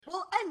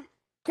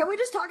Can we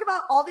just talk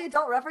about all the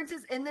adult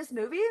references in this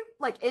movie?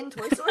 Like in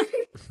Toy Story?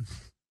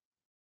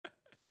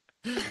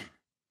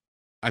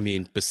 I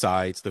mean,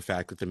 besides the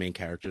fact that the main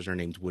characters are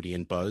named Woody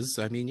and Buzz,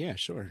 I mean, yeah,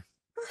 sure.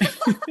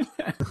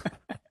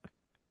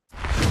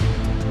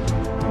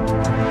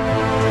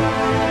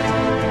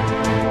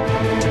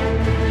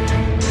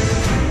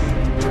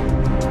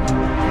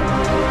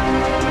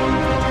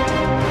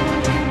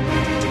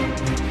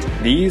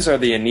 These are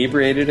the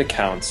inebriated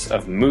accounts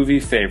of movie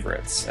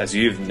favorites as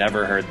you've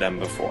never heard them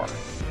before.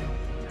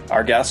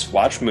 Our guests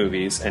watch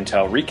movies and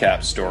tell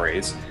recap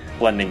stories,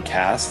 blending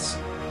casts,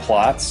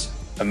 plots,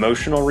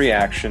 emotional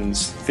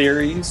reactions,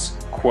 theories,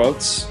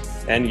 quotes,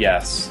 and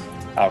yes,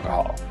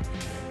 alcohol.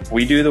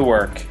 We do the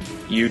work,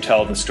 you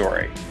tell the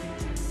story.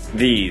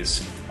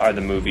 These are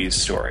the movie's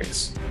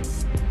stories.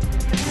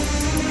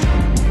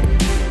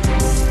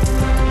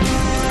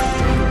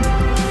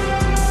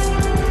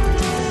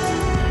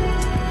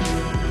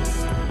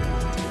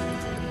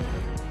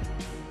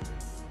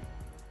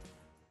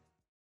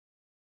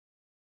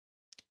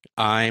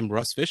 I'm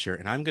Russ Fisher,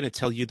 and I'm going to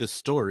tell you the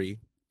story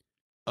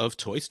of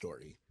Toy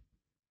Story.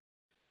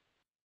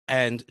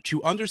 And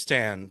to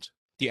understand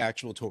the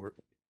actual toy,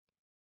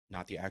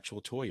 not the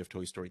actual toy of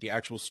Toy Story, the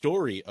actual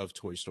story of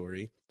Toy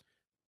Story,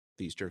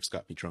 these jerks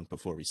got me drunk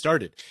before we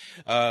started.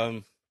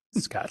 Um,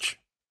 Scotch.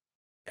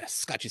 yes,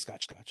 Scotchy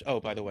Scotch Scotch. Oh,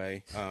 by the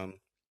way,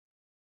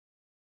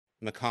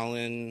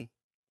 Macallan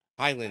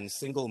Highland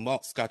single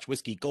malt Scotch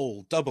whiskey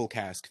gold double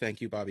cask.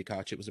 Thank you, Bobby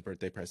Koch. It was a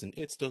birthday present.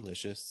 It's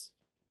delicious.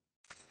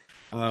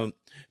 Um,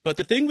 but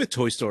the thing with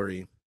Toy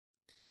Story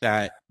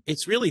that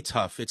it's really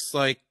tough. It's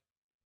like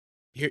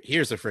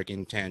here's a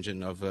freaking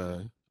tangent of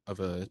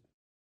a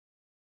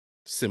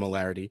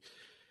similarity.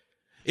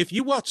 If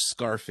you watch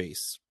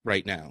Scarface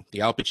right now,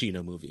 the Al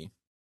Pacino movie,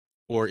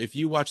 or if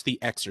you watch The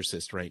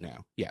Exorcist right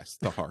now, yes,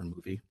 the horror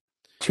movie,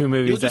 Two you'll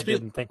movies I just be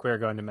didn't think we were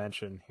going to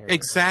mention here.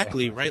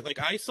 exactly right. Like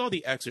I saw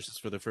The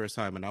Exorcist for the first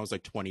time when I was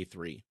like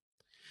 23,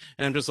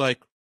 and I'm just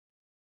like,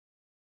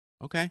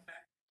 okay,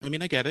 I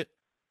mean, I get it,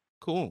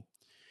 cool.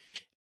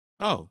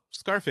 Oh,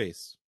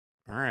 Scarface.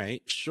 All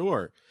right,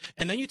 sure.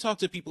 And then you talk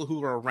to people who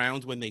were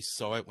around when they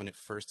saw it when it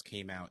first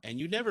came out, and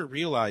you never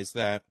realize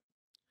that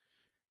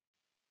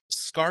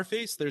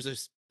Scarface, there's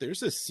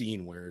a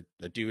scene where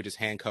a dude is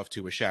handcuffed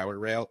to a shower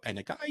rail and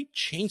a guy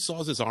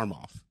chainsaws his arm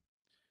off.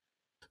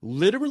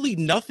 Literally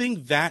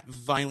nothing that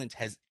violent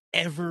has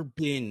ever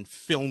been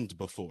filmed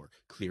before.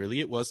 Clearly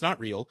it was not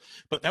real,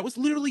 but that was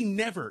literally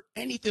never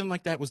anything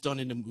like that was done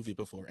in a movie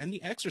before. And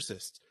The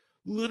Exorcist,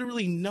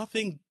 literally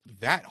nothing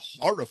that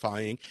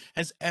horrifying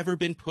has ever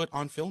been put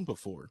on film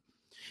before.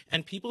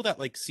 And people that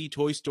like see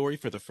Toy Story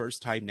for the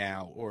first time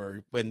now,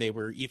 or when they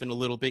were even a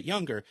little bit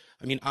younger,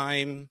 I mean,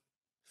 I'm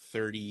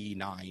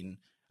 39.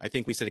 I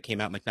think we said it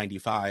came out in like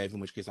 95, in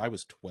which case I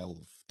was 12,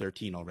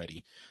 13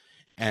 already.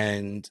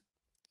 And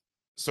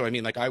so, I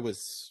mean, like, I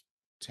was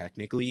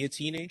technically a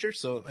teenager.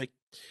 So, like,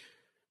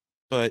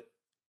 but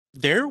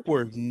there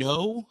were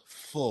no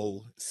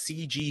full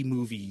CG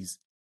movies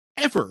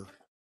ever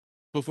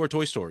before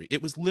Toy Story.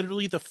 It was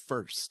literally the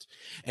first.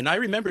 And I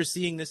remember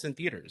seeing this in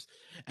theaters.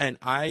 And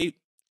I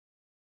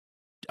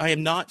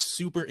am not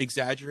super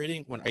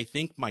exaggerating when I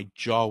think my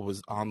jaw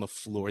was on the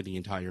floor the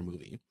entire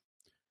movie.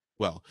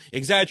 Well,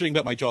 exaggerating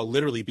about my jaw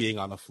literally being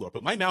on the floor,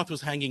 but my mouth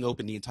was hanging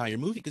open the entire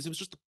movie because it was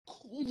just the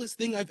coolest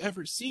thing I've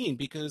ever seen.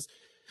 Because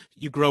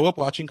you grow up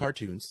watching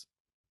cartoons,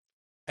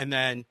 and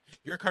then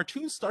your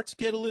cartoons start to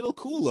get a little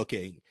cool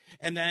looking,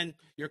 and then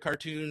your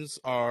cartoons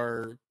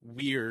are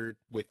weird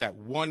with that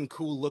one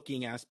cool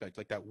looking aspect,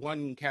 like that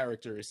one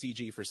character is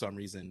CG for some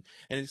reason,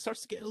 and it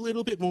starts to get a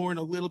little bit more and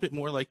a little bit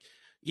more like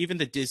even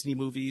the Disney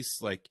movies,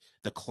 like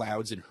the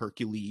clouds and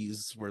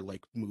Hercules were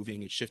like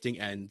moving and shifting,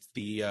 and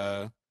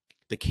the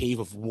Cave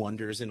of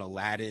Wonders in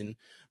Aladdin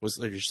was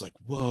just like,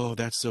 whoa,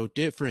 that's so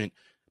different.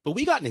 But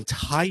we got an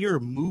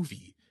entire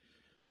movie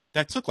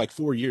that took like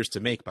 4 years to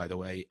make, by the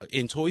way,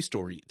 in Toy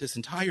Story, this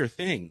entire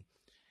thing.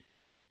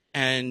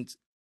 And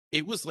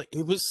it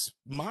was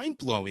mind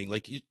blowing.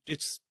 Like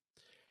it's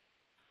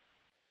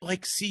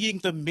like seeing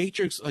the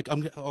Matrix. Like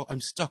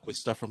I'm stuck with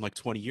stuff from like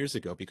 20 years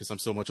ago because I'm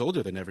so much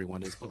older than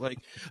everyone is. But like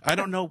I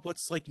don't know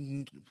what's like.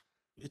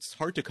 It's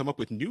hard to come up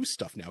with new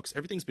stuff now because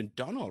everything's been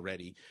done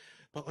already.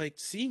 But like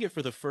seeing it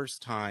for the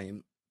first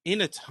time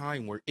in a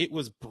time where it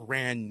was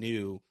brand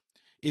new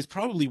is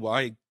probably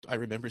why I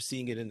remember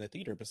seeing it in the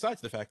theater.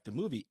 Besides the fact the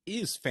movie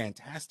is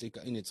fantastic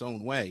in its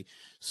own way,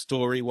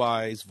 story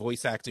wise,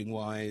 voice acting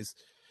wise,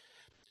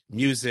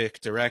 music,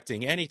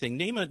 directing, anything.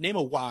 Name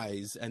a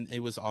wise, and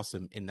it was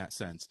awesome in that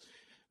sense.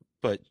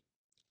 But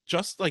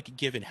just like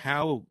given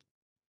how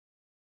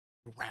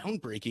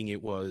groundbreaking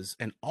it was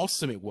and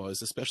awesome it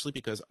was, especially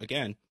because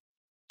again,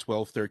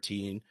 12,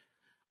 13.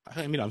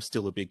 I mean, I'm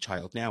still a big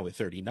child now at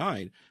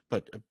 39,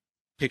 but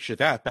picture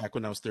that back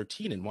when I was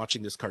 13 and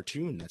watching this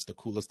cartoon. That's the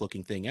coolest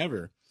looking thing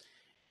ever.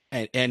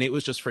 And it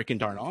was just freaking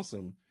darn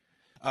awesome.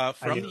 I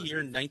From the year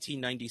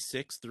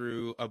 1996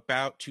 through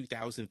about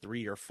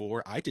 2003 or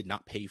 4, I did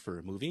not pay for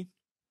a movie,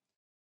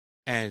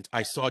 and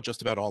I saw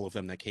just about all of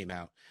them that came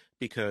out.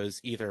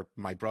 because either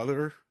my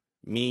brother,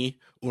 me,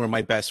 or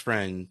my best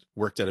friend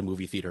worked at a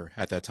movie theater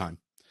at that time.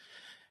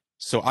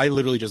 So I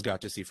literally just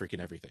got to see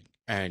freaking everything.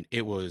 And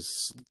it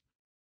was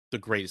the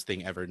greatest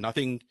thing ever.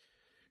 Nothing,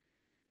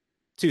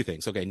 two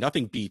things. Okay,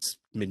 nothing beats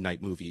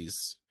midnight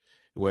movies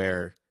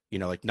where, you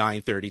know, like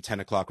 9:30,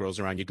 10 o'clock rolls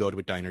around, you go to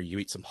a diner, you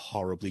eat some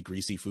horribly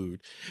greasy food,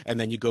 and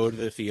then you go to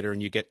the theater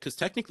and you get, because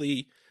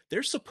technically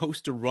they're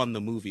supposed to run the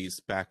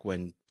movies back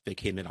when they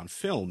came in on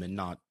film and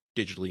not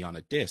digitally on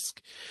a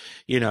disc.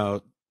 You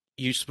know,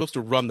 you're supposed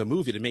to run the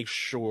movie to make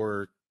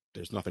sure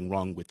there's nothing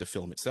wrong with the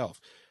film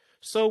itself.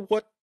 So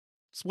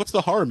what's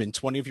the harm in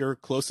 20 of your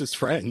closest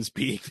friends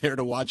being there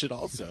to watch it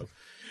also?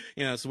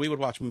 You know, so we would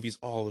watch movies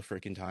all the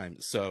freaking time.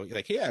 So you're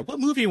like, yeah, what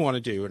movie you want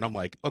to do? And I'm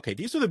like, okay,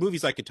 these are the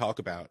movies I could talk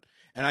about.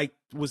 And I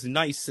was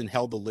nice and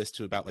held the list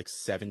to about like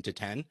 7 to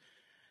 10.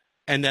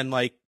 And then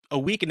like a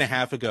week and a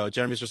half ago,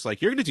 Jeremy's just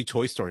like, you're going to do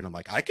Toy Story. And I'm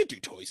like, I could do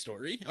Toy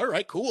Story. All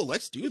right, cool.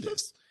 Let's do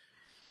this.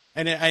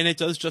 And it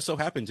does just so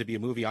happen to be a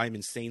movie I'm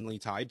insanely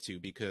tied to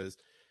because,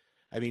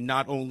 I mean,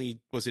 not only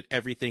was it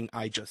everything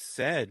I just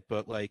said,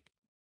 but like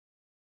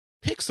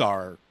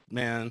Pixar,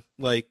 man,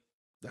 like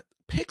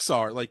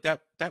Pixar, like that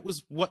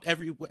was what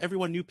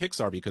everyone knew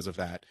Pixar because of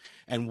that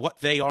and what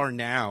they are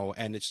now.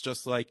 And it's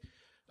just like,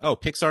 oh,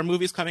 Pixar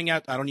movie's coming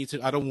out. I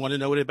don't want to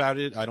know about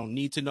it. I don't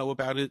need to know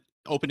about it.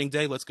 Opening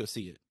day, let's go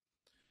see it.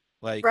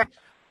 Like, Right.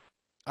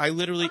 I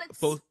literally Well,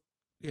 both,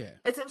 yeah.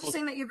 It's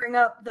interesting that you bring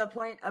up the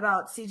point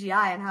about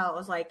CGI and how it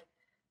was like,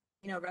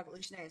 you know,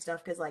 revolutionary and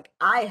stuff. Because like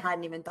I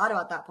hadn't even thought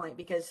about that point.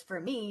 Because for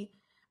me,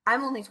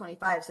 I'm only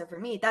 25, so for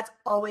me, that's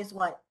always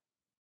what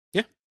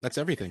That's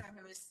everything.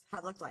 Pixar movies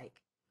have looked like.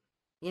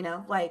 You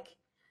know, like,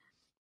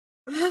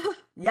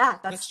 yeah,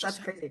 that's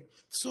just crazy.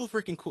 so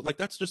freaking cool. Like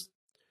that's just,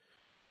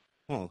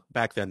 well,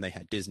 back then they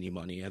had Disney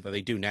money, and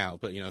they do now,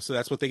 but you know, so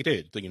that's what they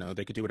did. You know,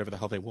 they could do whatever the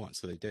hell they want,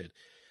 so they did.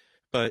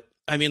 But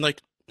I mean,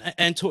 like,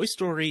 and Toy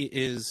Story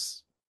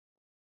is,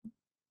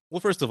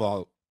 well, first of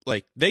all,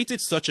 like they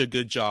did such a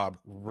good job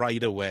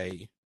right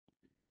away.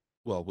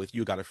 Well, with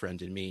You Got a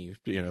Friend in Me,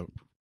 you know,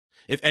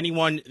 if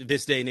anyone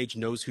this day and age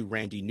knows who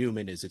Randy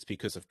Newman is, it's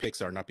because of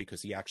Pixar, not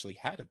because he actually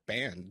had a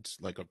band,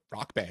 like a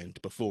rock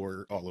band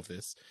before all of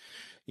this,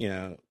 you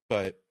know.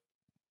 But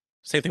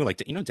same thing with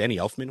like, you know, Danny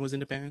Elfman was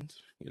in a band,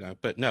 you know,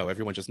 but no,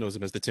 everyone just knows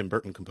him as the Tim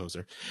Burton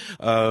composer.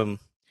 Don't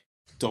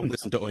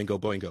listen to Oingo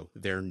Boingo.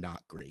 They're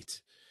not great.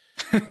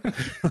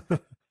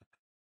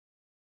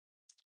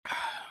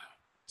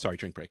 Sorry,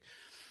 drink break.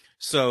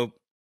 So,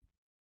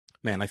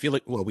 man, I feel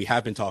like, well, we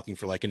have been talking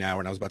for like an hour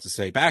and I was about to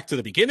say back to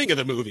the beginning of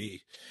the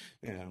movie,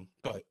 you know,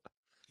 but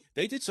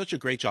they did such a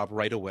great job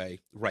right away.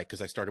 Right.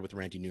 Cause I started with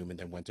Randy Newman,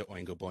 then went to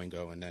Oingo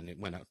Boingo and then it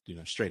went out, you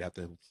know, straight out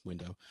the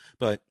window.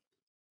 But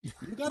You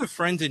Got a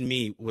Friend in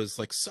Me was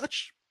like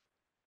such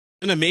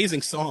an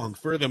amazing song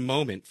for the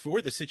moment,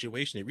 for the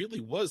situation. It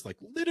really was like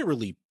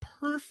literally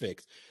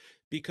perfect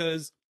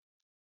because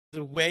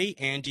the way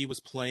Andy was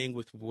playing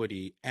with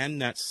Woody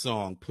and that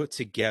song put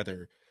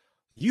together,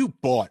 you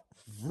bought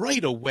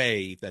right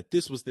away that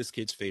this was this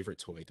kid's favorite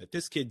toy, that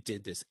this kid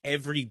did this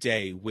every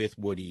day with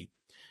Woody.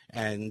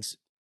 And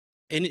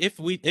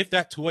if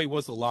that toy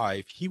was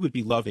alive, he would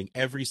be loving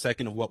every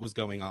second of what was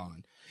going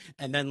on.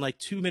 And then like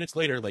 2 minutes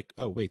later, like,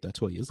 oh wait, that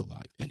toy is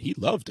alive. And he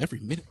loved every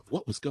minute of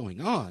what was going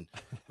on.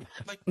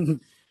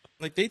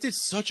 Like they did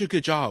such a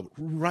good job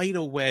right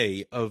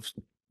away of,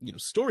 you know,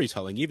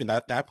 storytelling, even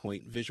at that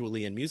point,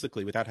 visually and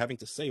musically, without having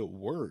to say a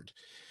word.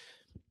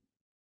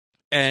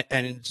 And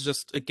it's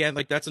just, again,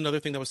 like that's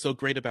another thing that was so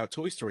great about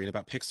Toy Story and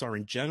about Pixar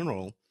in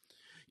general.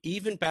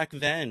 Even back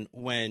then,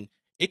 when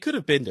it could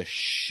have been the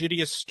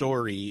shittiest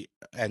story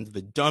and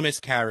the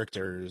dumbest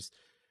characters,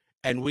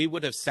 and we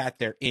would have sat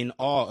there in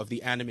awe of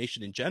the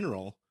animation in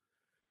general,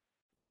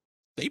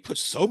 they put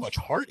so much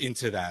heart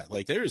into that.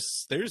 Like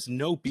there's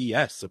no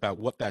BS about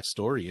what that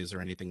story is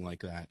or anything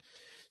like that.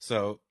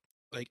 So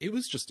like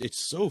it's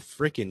so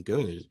freaking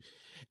good.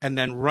 And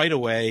then right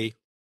away,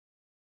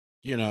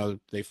 you know,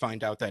 they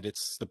find out that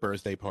it's the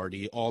birthday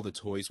party, all the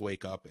toys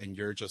wake up, and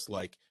you're just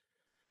like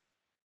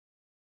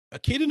a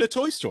kid in a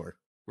toy store,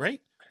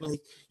 right? Like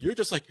you're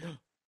just like, oh,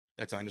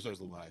 that dinosaur's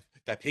alive.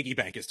 That piggy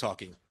bank is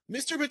talking.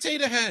 Mr.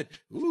 Potato Head.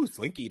 Ooh,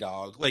 Slinky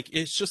Dog. Like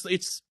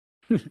it's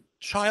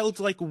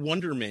childlike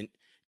wonderment,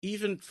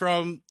 even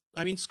from,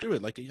 I mean, screw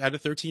it. Like I had a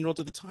 13-year-old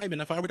at the time,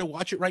 and if I were to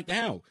watch it right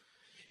now,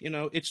 you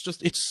know,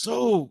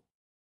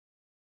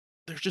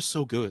 they're just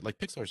so good. Like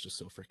Pixar's just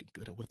so freaking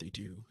good at what they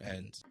do.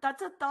 And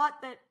That's a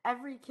thought that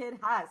every kid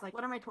has. Like,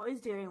 what are my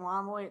toys doing while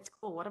I'm away at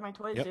school? What are my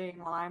toys doing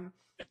while I'm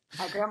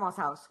at grandma's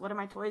house? What are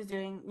my toys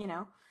doing? You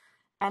know,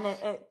 and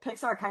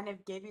Pixar kind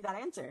of gave you that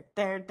answer.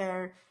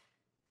 They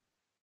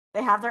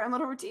have their own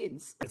little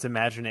routines. It's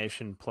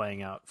imagination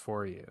playing out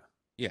for you.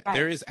 yeah, Right.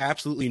 there is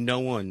absolutely no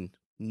one,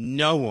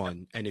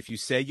 and if you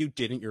say you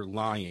didn't, you're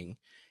lying.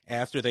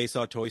 After they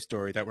saw Toy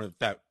Story, that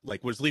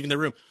was leaving the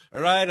room.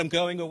 All right, I'm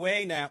going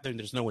away now.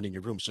 There's no one in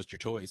your room; it's just your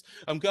toys.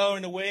 I'm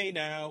going away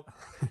now.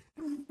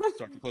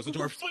 Start to close the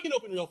door, fling it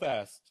open real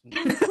fast.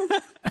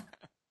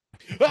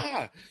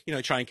 ah,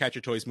 try and catch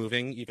your toys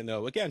moving, even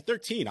though, again,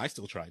 13, I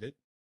still tried it.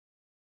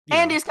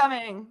 Andy's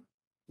coming.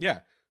 Yeah.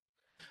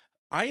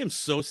 I am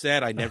so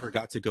sad I never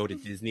got to go to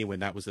Disney when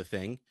that was a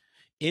thing.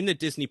 In the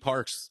Disney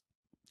parks,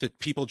 the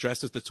people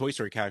dressed as the Toy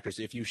Story characters,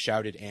 if you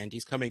shouted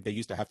Andy's coming, they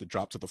used to have to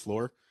drop to the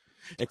floor.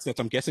 Except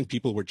I'm guessing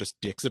people were just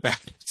dicks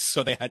about it,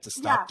 so they had to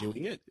stop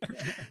doing it.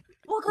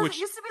 Well, because it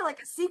used to be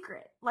like a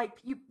secret. Like,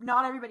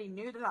 not everybody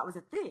knew that was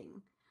a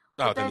thing.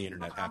 Oh, then the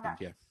internet happened,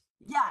 yeah.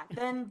 Yeah,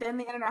 then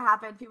the internet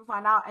happened, people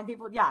found out, and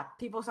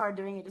people started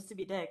doing it just to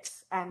be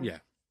dicks. And yeah.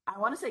 I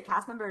want to say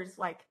cast members,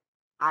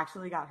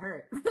 actually got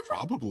hurt.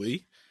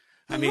 Probably.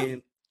 I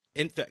mean,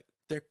 in fact,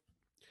 they're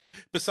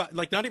besides,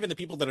 not even the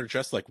people that are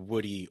dressed like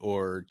Woody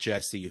or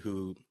Jesse,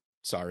 who,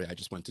 sorry, I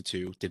just went to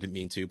 2, didn't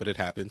mean to, but it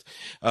happened.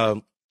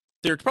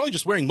 They're probably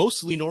just wearing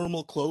mostly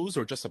normal clothes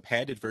or just a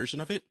padded version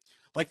of it.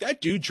 Like,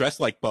 that dude dressed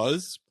like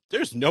Buzz,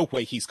 there's no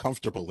way he's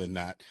comfortable in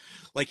that.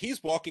 Like,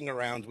 he's walking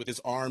around with his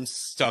arms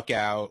stuck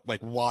out,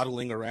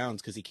 waddling around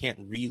because he can't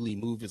really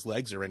move his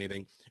legs or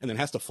anything, and then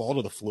has to fall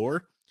to the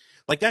floor.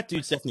 Like, that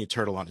dude's definitely a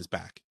turtle on his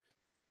back.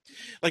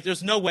 Like,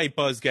 there's no way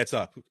Buzz gets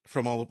up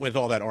with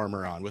all that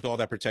armor on, with all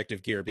that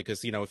protective gear,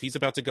 because, if he's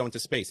about to go into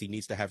space, he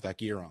needs to have that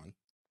gear on.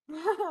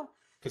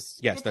 Because,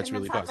 yes, that's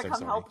really Buzz. To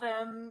come help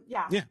them.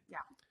 Yeah.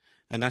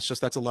 And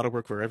that's a lot of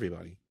work for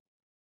everybody.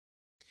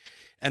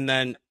 And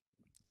then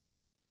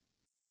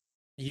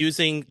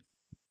using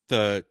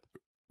the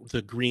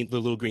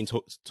little green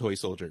toy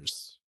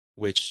soldiers,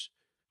 which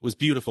was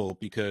beautiful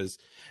because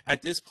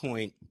at this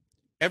point,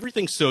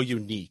 everything's so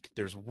unique.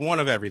 There's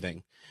one of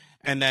everything.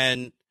 And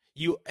then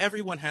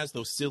everyone has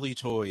those silly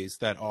toys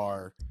that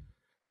are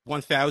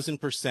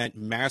 1000%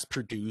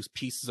 mass-produced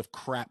pieces of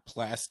crap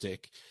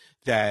plastic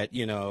that,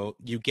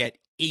 you get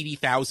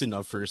 80,000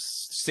 of for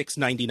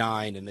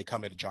 $6.99 and they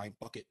come in a giant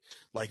bucket.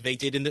 Like they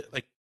did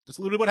that's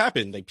literally what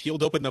happened. They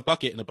peeled open the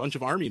bucket and a bunch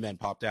of army men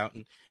popped out,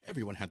 and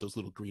everyone had those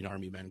little green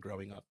army men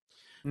growing up.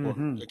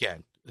 Mm-hmm. Or,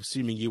 again,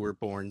 assuming you were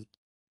born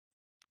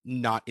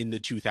not in the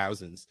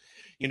 2000s,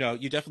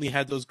 you definitely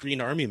had those green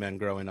army men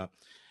growing up.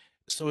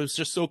 So it was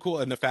just so cool.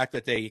 And the fact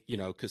that they,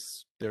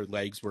 because their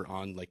legs were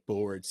on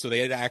boards, so they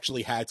had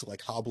actually had to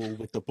hobble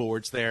with the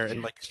boards there,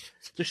 and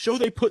to show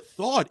they put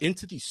thought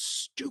into these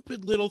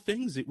stupid little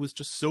things. It was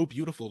just so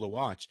beautiful to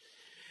watch,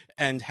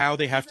 and how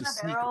they have to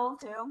sneak. Barrel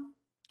too.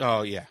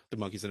 Oh yeah, the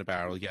monkeys in a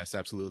barrel. Yes,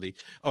 absolutely.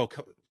 Oh,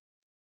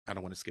 I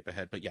don't want to skip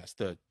ahead, but yes,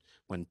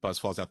 when Buzz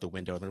falls out the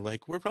window, they're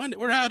like, we're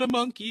out of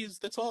monkeys.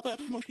 That's all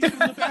that monkeys in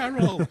the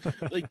barrel.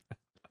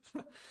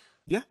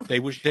 Yeah, they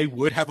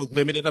would have a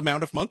limited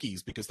amount of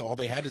monkeys because all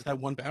they had is that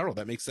one barrel.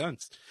 That makes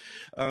sense.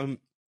 But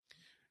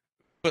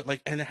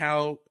and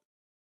how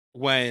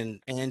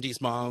when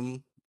Andy's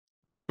mom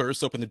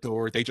bursts open the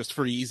door, they just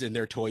freeze in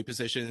their toy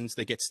positions.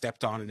 They get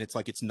stepped on, and it's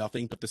like it's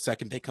nothing. But the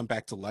second they come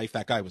back to life,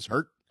 that guy was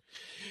hurt.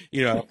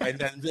 And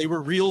then they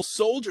were real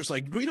soldiers.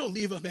 We don't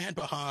leave a man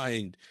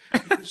behind.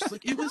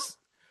 It was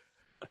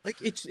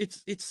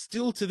it's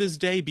still to this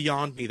day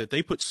beyond me that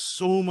they put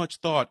so much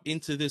thought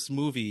into this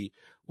movie,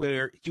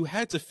 where you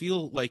had to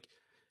feel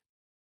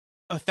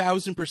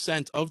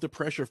 1,000% of the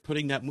pressure of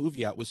putting that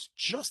movie out was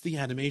just the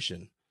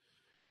animation,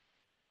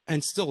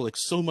 and still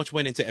so much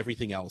went into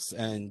everything else.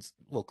 And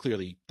well,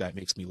 clearly that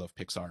makes me love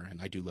Pixar,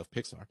 and I do love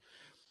Pixar.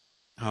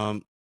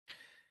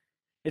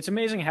 It's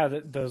amazing how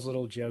those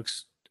little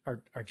jokes are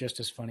just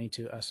as funny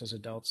to us as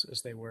adults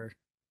as they were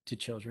to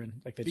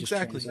children. They just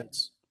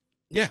translates.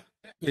 Yeah,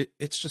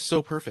 it's just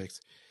so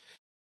perfect.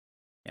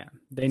 Yeah,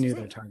 they knew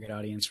their target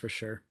audience for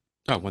sure.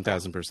 Oh,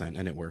 1,000%,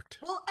 and it worked.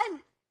 Well,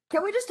 and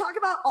can we just talk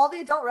about all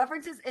the adult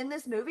references in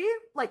this movie,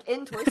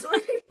 in Toy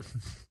Story?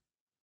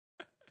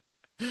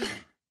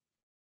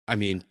 I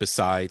mean,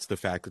 besides the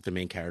fact that the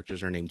main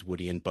characters are named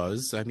Woody and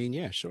Buzz, I mean,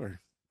 yeah,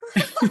 sure.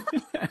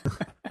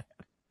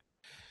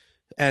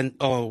 And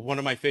one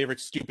of my favorite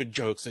stupid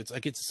jokes,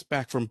 it's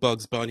back from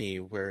Bugs Bunny,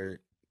 where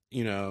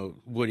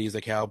Woody's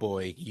a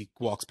cowboy. He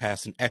walks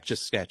past an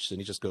Etch-a-Sketch and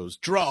he just goes,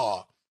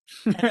 draw.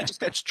 And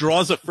Etch-a-Sketch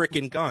draws a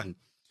freaking gun.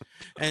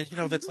 And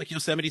that's like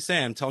Yosemite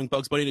Sam telling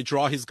Bugs Bunny to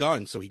draw his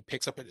gun, so he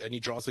picks up and he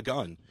draws a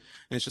gun. And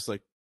it's just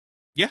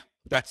yeah,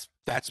 that's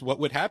what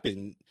would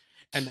happen.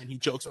 And then he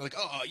jokes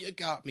oh, you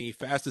got me,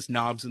 fastest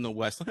knobs in the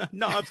West.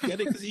 Knobs,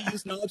 get it? Because he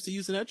used knobs to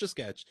use an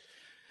Etch-a-Sketch.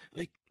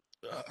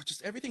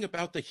 Just everything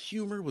about the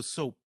humor was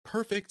so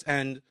perfect.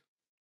 And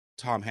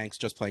Tom Hanks,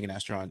 just playing an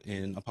astronaut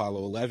in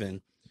Apollo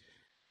 11,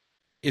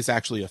 is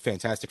actually a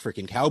fantastic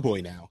freaking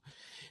cowboy now.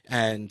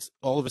 And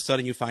all of a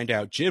sudden you find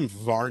out Jim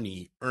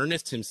Varney,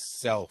 Ernest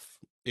himself,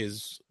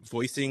 is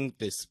voicing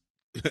this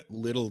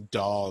little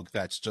dog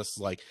that's just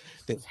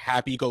this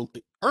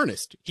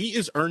Ernest. He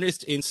is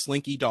Ernest in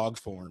Slinky dog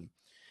form.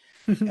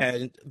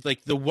 And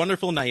the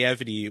wonderful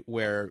naivety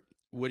where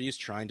Woody is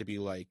trying to be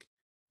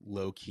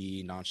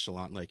low-key,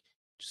 nonchalant,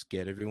 just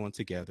get everyone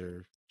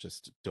together.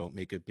 Just don't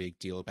make a big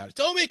deal about it.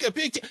 Don't make a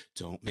big deal.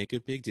 Don't make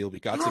a big deal. We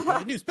got some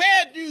bad news.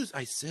 Bad news.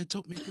 I said,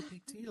 don't make a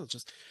big deal.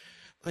 Just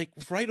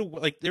right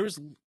away. There was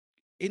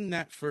in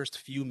that first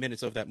few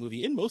minutes of that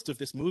movie, in most of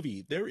this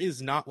movie, there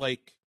is not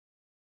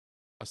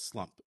a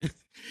slump.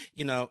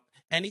 You know,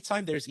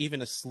 anytime there's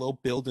even a slow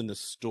build in the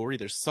story,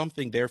 there's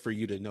something there for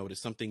you to notice,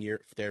 something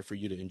there for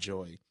you to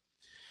enjoy.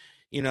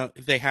 You know,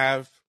 they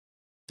have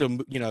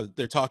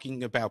they're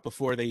talking about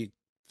before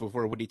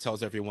Woody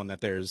tells everyone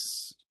that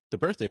there's the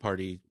birthday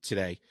party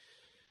today,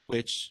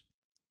 which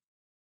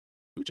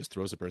who just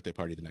throws a birthday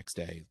party the next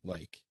day?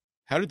 Like,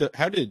 how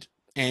did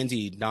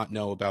Andy not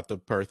know about the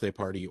birthday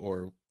party,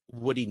 or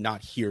would he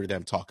not hear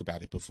them talk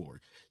about it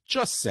before?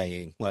 Just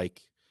saying,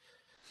 like,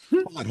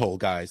 plot hole,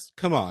 guys.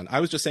 Come on. I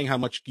was just saying how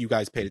much you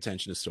guys paid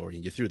attention to the story,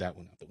 and you threw that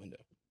one out the window.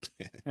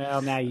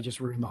 Well, now you just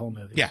ruined the whole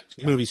movie. Yeah,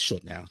 movie's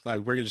shit now. Like,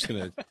 we're just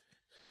gonna.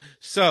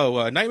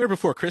 So, Nightmare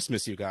Before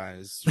Christmas, you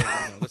guys.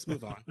 Let's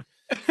move on.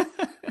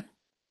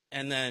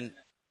 And then,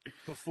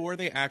 before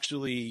they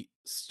actually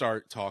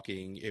start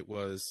talking, it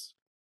was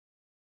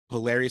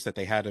hilarious that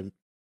they had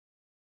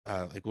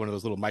like one of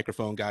those little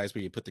microphone guys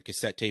where you put the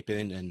cassette tape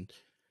in, and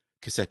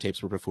cassette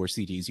tapes were before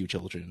CDs, you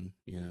children.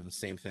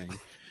 Same thing.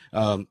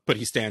 But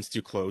he stands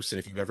too close, and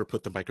if you've ever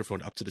put the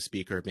microphone up to the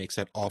speaker, it makes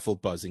that awful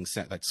buzzing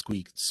sound, that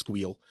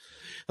squeal.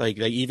 Like,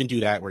 they even do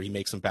that where he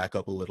makes him back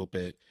up a little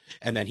bit,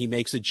 and then he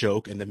makes a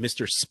joke, and the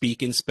Mr.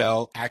 Speak and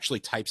Spell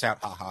actually types out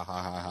ha ha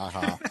ha ha ha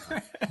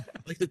ha.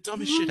 Like, the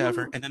dumbest shit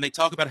ever. And then they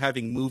talk about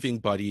having moving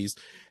buddies,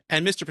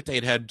 and Mr.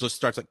 Potato Head just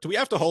starts like, do we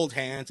have to hold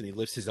hands? And he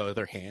lifts his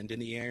other hand in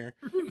the air.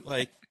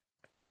 Like,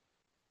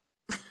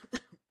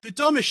 the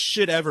dumbest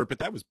shit ever, but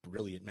that was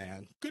brilliant,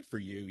 man. Good for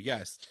you.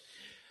 Yes.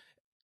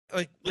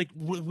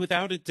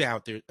 Without a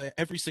doubt, there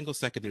every single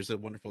second there's a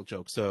wonderful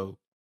joke. So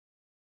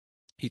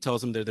he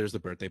tells him that there's the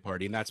birthday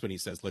party, and that's when he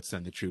says, let's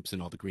send the troops,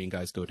 and all the green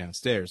guys go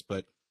downstairs.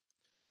 But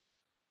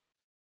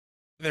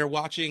they're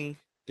watching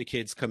the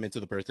kids come into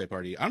the birthday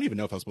party. I don't even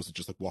know if I was supposed to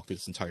just like walk through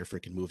this entire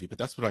freaking movie, but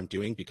that's what I'm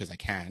doing because I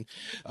can.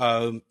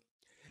 And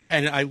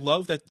I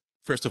love that.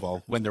 First of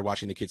all, when they're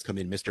watching the kids come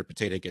in, Mr.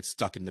 Potato gets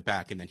stuck in the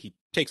back, and then he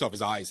takes off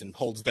his eyes and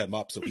holds them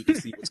up so he can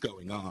see what's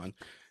going on,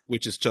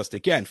 which is just,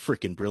 again,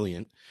 freaking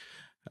brilliant.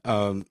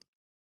 And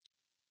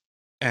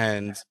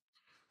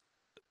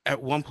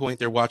at one point,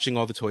 they're watching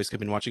all the toys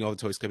come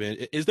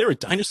in. Is there a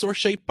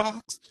dinosaur-shaped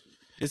box?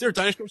 Is there a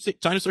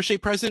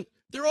dinosaur-shaped present?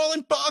 They're all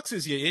in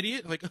boxes, you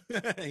idiot. Like,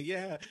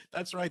 yeah,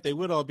 that's right. They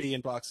would all be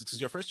in boxes.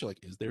 Because you're like,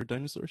 is there a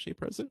dinosaur-shaped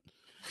present?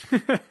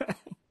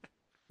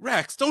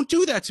 Rex, don't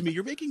do that to me.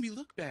 You're making me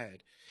look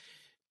bad.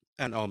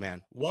 And oh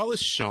man, Wallace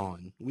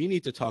Shawn. We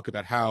need to talk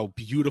about how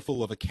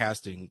beautiful of a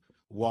casting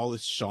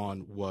Wallace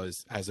Shawn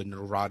was as a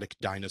neurotic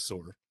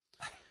dinosaur.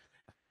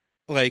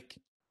 Like,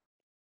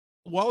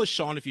 Wallace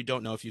Shawn, if you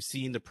don't know, if you've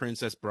seen The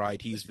Princess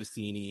Bride, he's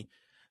Vizzini.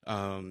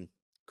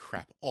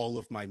 Crap, all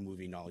of my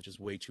movie knowledge is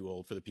way too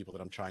old for the people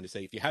that I'm trying to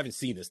say. If you haven't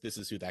seen this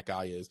is who that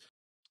guy is.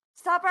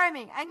 Stop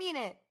rhyming. I mean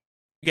it.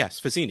 Yes,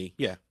 Vizzini.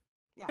 Yeah.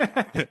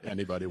 Yeah.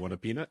 Anybody want a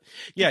peanut?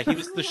 Yeah, he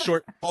was the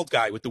short, bald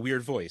guy with the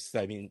weird voice.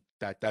 I mean,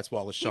 that's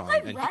Wallace Shawn.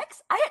 And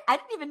Rex? I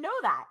didn't even know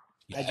that.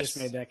 Yes. I just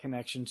made that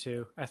connection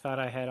too. I thought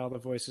I had all the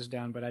voices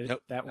down, but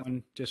that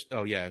one just.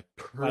 Oh yeah,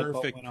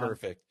 perfect.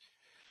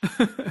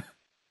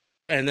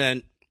 And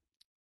then,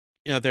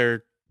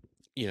 they're,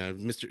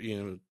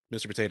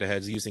 Mr. Potato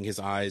Head's using his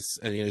eyes,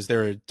 and is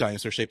there a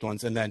dinosaur-shaped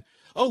ones? And then,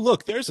 oh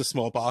look, there's a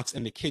small box,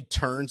 and the kid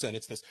turns, and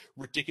it's this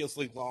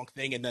ridiculously long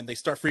thing, and then they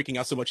start freaking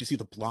out so much you see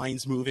the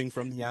blinds moving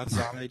from the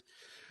outside.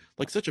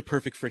 Like, such a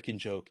perfect freaking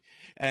joke.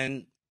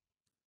 And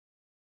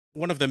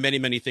one of the many,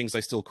 many things I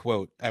still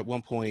quote, at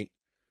one point,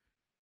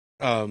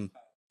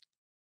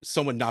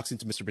 someone knocks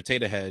into Mr.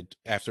 Potato Head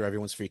after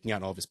everyone's freaking out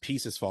and all of his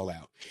pieces fall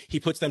out. He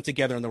puts them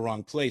together in the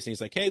wrong place, and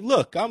he's like, hey,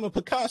 look, I'm a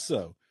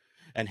Picasso.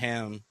 And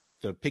Ham,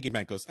 the piggy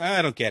bank, goes,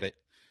 I don't get it.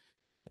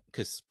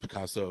 Because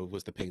Picasso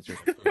was the painter.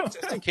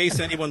 Just in case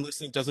anyone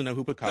listening doesn't know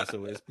who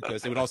Picasso is,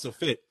 because it would also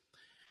fit.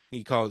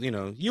 He called,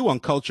 you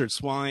uncultured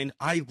swine.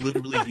 I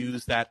literally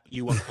use that,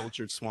 you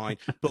uncultured swine,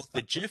 both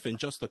the GIF and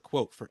just the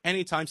quote, for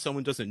any time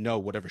someone doesn't know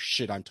whatever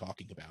shit I'm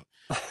talking about.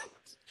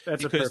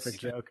 That's a perfect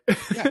joke.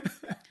 Yeah.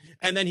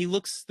 And then he's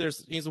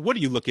like, what are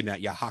you looking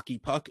at, you hockey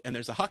puck? And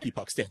there's a hockey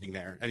puck standing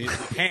there. And his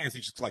hands,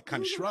 he just like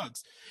kind of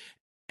shrugs.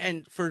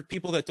 And for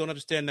people that don't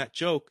understand that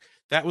joke,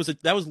 that was a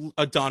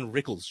Don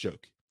Rickles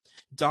joke.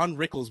 Don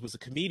Rickles was a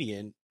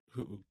comedian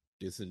who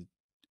isn't,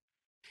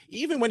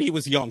 even when he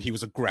was young, he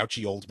was a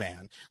grouchy old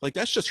man. Like,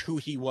 that's just who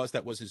he was.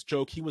 That was his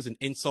joke. He was an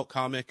insult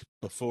comic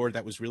before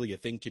that was really a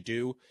thing to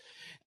do.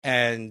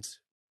 And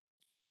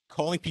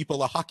calling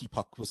people a hockey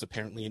puck was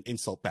apparently an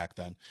insult back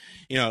then.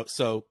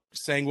 So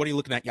saying, what are you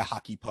looking at, you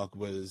hockey puck,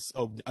 was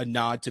a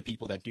nod to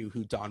people that knew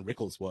who Don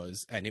Rickles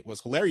was. And it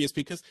was hilarious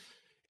because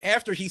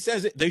after he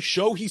says it, they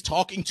show he's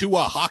talking to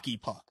a hockey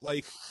puck.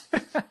 Like,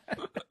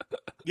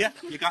 yeah,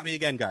 you got me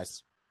again,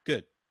 guys.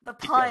 Good. The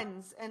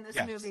puns in this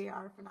movie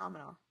are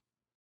phenomenal.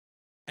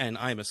 And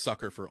I'm a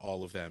sucker for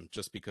all of them,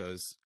 just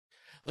because,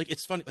 like,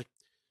 it's funny. Like,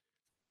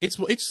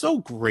 it's so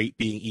great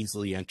being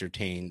easily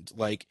entertained.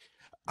 Like,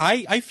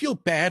 I feel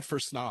bad for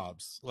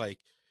snobs. Like,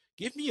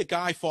 give me a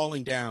guy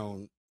falling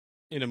down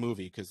in a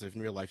movie, because in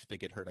real life, if they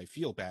get hurt, I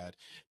feel bad.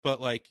 But,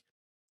 like,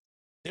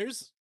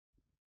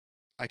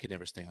 I could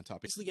never stay on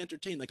top. It's the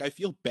entertained. Like, I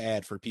feel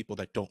bad for people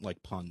that don't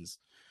like puns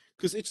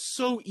because it's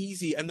so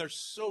easy and they're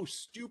so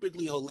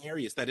stupidly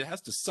hilarious that it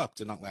has to suck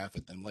to not laugh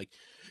at them. Like,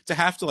 to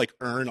have to like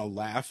earn a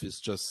laugh is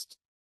just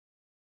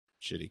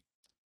shitty.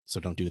 So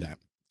don't do that.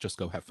 Just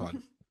go have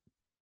fun.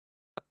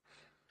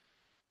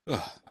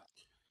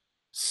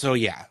 So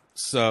yeah,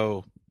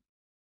 so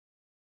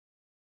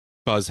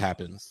Buzz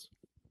happens.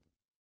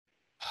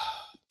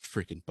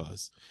 Freaking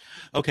Buzz.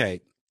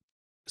 Okay,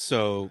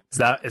 so Is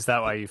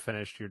that why you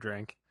finished your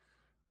drink?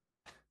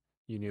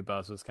 You knew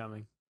Buzz was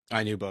coming.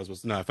 I knew Buzz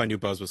was if I knew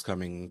Buzz was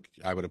coming,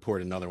 I would have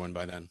poured another one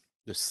by then.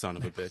 This son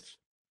of a bitch.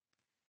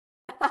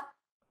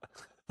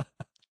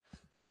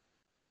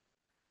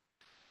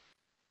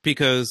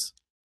 Because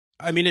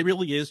I mean, it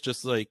really is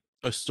just like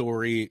a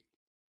story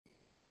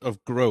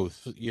of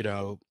growth, you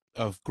know,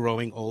 of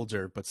growing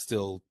older but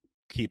still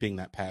keeping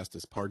that past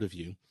as part of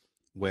you,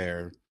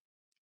 where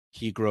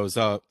Andy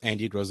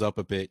grows up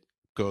a bit,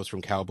 goes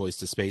from cowboys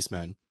to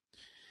spacemen,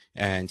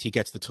 and he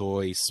gets the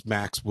toy,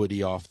 smacks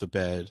Woody off the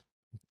bed,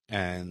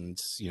 and,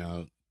 you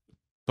know,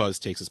 Buzz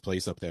takes his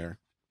place up there.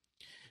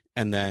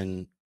 And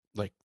then,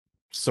 like,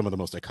 some of the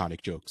most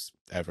iconic jokes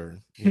ever,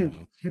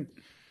 you know.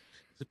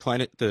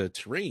 The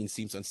terrain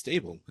seems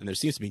unstable, and there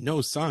seems to be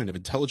no sign of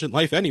intelligent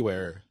life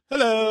anywhere.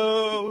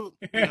 Hello!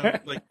 You know,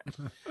 like,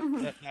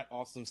 that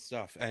awesome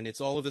stuff. And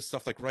it's all of this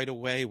stuff, like, right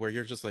away, where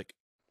you're just like,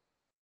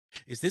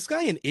 is this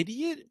guy an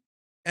idiot?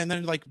 And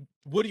then, like,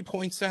 Woody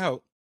points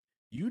out,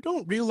 you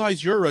don't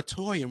realize you're a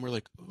toy. And we're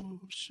like,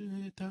 oh,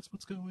 shit, that's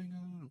what's going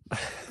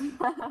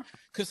on.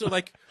 Because they're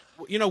like,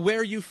 you know, where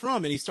are you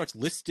from? And he starts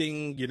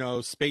listing, you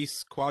know,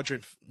 space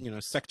quadrant, you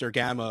know, sector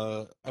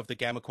gamma of the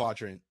gamma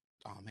quadrant.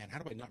 Oh, man, how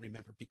do I not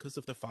remember? Because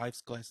of the 5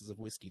 glasses of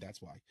whiskey,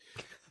 that's why.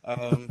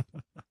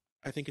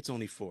 I think it's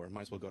only 4.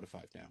 Might as well go to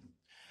 5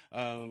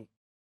 now.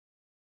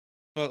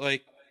 But,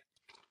 like,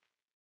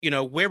 you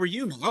know, where were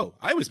you? Oh,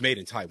 I was made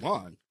in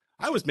Taiwan.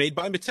 I was made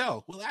by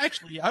Mattel. Well,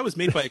 actually, I was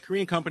made by a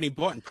Korean company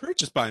bought and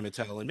purchased by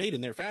Mattel and made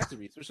in their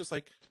factories. It was just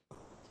like,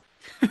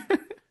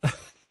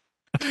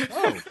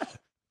 oh,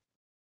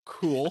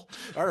 cool.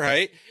 All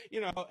right.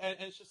 You know, and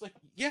it's just like,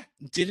 yeah,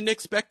 didn't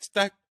expect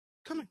that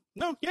coming.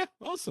 No, yeah,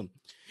 awesome.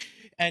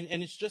 And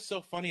it's just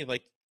so funny.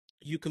 Like,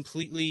 you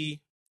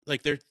completely,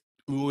 like, they're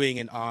oohing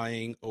and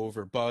eyeing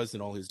over Buzz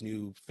and all his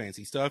new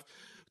fancy stuff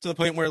to the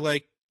point where,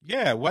 like,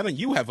 yeah, why don't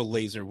you have a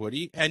laser,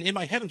 Woody? And in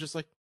my head, I'm just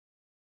like,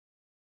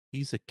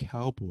 he's a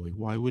cowboy.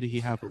 Why would he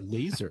have a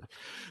laser?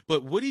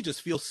 But Woody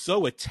just feels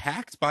so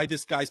attacked by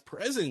this guy's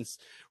presence,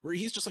 where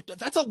he's just like,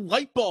 that's a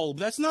light bulb.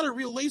 That's not a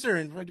real laser.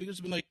 And Freddy's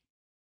just been like,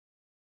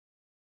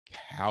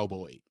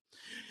 cowboy.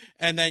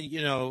 And then,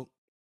 you know,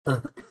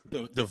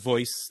 the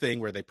voice thing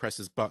where they press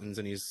his buttons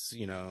and he's,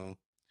 you know,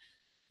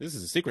 this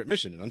is a secret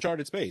mission in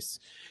uncharted space.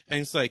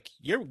 And it's like,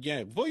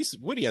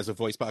 Woody has a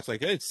voice box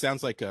like it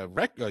sounds like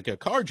a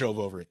car drove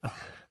over it.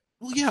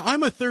 Well, yeah,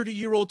 I'm a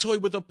 30-year-old toy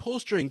with a pull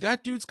string.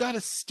 That dude's got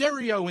a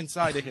stereo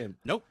inside of him.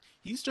 Nope,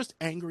 he's just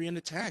angry and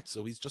attacked.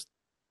 So he's just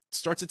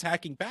starts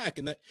attacking back.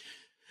 And that,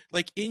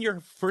 like, in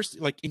your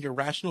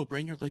rational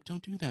brain, you're like,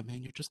 don't do that,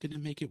 man. You're just going to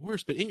make it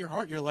worse. But in your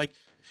heart, you're like,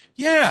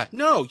 yeah,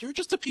 no, you're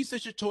just a piece of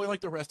shit toy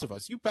like the rest of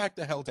us. You back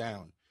the hell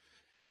down.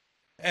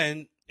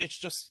 And it's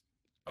just,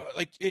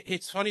 like,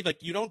 it's funny.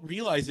 Like, you don't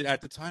realize it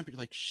at the time, but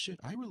you're like, shit,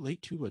 I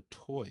relate to a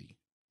toy.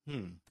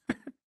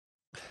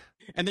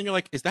 And then you're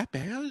like, is that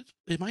bad?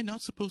 Am I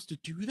not supposed to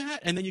do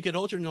that? And then you get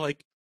older and you're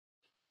like,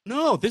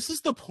 no, this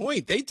is the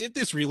point. They did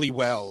this really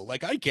well.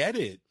 Like, I get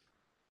it.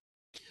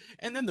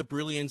 And then the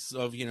brilliance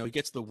of, you know, he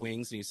gets the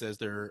wings and he says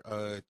they're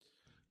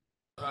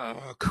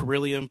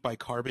beryllium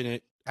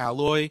bicarbonate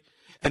alloy.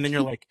 And then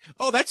you're like,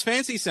 oh, that's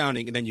fancy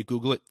sounding. And then you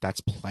Google it.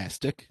 That's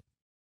plastic.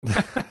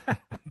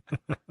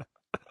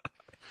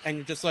 And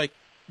you're just like,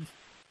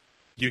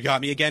 you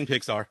got me again,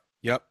 Pixar.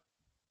 Yep.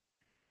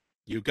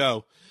 You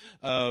go.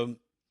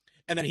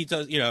 And then he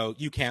does, you know,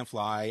 you can't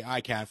fly,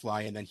 I can't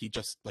fly, and then he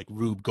just, like,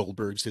 Rube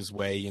Goldberg's his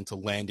way into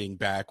landing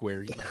back where,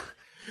 and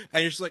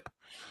you're just like,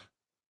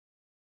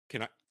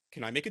 can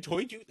I make a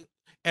toy do?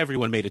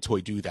 Everyone made a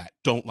toy do that.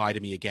 Don't lie to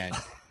me again.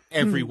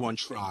 Everyone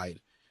tried.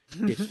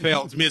 It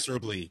failed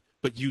miserably,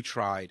 but you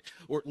tried,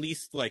 or at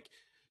least, like,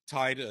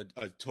 tied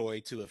a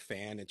toy to a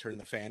fan and turned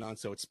the fan on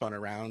so it spun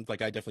around.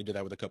 Like, I definitely did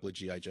that with a couple of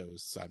G.I.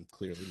 Joes. So I'm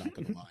clearly not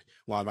going to lie.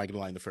 Why am I going to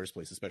lie in the first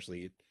place?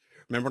 Especially,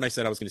 remember when I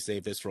said I was going to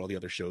save this for all the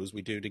other shows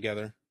we do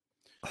together?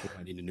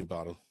 I need a new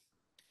bottle.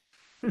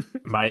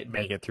 Might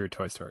make it through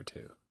Toy Story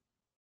 2.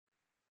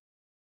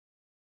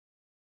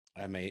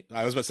 I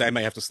was about to say I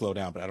may have to slow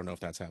down, but I don't know if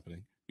that's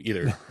happening.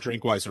 Either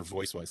drink-wise or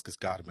voice-wise, because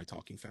God, am I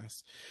talking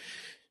fast.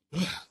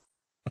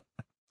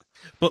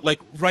 But,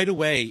 like, right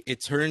away,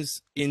 it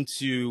turns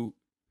into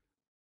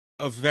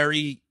a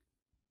very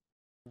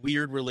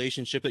weird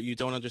relationship that you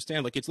don't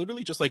understand. Like, it's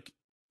literally just like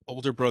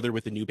older brother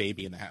with a new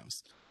baby in the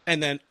house.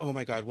 And then, oh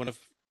my God,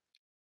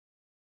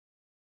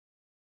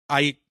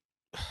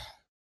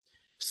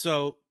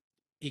 so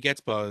he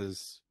gets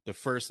Buzz. The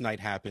first night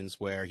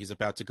happens where he's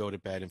about to go to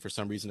bed, and for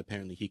some reason,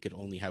 apparently, he could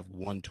only have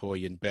one toy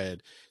in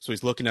bed. So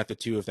he's looking at the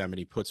two of them, and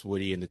he puts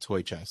Woody in the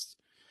toy chest.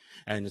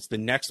 And it's the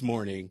next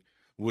morning.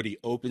 Woody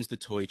opens the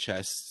toy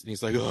chest and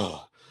he's like,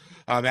 "Oh,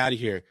 I'm out of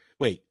here.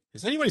 Wait,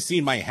 has anybody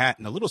seen my hat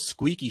and a little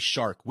squeaky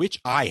shark,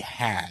 which I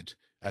had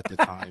at the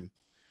time?"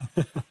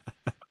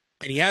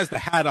 And he has the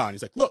hat on.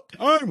 He's like, "Look,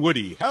 I'm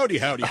Woody. Howdy,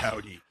 howdy,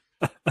 howdy."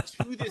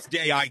 To this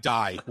day, I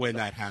die when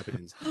that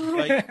happens.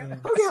 Like,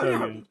 So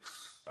good.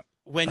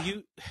 when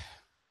you,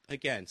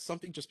 again,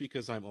 something just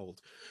because I'm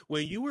old,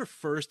 when you were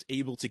first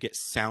able to get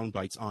sound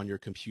bites on your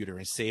computer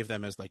and save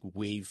them as like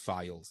WAV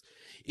files,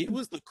 it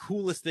was the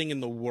coolest thing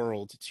in the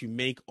world to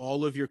make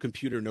all of your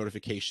computer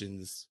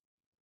notifications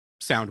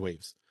sound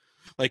waves.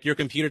 Like your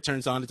computer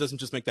turns on, it doesn't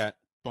just make that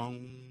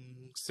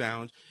bong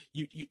sound.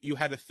 You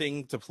had a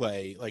thing to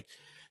play, like,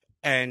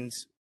 and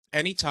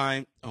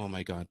anytime, oh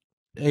my god,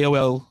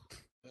 AOL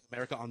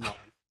America Online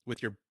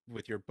with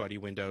your buddy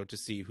window to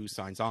see who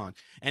signs on.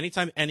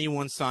 Anytime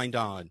anyone signed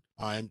on,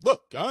 I'm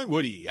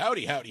Woody.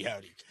 Howdy, howdy,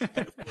 howdy.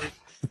 And of course,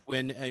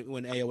 when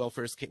AOL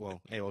first came,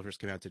 AOL first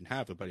came out, didn't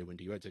have a buddy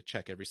window. You had to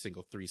check every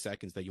single 3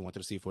 seconds that you wanted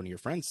to see if one of your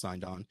friends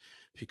signed on,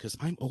 because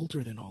I'm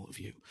older than all of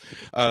you.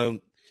 Hey,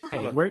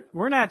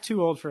 we're not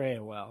too old for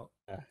AOL.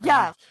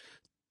 Yeah.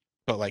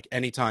 But like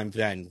anytime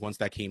then, once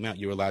that came out,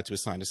 you were allowed to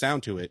assign a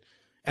sound to it.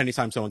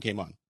 Anytime someone came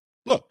on,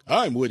 "Look,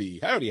 I'm Woody.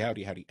 Howdy,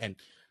 howdy, howdy." And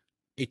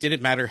it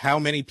didn't matter how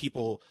many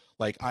people,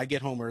 like I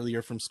get home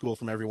earlier from school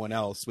from everyone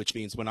else, which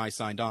means when I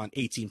signed on,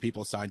 18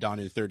 people signed on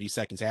in 30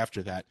 seconds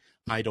after that.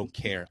 I don't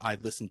care. I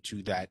listened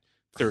to that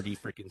 30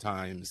 freaking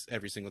times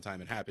every single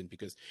time it happened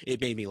because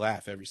it made me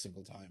laugh every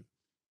single time.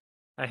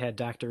 I had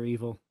Dr.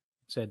 Evil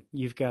said,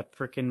 "You've got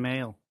frickin'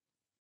 mail."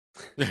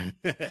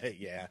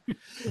 Yeah.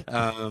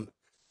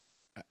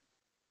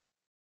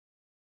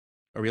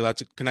 Are we allowed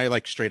to, can I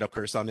like straight up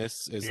curse on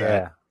this? Is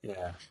that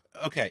Yeah.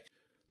 okay?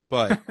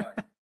 But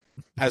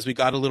as we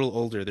got a little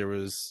older, there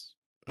was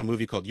a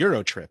movie called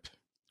Euro Trip,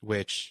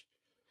 which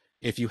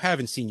if you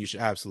haven't seen, you should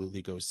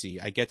absolutely go see.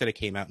 I get that it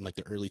came out in like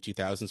the early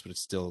 2000s, but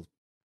it's still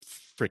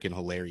freaking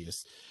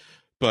hilarious.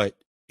 But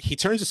he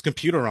turns his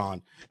computer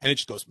on and it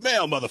just goes,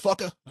 "Mail,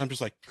 motherfucker." I'm just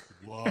like,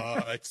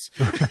 what?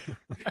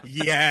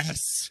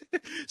 Yes.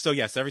 So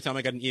yes, every time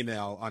I got an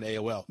email on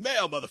AOL,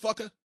 "Mail,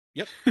 motherfucker."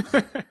 Yep.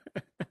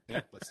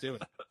 Yeah, let's do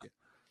it. Yeah.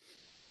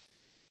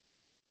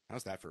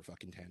 How's that for a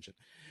fucking tangent?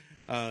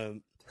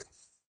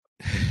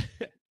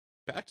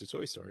 Back to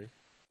Toy Story.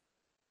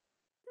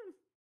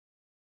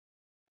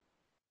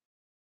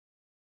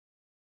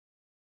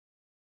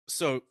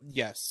 So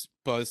yes,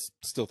 Buzz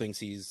still thinks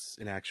he's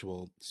an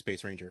actual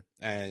space ranger,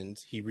 and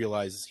he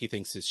realizes he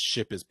thinks his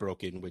ship is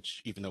broken,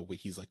 which even though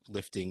he's like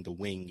lifting the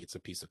wing, it's a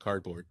piece of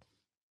cardboard.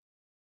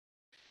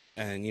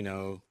 And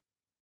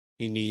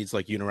he needs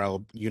like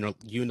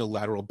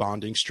unilateral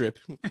bonding strip,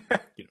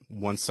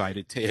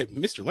 one-sided tape.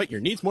 Mr.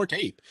 Lightyear needs more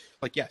tape.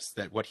 Like, yes,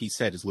 that what he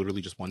said is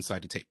literally just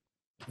one-sided tape.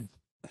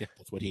 Yeah,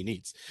 that's what he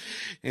needs.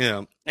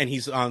 And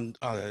he's on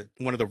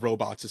one of the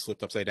robots is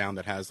flipped upside down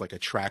that has like a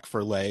track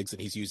for legs,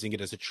 and he's using it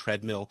as a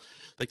treadmill.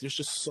 Like, there's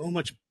just so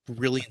much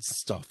brilliant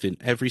stuff in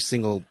every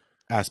single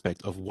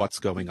aspect of what's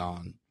going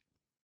on.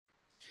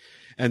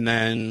 And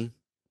then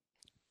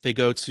they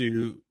go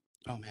to,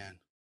 oh man,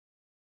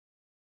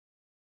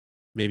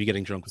 maybe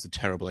getting drunk was a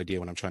terrible idea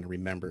when I'm trying to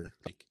remember.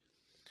 Like,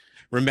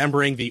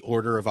 remembering the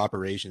order of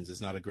operations is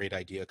not a great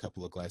idea. A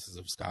couple of glasses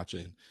of scotch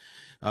in.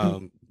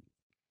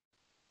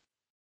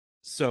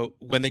 So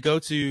when they go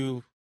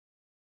to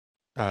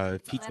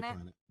Pizza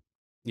Planet,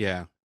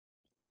 yeah,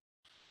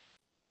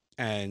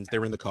 and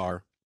they're in the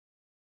car,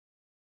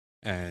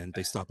 and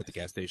they stop at the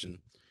gas station,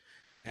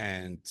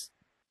 and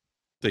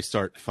they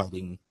start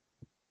fighting,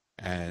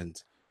 and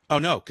oh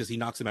no, because he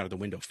knocks him out of the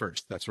window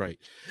first. That's right.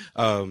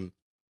 And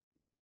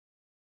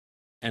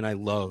I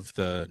love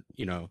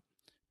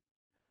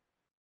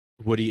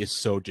Woody is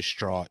so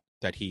distraught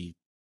that he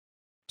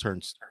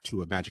turns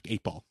to a magic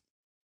 8-ball.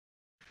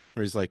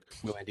 Where he's like,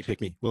 "Will Andy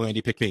pick me? Will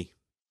Andy pick me?"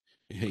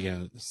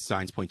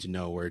 Signs point to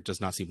no, where it does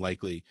not seem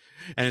likely.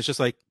 And it's just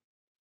like,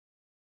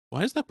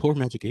 why is that poor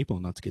magic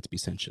 8-ball not to get to be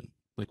sentient?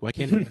 Like, why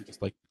can't he just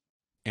like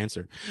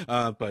answer?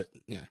 But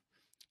yeah.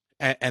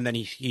 And then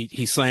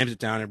he slams it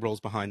down and rolls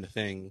behind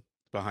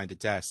the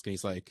desk, and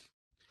he's like,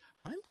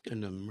 "I'm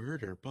gonna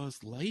murder Buzz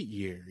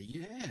Lightyear.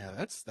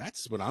 Yeah,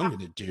 that's what I'm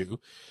gonna do."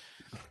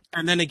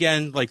 And then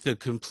again, like the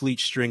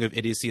complete string of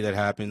idiocy that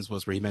happens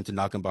was where he meant to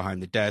knock him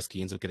behind the desk. He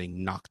ends up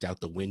getting knocked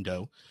out the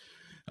window.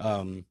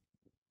 And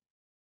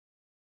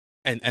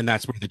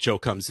that's where the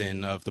joke comes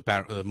in of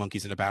the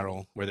monkeys in a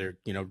barrel, where they're,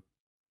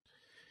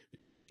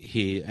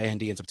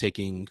 Andy ends up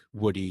taking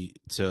Woody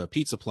to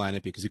Pizza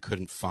Planet because he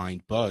couldn't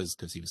find Buzz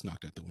because he was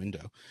knocked out the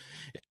window.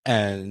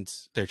 And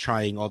they're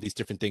trying all these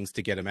different things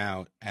to get him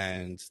out,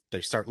 and they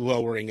start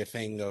lowering a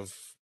thing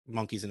of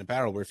monkeys in a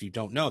barrel, where if you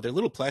don't know, they're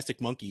little plastic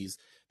monkeys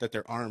that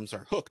their arms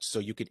are hooked so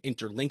you could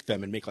interlink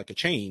them and make like a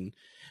chain.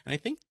 And I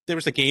think there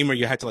was a game where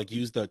you had to like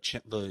use the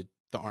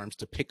arms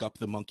to pick up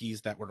the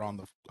monkeys that were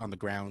on the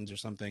grounds or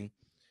something.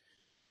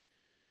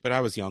 But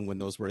I was young when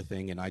those were a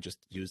thing, and I just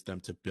used them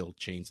to build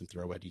chains and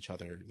throw at each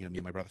other. Me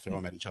and my brother throw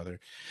them at each other.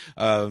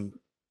 And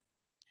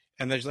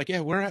they're just like,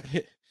 "Yeah, we're at."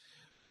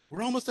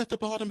 we're almost at the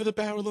bottom of the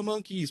barrel of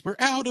monkeys. We're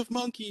out of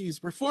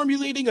monkeys. We're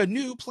formulating a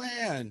new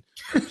plan.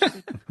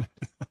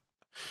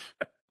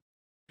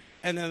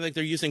 And then like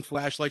they're using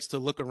flashlights to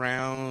look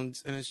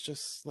around, and it's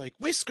just like,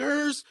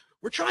 Whiskers,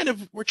 we're trying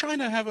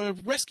to have a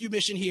rescue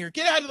mission here.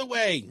 Get out of the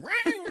way.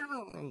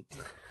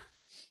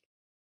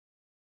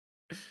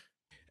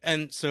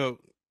 And so,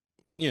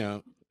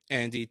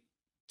 Andy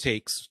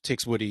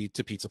takes Woody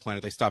to Pizza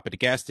Planet. They stop at a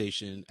gas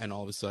station, and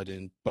all of a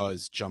sudden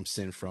Buzz jumps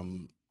in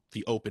from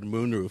the open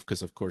moonroof,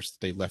 because of course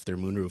they left their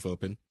moonroof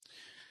open,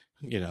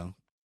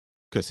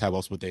 because how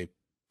else would they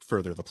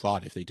further the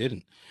plot if they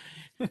didn't?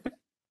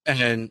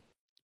 And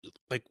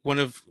like one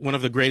of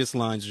the greatest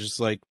lines is just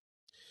like,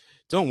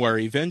 "Don't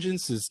worry,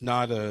 vengeance is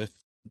not a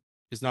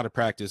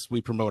practice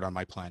we promote on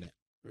my planet."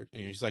 And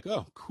he's like,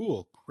 "Oh,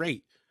 cool,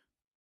 great,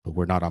 but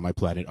we're not on my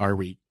planet, are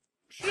we?"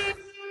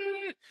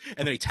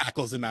 And then he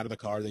tackles him out of the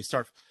car. They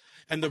start,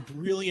 and the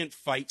brilliant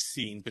fight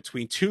scene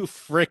between two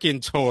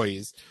frickin'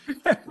 toys,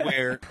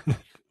 where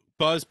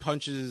Buzz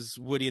punches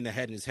Woody in the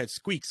head and his head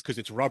squeaks because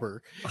it's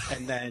rubber.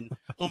 And then,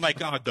 oh my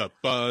God, the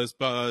Buzz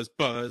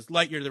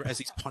Lightyear as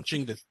he's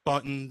punching the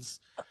buttons.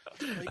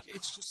 Like,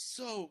 it's just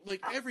so,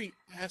 like, every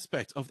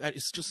aspect of that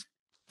is just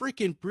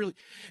freaking brilliant.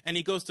 And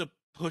he goes to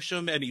push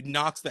him and he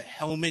knocks the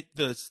helmet,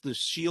 the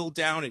shield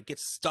down. It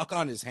gets stuck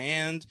on his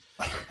hand.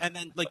 And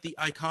then, like, the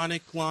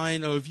iconic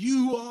line of,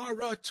 "You are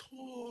a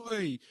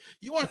toy.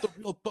 You aren't the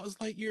real Buzz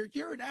Lightyear.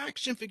 You're an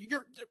action figure.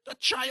 You're a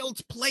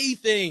child's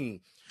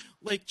plaything."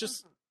 Like,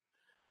 just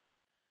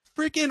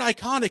freaking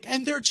iconic.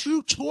 And they're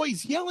two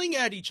toys yelling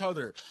at each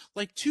other.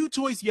 Like, two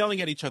toys yelling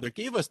at each other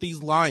gave us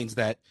these lines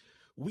that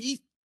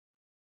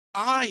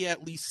I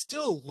at least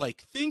still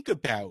like think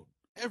about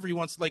every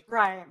once, like,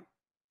 Right.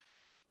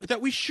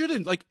 that we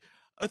shouldn't, like,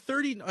 a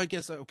 30, I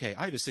guess, okay,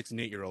 I have a 6 and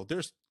 8-year-old.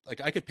 There's,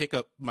 like, I could pick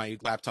up my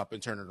laptop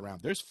and turn it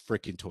around. There's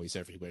freaking toys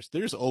everywhere.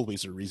 There's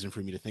always a reason for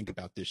me to think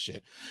about this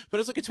shit.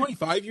 But as like a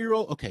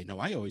 25-year-old, okay, no,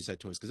 I always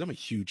had toys because I'm a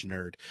huge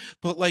nerd.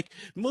 But like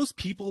most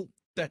people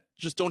that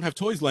just don't have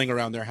toys laying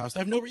around their house, they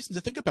have no reason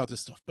to think about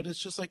this stuff. But it's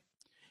just like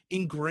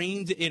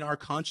ingrained in our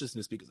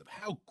consciousness because of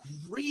how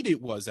great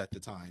it was at the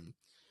time.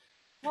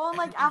 Well,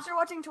 like, after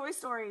watching Toy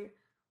Story,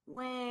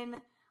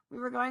 when we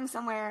were going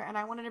somewhere and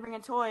I wanted to bring a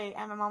toy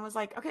and my mom was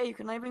like, "Okay, you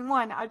can only bring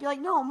one," I'd be like,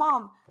 "No,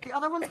 Mom, the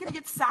other one's gonna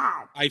get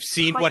sad." I've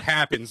seen Like, what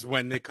happens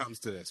when it comes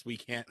to this. We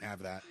can't have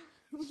that.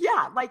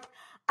 yeah, like,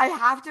 I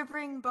have to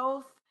bring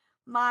both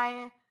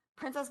my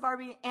Princess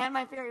Barbie and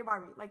my Fairy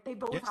Barbie. Like, they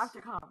both Yes. have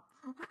to come.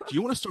 Do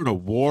you want to start a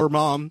war,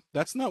 Mom?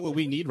 That's not what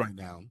we need right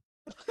now.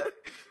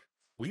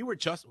 We're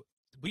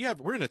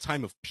in a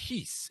time of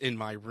peace in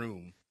my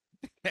room,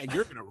 and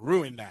you're gonna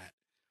ruin that.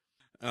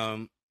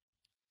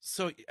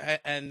 So,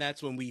 and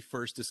that's when we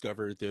first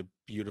discovered the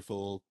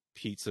beautiful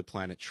Pizza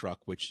Planet truck,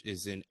 which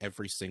is in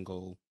every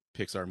single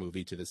Pixar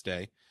movie to this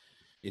day,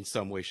 in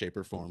some way, shape,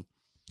 or form.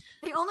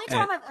 The only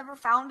time I've ever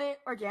found it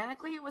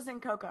organically was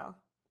in Coco.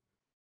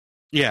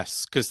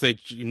 Yes, because they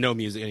know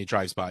music and he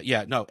drives by.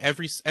 Yeah, no,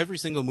 every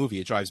single movie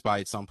it drives by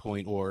at some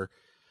point, or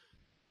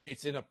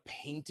it's in a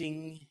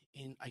painting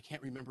in, I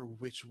can't remember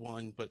which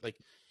one, but like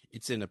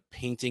it's in a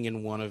painting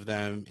in one of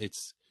them.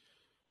 It's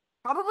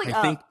probably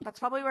Up. That's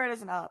probably where it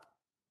is in Up.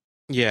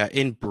 Yeah,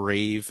 in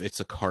Brave, it's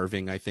a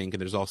carving, I think,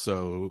 and there's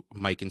also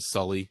Mike and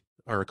Sully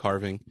are a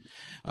carving.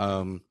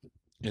 In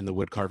the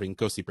wood carving.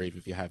 Go see Brave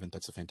if you haven't.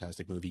 That's a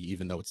fantastic movie,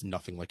 even though it's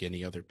nothing like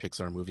any other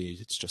Pixar movie.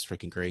 It's just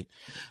freaking great.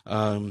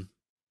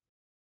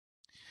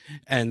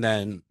 And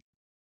then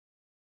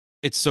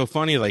it's so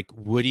funny, like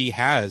Woody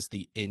has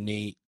the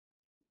innate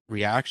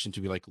reaction to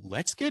be like,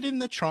 "Let's get in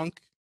the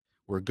trunk.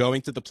 We're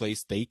going to the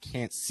place. They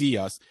can't see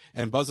us."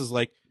 And Buzz is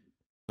like,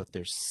 "But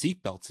there's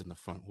seatbelts in the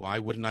front. Why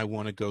wouldn't I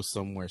want to go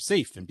somewhere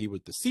safe and be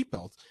with the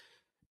seatbelts?"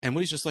 And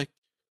Woody's just like,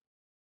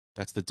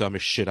 "That's the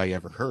dumbest shit I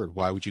ever heard.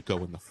 Why would you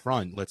go in the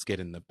front? Let's get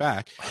in the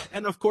back."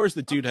 And of course,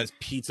 the dude has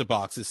pizza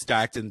boxes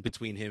stacked in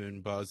between him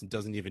and Buzz and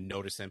doesn't even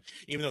notice him,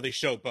 even though they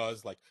show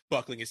Buzz like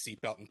buckling his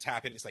seatbelt and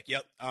tapping. It's like,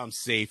 "Yep, I'm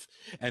safe."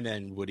 And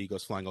then Woody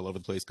goes flying all over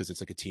the place because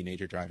it's like a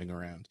teenager driving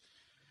around.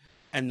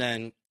 And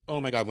then, oh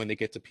my God, when they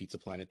get to Pizza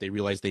Planet, they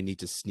realize they need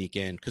to sneak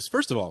in. Because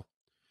first of all,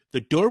 the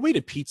doorway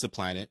to Pizza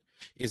Planet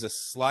is a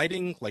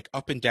sliding, like,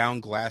 up and down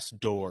glass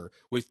door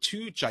with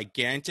two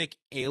gigantic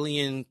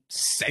alien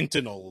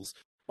sentinels.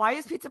 Why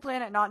is Pizza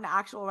Planet not an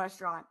actual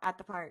restaurant at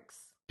the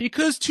parks?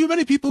 Because too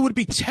many people would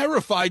be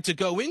terrified to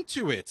go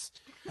into it.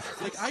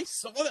 Like, I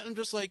saw that and I'm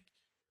just like,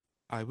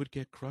 I would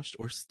get crushed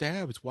or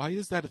stabbed. Why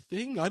is that a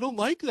thing? I don't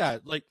like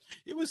that. Like,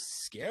 it was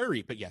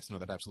scary. But yes, no,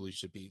 that absolutely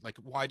should be. Like,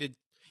 why did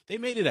they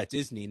made it at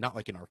Disney, not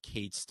like an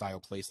arcade style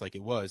place like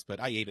it was, but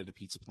I ate at a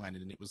Pizza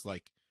Planet and it was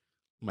like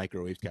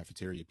microwave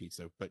cafeteria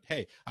pizza. But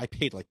hey, I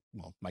paid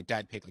my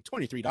dad paid like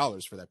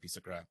 $23 for that piece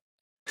of crap.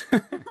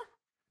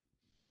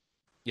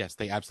 Yes,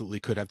 they absolutely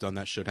could have done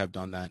that, should have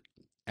done that.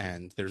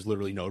 And there's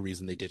literally no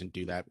reason they didn't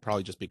do that.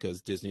 Probably just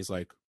because Disney's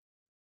like,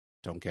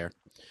 don't care.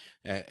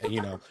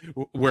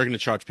 We're going to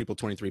charge people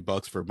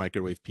 $23 for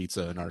microwave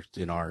pizza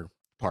in our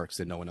parks,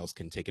 and no one else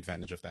can take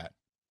advantage of that.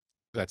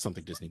 That's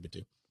something Disney would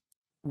do.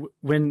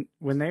 When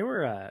they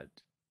were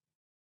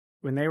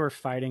when they were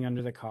fighting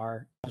under the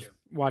car, I was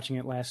watching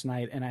it last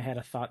night, and I had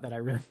a thought that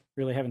I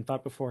really haven't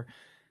thought before.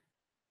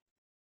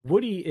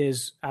 Woody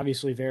is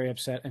obviously very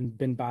upset and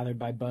been bothered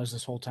by Buzz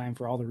this whole time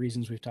for all the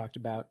reasons we've talked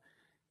about.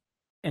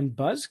 And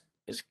Buzz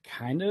is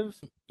kind of,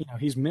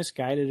 he's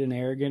misguided and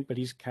arrogant, but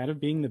he's kind of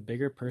being the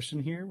bigger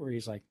person here, where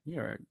he's like,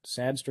 "You're a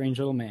sad, strange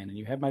little man, and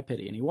you have my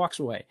pity," and he walks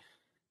away.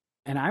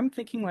 And I'm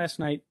thinking last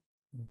night,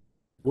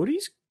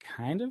 Woody's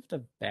kind of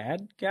the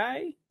bad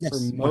guy for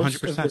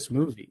most 100%. Of this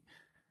movie.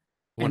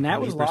 And 100%.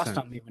 That was lost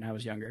on me when I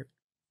was younger.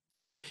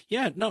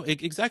 Yeah, no,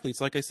 exactly.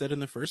 It's like I said in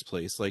the first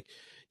place, like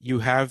you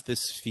have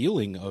this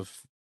feeling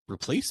of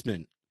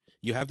replacement.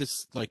 You have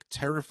this like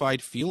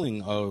terrified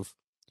feeling of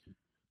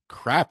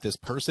crap, this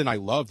person I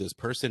love, this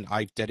person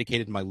I've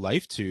dedicated my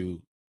life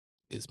to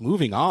is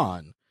moving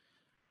on.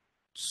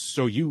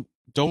 So you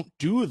don't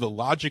do the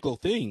logical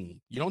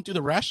thing. You don't do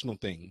the rational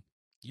thing.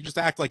 You just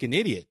act like an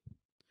idiot,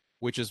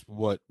 which is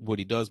what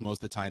Woody does most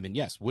of the time. And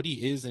yes,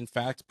 Woody is in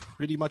fact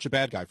pretty much a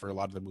bad guy for a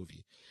lot of the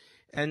movie.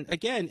 And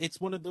again,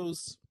 it's one of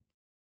those,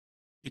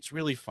 it's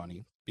really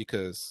funny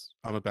because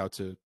I'm about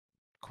to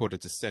quote a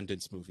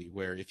Descendants movie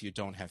where if you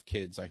don't have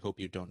kids, I hope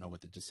you don't know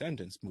what the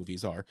Descendants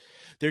movies are.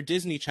 They're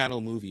Disney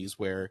Channel movies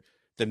where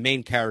the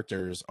main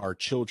characters are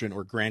children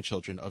or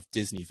grandchildren of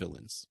Disney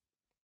villains.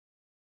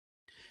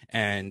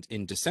 And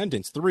in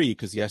Descendants 3,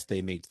 because yes,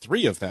 they made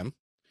 3 of them,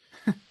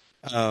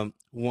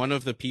 one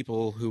of the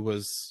people who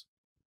was,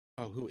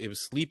 it was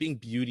Sleeping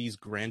Beauty's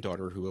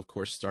granddaughter, who of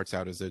course starts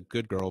out as a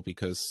good girl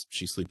because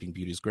she's Sleeping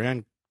Beauty's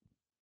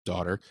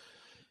granddaughter,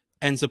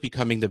 ends up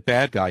becoming the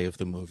bad guy of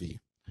the movie.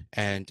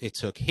 And it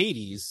took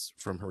Hades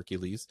from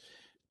Hercules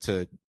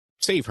to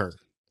save her.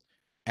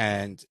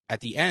 And at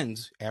the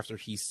end, after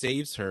he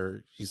saves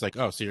her, he's like,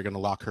 "Oh, so you're going to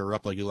lock her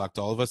up like you locked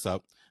all of us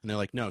up?" And they're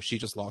like, "No, she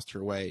just lost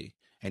her way."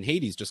 And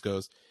Hades just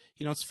goes,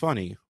 "It's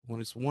funny.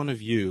 When it's one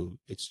of you,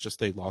 it's just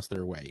they lost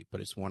their way.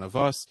 But it's one of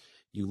us,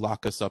 you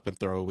lock us up and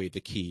throw away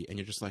the key." And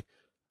you're just like,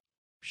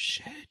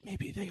 shit,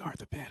 maybe they are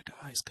the bad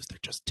guys because they're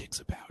just dicks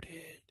about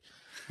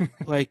it.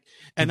 Like,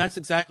 and that's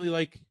exactly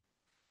like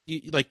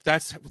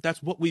that's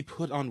what we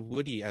put on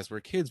Woody as we're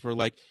kids. We're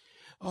like,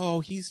 oh,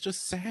 he's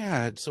just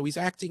sad, so he's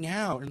acting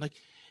out. And like,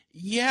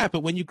 yeah,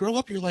 but when you grow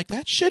up, you're like,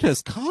 that shit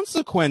has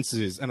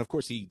consequences. And of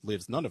course, he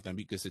lives none of them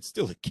because it's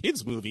still a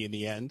kid's movie in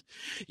the end.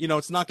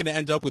 It's not going to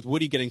end up with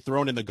Woody getting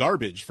thrown in the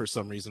garbage for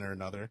some reason or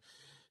another.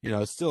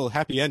 It's still a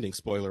happy ending,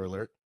 spoiler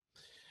alert.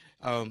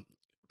 But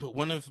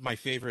one of my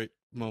favorite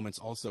moments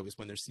also is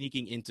when they're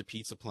sneaking into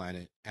Pizza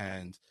Planet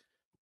and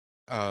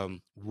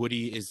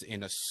Woody is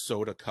in a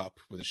soda cup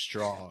with a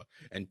straw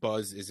and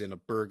Buzz is in a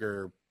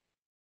burger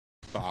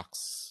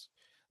box,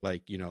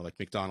 like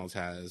McDonald's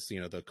has,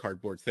 the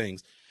cardboard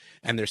things,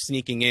 and they're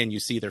sneaking in. You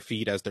see their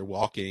feet as they're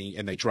walking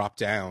and they drop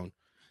down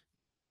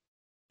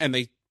and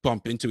they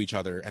bump into each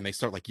other and they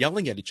start like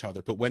yelling at each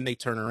other. But when they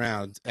turn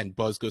around and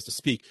Buzz goes to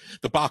speak,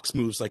 the box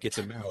moves like it's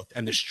a mouth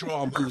and the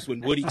straw moves when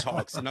Woody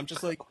talks. And I'm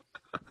just like,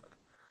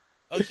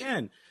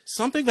 again,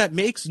 something that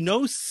makes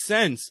no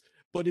sense,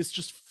 but it's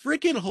just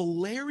freaking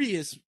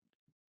hilarious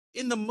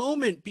in the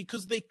moment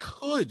because they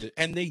could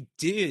and they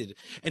did.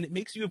 And it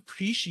makes you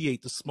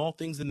appreciate the small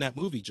things in that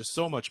movie just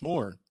so much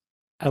more.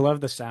 I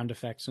love the sound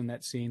effects in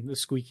that scene, the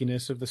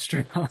squeakiness of the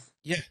straw.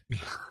 Yeah.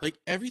 Like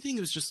everything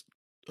was just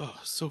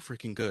so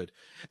freaking good.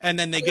 And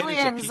then they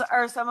aliens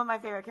are some of my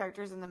favorite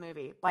characters in the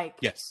movie. Like,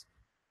 yes,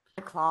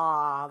 the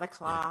claw.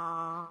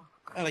 Yeah.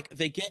 Like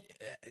they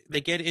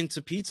get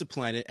into Pizza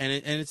Planet and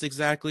it's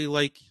exactly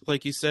like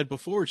you said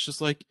before. It's just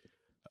like,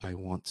 I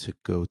want to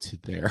go to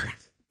there.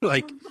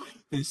 Like,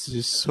 this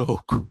is so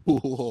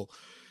cool.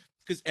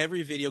 Because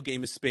every video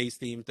game is space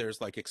themed.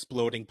 There's like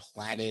exploding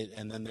planet,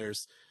 and then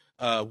there's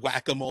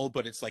whack-a-mole,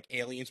 but it's like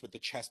aliens with the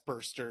chest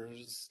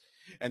bursters.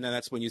 And then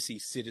that's when you see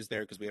Sid is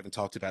there, because we haven't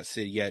talked about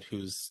Sid yet,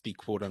 who's the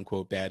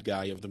quote-unquote bad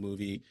guy of the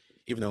movie.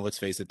 Even though, let's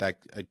face it, that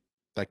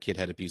kid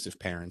had abusive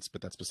parents, but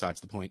that's besides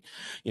the point.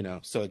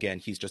 So again,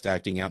 he's just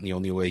acting out in the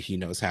only way he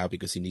knows how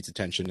because he needs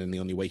attention, and the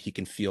only way he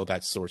can feel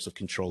that source of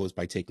control is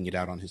by taking it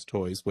out on his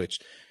toys, which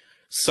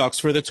sucks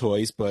for the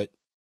toys, but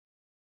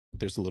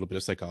there's a little bit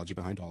of psychology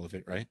behind all of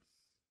it, right?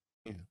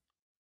 Yeah.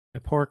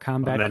 The poor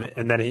combat.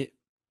 And then he.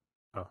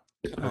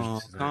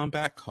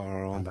 Combat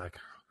Carl. I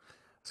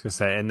was gonna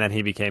say, and then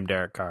he became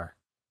Derek Carr.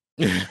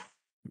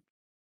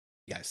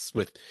 Yes,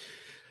 with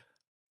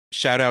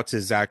shout out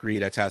to Zach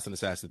Reed at Task and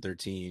Assassin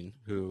 13,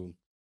 who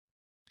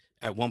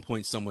at one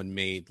point someone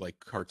made like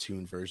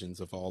cartoon versions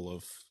of all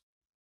of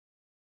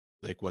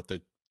like what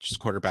the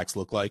quarterbacks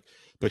look like,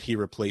 but he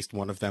replaced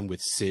one of them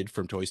with Sid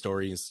from Toy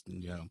Story.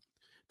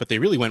 But they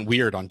really went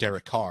weird on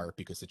Derek Carr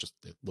because it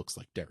looks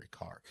like Derek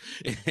Carr.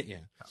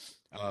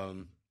 Yeah.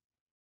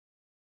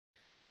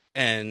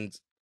 And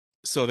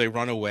so they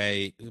run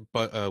away,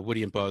 but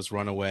Woody and Buzz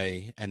run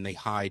away and they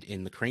hide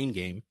in the crane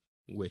game,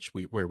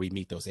 where we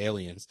meet those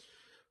aliens,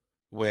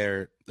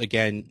 where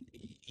again,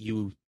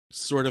 you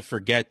sort of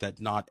forget that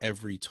not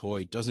every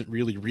toy doesn't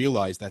really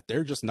realize that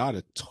they're just not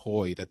a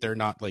toy, that they're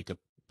not like a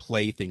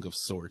plaything of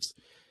sorts.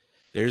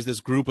 There's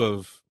this group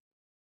of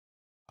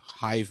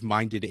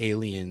hive-minded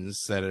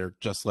aliens that are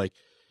just like,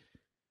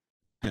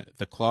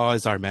 the claw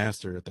is our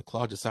master. The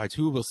claw decides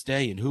who will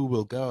stay and who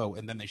will go,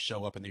 and then they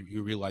show up and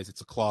you realize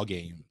it's a claw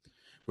game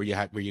where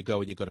you go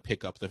and you go to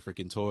pick up the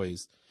freaking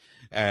toys,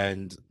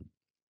 and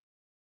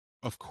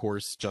of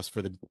course, just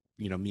for the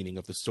meaning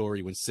of the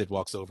story, when Sid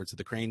walks over to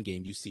the crane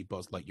game, you see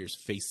Buzz Lightyear's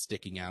face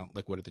sticking out.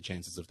 Like, what are the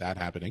chances of that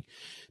happening?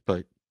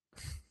 But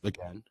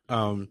again,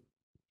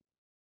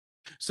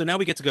 so now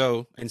we get to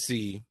go and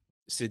see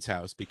Sid's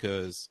house,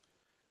 because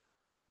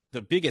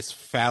the biggest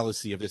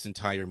fallacy of this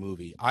entire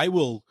movie, I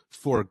will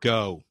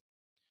forego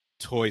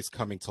toys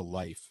coming to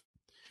life.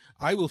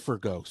 I will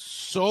forego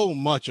so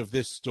much of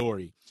this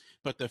story.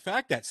 But the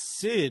fact that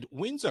Sid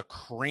wins a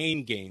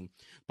crane game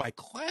by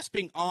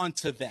clasping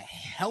onto the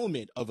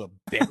helmet of a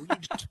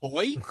buried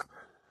toy?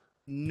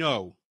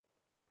 No.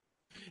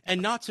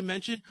 And not to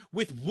mention,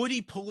 with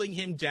Woody pulling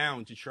him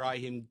down to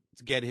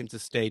get him to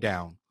stay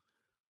down.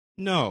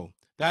 No.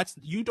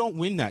 You don't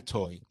win that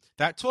toy.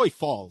 That toy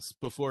falls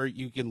before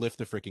you can lift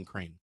the freaking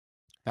crane.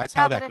 That's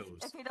how that goes.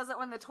 If he doesn't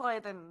win the toy,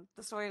 then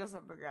the story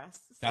doesn't progress.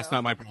 So. That's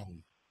not my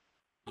problem.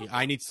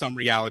 I need some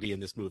reality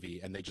in this movie,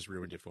 and they just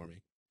ruined it for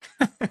me.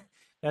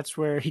 That's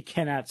where he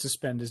cannot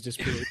suspend his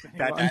disbelief.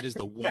 that is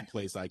the one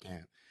place I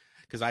can't,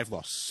 because I've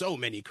lost so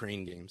many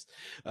crane games.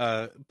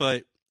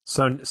 But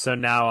so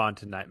now on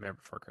to Nightmare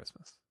Before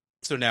Christmas.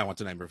 So now on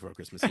to Nightmare Before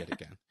Christmas yet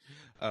again.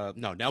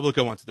 No, now we'll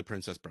go on to The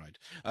Princess Bride.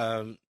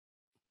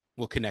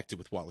 We'll connect it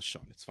with Wallace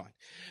Shawn. It's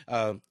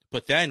fine.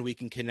 But then we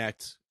can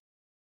connect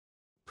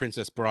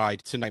Princess Bride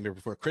to Nightmare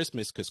Before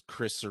Christmas, because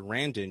Chris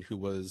Sarandon, who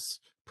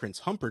was Prince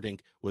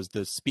Humperdinck, was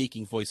the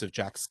speaking voice of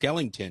Jack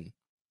Skellington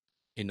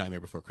in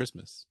Nightmare Before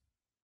Christmas.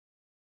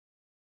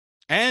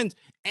 And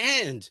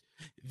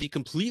the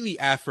completely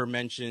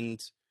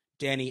aforementioned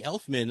Danny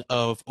Elfman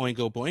of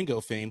Oingo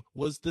Boingo fame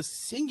was the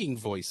singing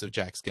voice of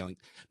Jack Skellington.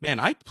 Man,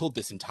 I pulled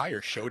this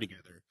entire show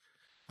together.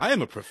 I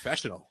am a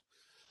professional.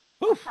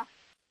 Whew.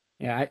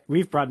 Yeah,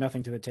 we've brought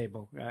nothing to the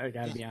table. I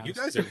gotta be honest. You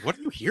guys what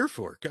are you here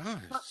for?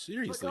 God,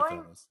 seriously,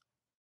 fellas.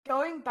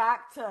 Going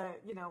back to,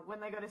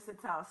 when they go to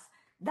Sid's house,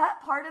 that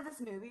part of this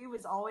movie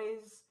was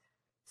always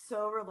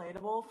so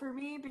relatable for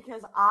me,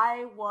 because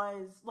I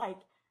was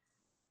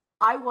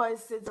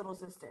Sid's little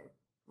sister,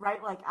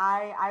 right? Like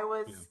I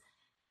was, yeah.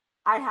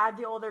 I had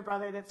the older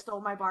brother that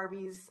stole my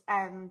Barbies,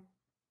 and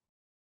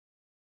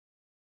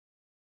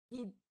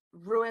he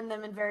ruined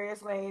them in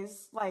various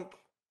ways.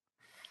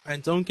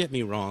 And don't get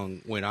me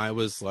wrong, when I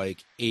was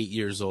like 8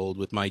 years old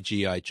with my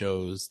G.I.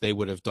 Joes, they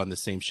would have done the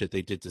same shit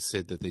they did to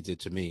Sid that they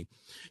did to me.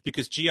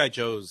 Because G.I.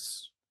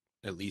 Joes,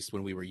 at least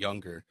when we were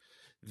younger,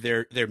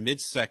 their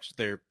midsection,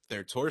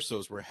 their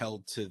torsos were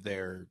held to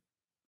their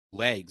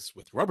legs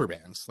with rubber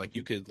bands. Like,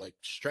 you could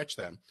stretch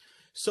them.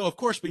 So of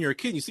course, when you're a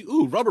kid, you see,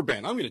 ooh, rubber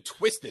band, I'm going to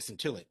twist this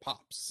until it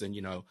pops. And,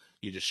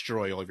 you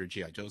destroy all of your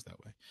G.I. Joes that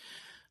way.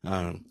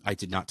 I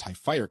did not tie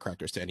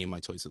firecrackers to any of my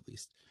toys, at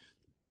least.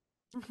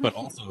 But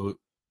also,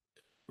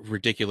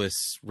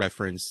 ridiculous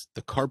reference,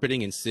 the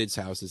carpeting in Sid's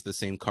house is the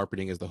same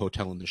carpeting as the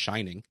hotel in The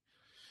Shining,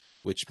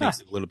 which makes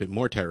it a little bit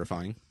more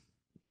terrifying.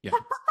 Yeah.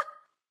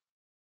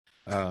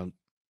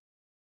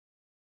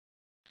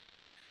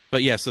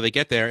 But yeah, so they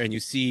get there and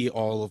you see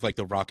all of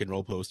the rock and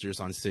roll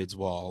posters on Sid's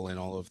wall and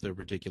all of the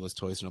ridiculous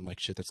toys, and I'm like,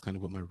 shit, that's kind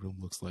of what my room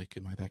looks like.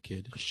 Am I that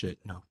kid? Shit,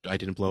 no, I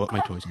didn't blow up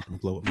my toys. I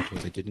didn't blow up my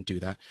toys. I didn't do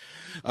that.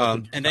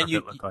 And then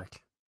you look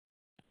like?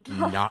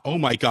 Oh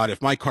my God,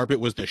 if my carpet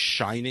was The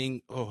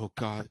Shining, oh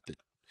God,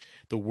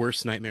 the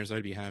worst nightmares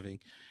I'd be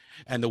having.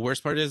 And the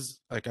worst part is,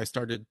 I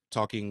started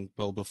talking,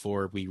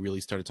 before we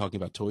really started talking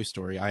about Toy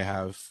Story, I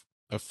have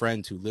a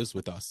friend who lives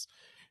with us,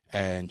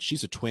 and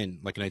she's a twin,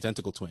 an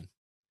identical twin.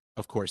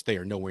 Of course, they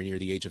are nowhere near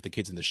the age of the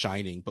kids in The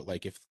Shining, but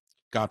if,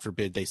 God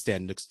forbid, they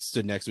stood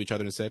next to each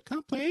other and said,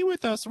 come play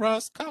with us,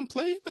 Russ, come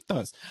play with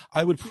us,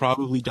 I would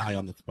probably die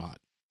on the spot.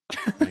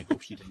 I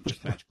hope she didn't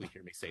just magically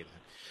hear me say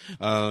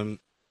that.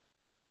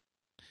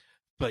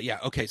 But yeah,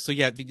 okay, so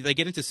yeah, they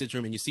get into Sid's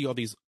room and you see all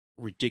these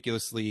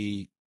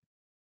ridiculously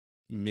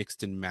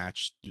mixed and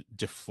matched,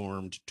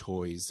 deformed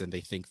toys, and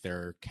they think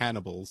they're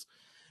cannibals.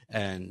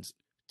 And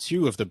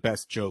two of the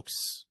best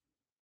jokes,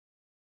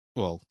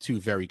 well, two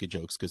very good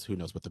jokes, because who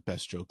knows what the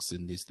best jokes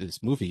in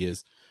this movie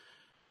is.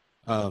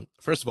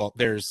 First of all,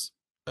 there's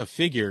a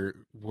figure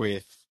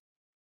with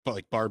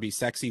Barbie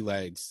sexy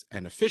legs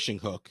and a fishing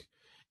hook,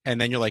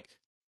 and then you're like,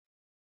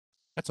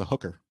 that's a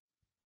hooker.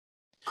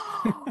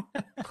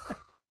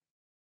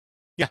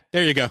 Yeah,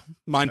 there you go.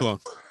 Mind blown.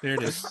 There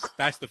it is.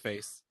 That's the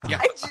face. Yeah.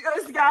 I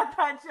just got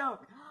that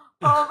joke.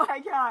 Oh my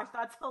gosh,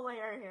 that's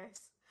hilarious.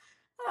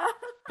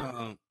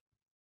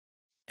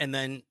 And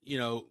then,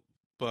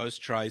 Buzz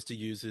tries to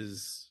use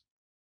his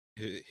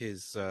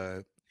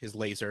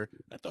laser.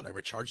 I thought I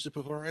recharged it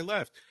before I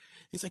left.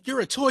 He's like, you're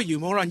a toy, you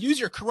moron. Use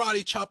your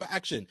karate chop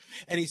action.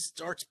 And he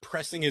starts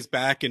pressing his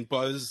back, and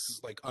Buzz,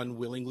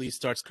 unwillingly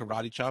starts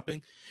karate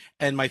chopping.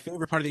 And my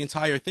favorite part of the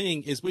entire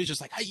thing is when he's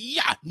just like,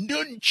 hi-ya,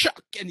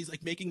 nunchuck. And he's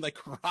making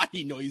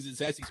karate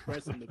noises as he's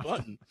pressing the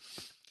button.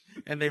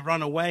 and they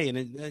run away,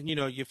 and you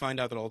know, you find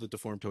out that all the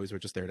deformed toys were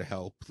just there to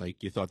help.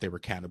 Like, you thought they were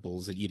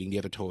cannibals and eating the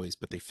other toys,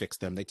 but they fixed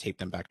them, they taped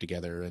them back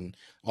together, and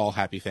all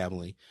happy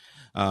family.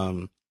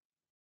 Um,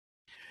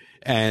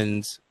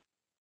 and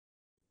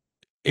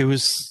it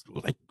was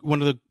like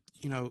one of the,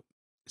 you know,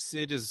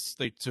 Sid is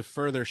like, to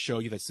further show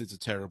you that Sid's a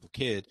terrible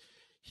kid,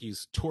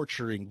 he's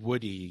torturing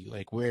Woody,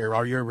 like, where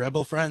are your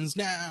rebel friends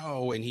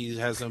now? And he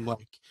has him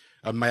like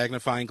a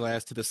magnifying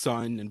glass to the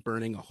sun and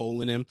burning a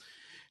hole in him.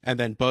 And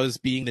then Buzz,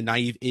 being the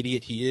naive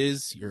idiot he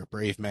is, you're a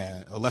brave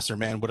man, a lesser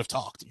man would have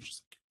talked. And you're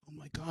just like, oh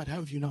my God, how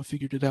have you not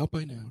figured it out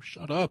by now?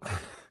 Shut up.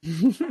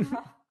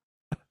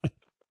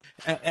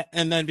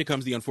 And then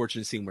becomes the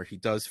unfortunate scene where he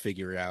does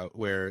figure out,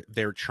 where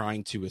they're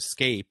trying to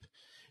escape,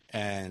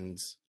 and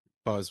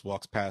Buzz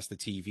walks past the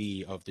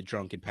TV of the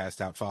drunken,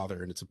 passed out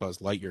father, and it's a Buzz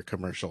Lightyear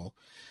commercial.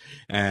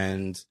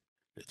 And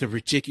the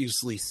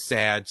ridiculously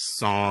sad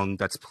song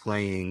that's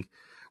playing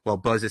while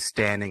Buzz is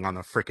standing on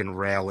the frickin'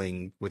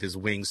 railing with his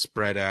wings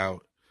spread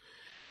out,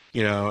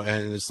 you know,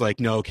 and it's like,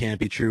 no, it can't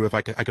be true. If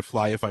I could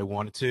fly if I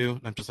wanted to.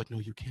 And I'm just like, no,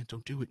 you can't,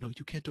 don't do it. No,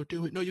 you can't, don't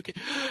do it. No, you can't.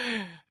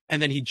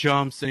 And then he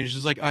jumps and he's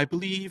just like, I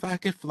believe I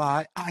could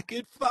fly. I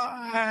could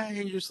fly.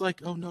 And you're just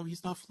like, oh no,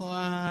 he's not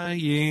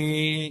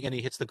flying. And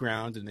he hits the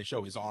ground and they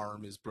show his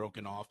arm is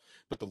broken off,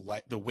 but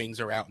the wings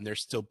are out and they're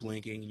still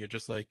blinking. And you're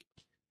just like,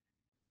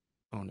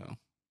 oh no,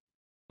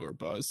 poor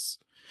Buzz.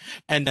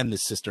 And then the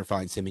sister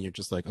finds him and you're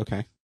just like,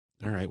 okay,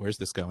 all right, where's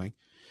this going?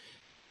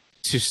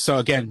 So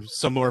again,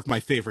 some more of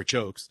my favorite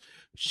jokes.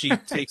 She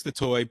takes the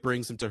toy,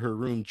 brings him to her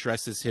room,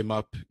 dresses him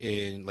up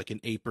in like an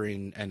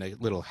apron and a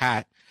little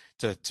hat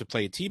to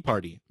play a tea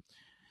party.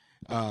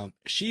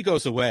 She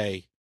goes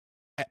away,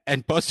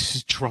 and Buzz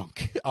is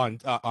drunk on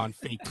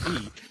fake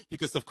tea,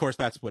 because of course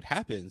that's what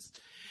happens.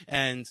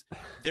 And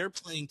they're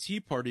playing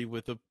tea party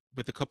with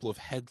a couple of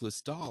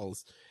headless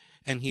dolls,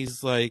 and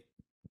he's like,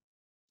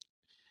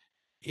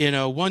 you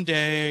know, one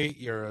day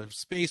you're a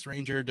space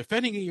ranger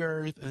defending the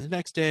Earth, and the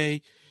next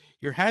day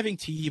you're having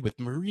tea with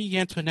Marie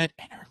Antoinette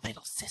and her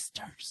little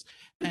sisters.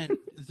 And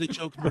the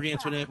joke, Marie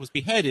Antoinette was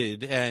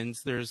beheaded, and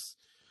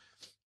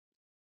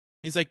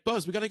he's like,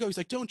 Buzz, we gotta go. He's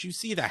like, don't you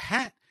see the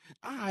hat?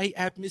 I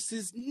am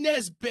Mrs.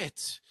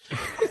 Nesbit.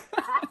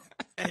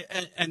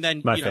 and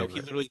then, My you know, favorite.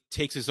 he literally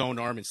takes his own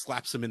arm and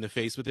slaps him in the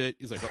face with it.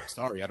 He's like, oh,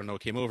 sorry, I don't know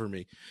what came over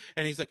me.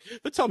 And he's like,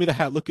 but tell me the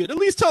hat looked good. At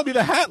least tell me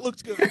the hat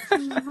looked good. That's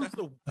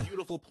the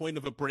beautiful point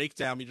of a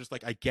breakdown. You're just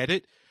like, I get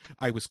it.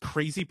 I was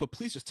crazy, but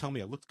please just tell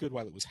me I looked good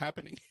while it was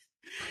happening.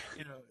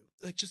 You know,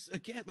 like, just,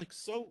 again, like,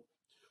 so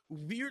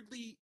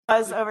weirdly.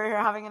 Us over here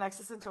having an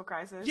existential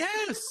crisis.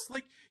 Yes,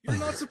 like, you're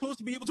not supposed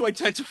to be able to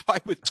identify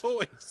with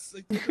toys.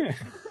 Like,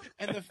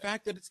 and the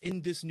fact that it's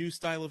in this new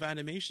style of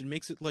animation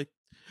makes it, like,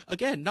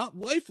 again, not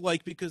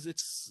lifelike because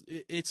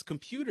it's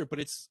computer, but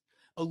it's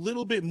a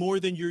little bit more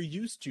than you're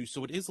used to.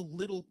 So it is a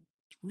little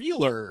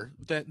realer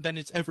than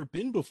it's ever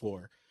been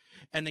before.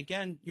 And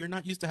again, you're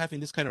not used to having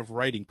this kind of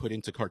writing put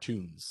into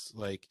cartoons.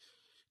 Like,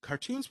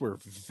 cartoons were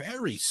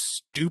very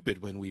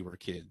stupid when we were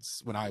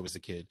kids, when I was a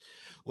kid.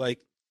 Like,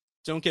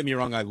 don't get me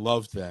wrong, I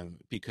loved them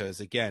because,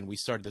 again, we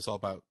started this all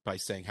by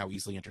saying how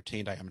easily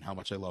entertained I am and how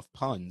much I love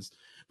puns.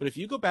 But if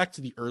you go back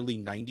to the early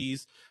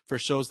 90s for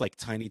shows like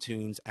Tiny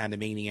Toons,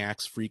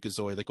 Animaniacs,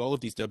 Freakazoid, like all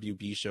of these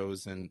WB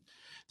shows and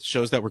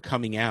shows that were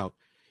coming out,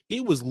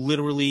 it was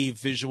literally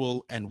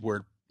visual and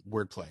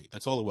wordplay.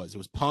 That's all it was. It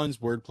was puns,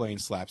 wordplay,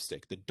 and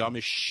slapstick. The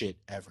dumbest shit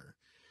ever.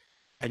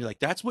 And you're like,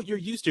 that's what you're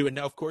used to. And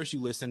now, of course, you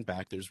listen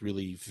back. There's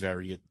really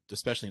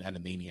especially in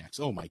Animaniacs.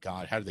 Oh my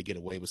God, how did they get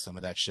away with some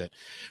of that shit?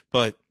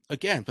 But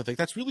again, like,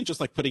 that's really just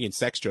like putting in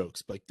sex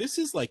jokes. Like, this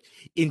is like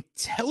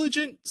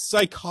intelligent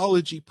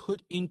psychology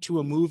put into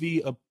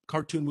a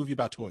cartoon movie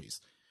about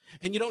toys.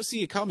 And you don't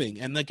see it coming.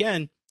 And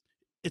again,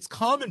 it's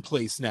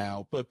commonplace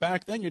now. But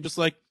back then, you're just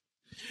like,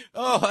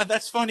 oh,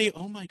 that's funny.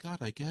 Oh my God,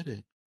 I get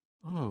it.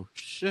 Oh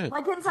shit.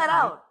 Like Inside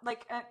Out,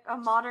 like a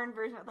modern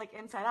version of like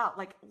Inside Out,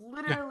 like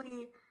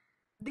literally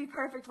the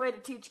perfect way to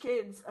teach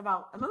kids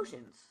about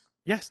emotions.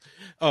 Yes.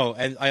 Oh,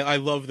 and I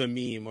love the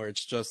meme where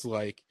it's just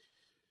like,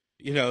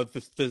 you know,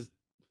 the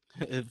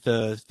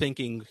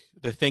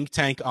think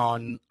tank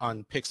on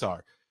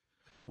Pixar.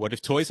 What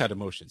if toys had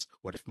emotions?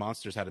 What if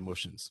monsters had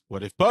emotions?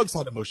 What if bugs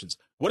had emotions?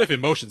 What if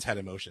emotions had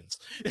emotions?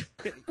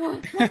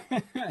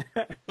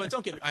 But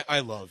don't get me, I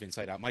love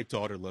Inside Out. My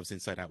daughter loves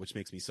Inside Out, which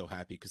makes me so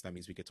happy because that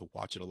means we get to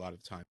watch it a lot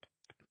of the time.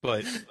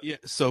 But yeah,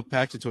 so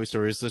back to Toy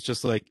Story, it's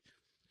just like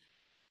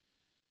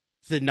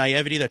the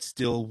naivety that's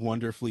still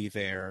wonderfully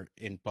there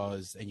in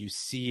Buzz, and you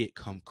see it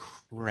come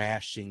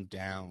crashing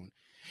down.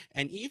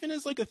 And even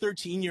as like a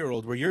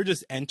 13-year-old, where you're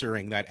just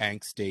entering that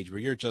angst stage, where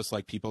you're just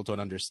like, people don't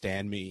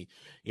understand me,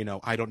 you know,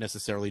 I don't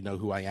necessarily know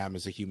who I am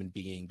as a human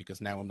being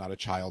because now I'm not a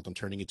child, I'm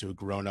turning into a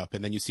grown-up.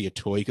 And then you see a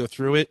toy go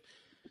through it,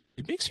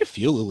 it makes you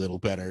feel a little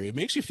better. It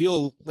makes you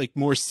feel like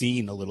more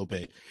seen a little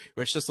bit,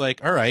 where it's just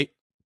like, all right,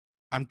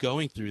 I'm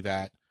going through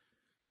that.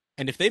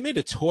 And if they made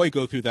a toy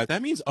go through that,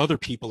 that means other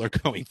people are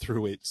going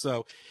through it.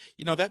 So,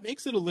 you know, that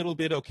makes it a little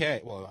bit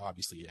okay. Well,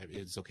 obviously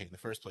it's okay in the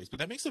first place, but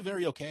that makes it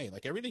very okay.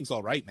 Like, everything's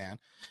all right, man.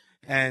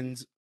 And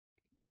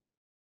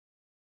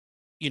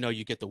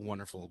you get the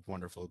wonderful,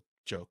 wonderful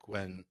joke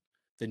when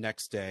the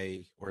next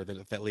day or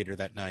that later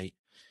that night,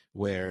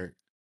 where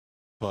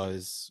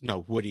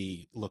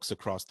Woody looks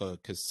across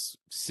because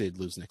Sid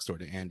lives next door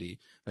to Andy.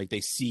 Like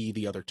they see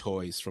the other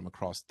toys from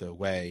across the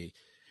way,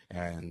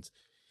 and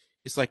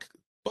it's like,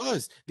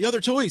 Buzz, the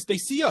other toys, they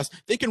see us,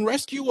 they can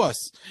rescue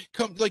us.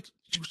 Come, like,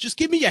 just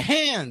give me a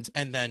hand.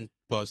 And then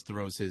Buzz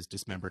throws his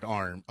dismembered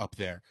arm up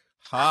there.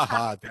 Ha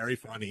ha, very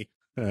funny.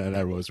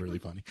 That was really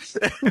funny.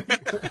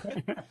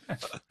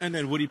 And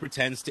then Woody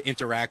pretends to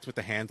interact with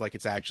the hand like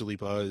it's actually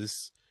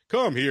Buzz.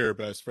 Come here,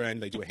 best friend.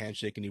 They do a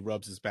handshake and he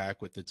rubs his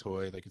back with the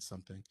toy like it's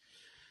something.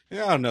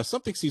 Yeah, I don't know.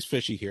 Something seems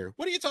fishy here.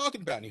 What are you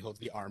talking about? And he holds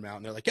the arm out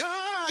and they're like,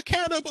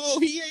 cannibal,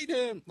 he ate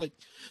him. Like,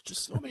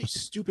 just so many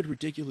stupid,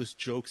 ridiculous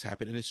jokes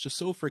happen. And it's just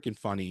so freaking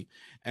funny.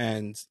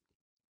 And,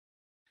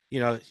 you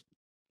know,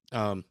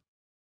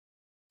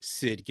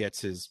 Sid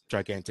gets his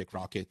gigantic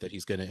rocket that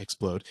he's going to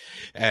explode.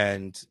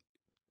 And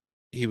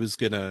he was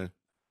going to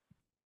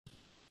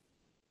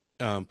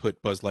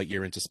put Buzz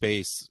Lightyear into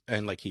space.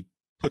 And, like, he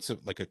puts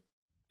it like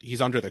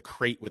he's under the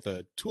crate with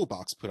a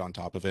toolbox put on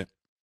top of it.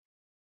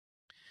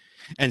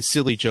 And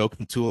silly joke,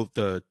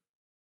 the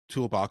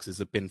toolbox is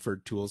a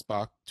Binford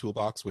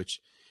toolbox, which,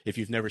 if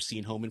you've never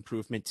seen Home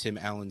Improvement, Tim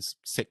Allen's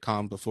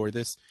sitcom before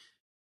this,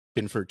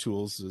 Binford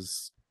Tools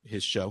is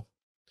his show.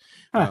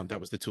 Huh. That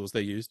was the tools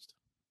they used.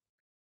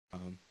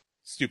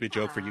 Stupid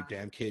joke for you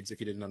damn kids if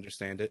you didn't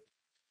understand it.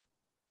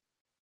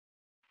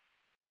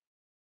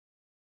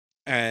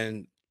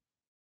 And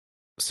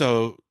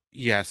so,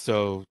 yeah,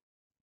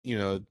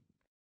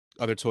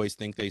 other toys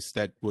think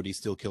that Woody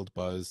still killed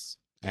Buzz,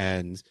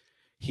 and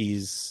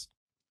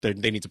they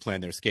need to plan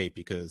their escape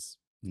because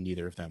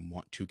neither of them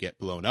want to get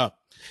blown up.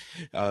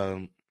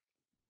 And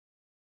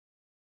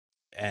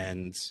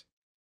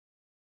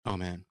oh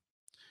man,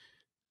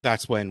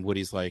 that's when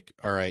Woody's like,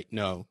 all right,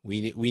 no,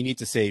 we need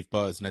to save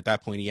Buzz. And at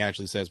that point, he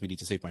actually says, we need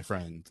to save my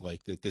friend.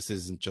 Like, this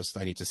isn't just,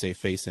 I need to save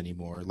face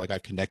anymore. Like,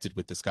 I've connected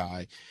with this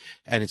guy.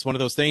 And it's one of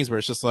those things where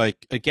it's just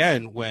like,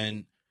 again,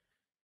 when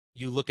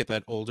you look at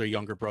that older,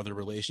 younger brother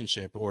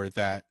relationship, or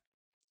that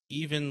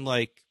even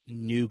like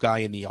new guy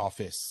in the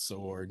office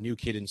or new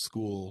kid in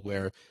school,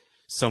 where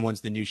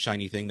someone's the new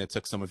shiny thing that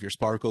took some of your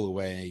sparkle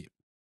away,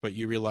 but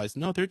you realize,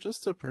 no, they're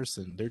just a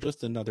person. They're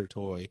just another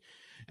toy.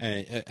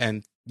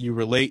 And you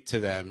relate to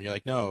them. You're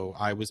like, no,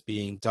 I was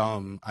being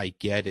dumb. I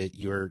get it.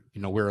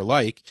 We're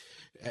alike.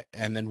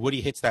 And then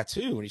Woody hits that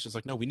too. And he's just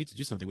like, no, we need to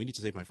do something. We need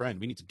to save my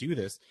friend. We need to do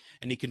this.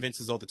 And he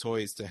convinces all the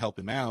toys to help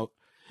him out.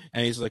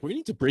 And he's like, we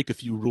need to break a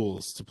few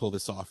rules to pull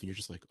this off. And you're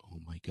just like, oh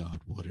my God,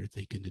 what are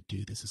they going to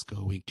do? This is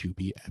going to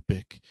be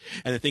epic.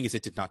 And the thing is,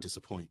 it did not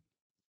disappoint.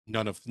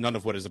 None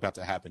of what is about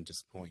to happen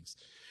disappoints.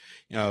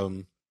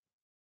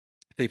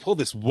 They pull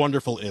this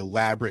wonderful,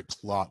 elaborate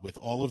plot with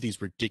all of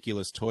these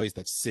ridiculous toys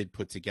that Sid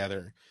put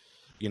together,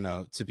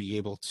 to be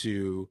able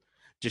to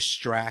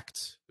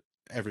distract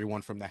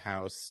everyone from the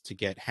house, to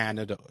get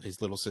Hannah, his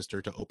little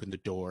sister, to open the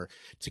door,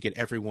 to get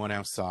everyone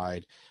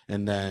outside.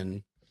 And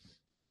then,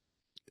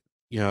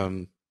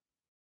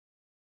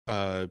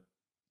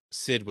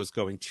 Sid was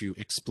going to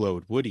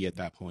explode Woody at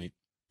that point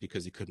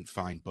because he couldn't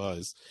find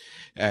Buzz,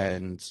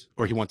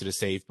 or he wanted to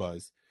save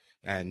Buzz,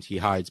 and he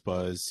hides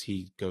Buzz.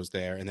 He goes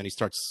there, and then he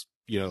starts,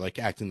 like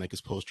acting like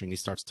his pull string. He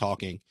starts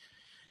talking,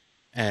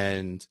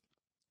 and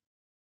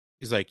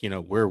he's like,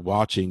 we're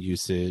watching you,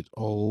 Sid,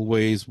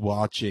 always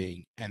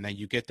watching. And then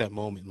you get that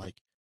moment,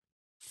 like,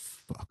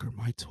 fuck, are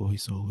my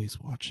toys always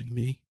watching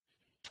me?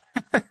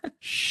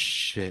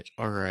 Shit.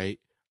 All right.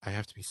 I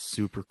have to be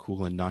super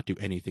cool and not do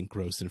anything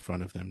gross in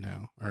front of them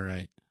now. All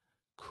right.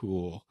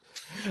 Cool.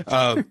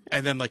 And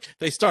then like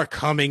they start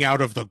coming out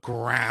of the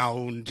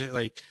ground,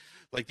 like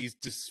these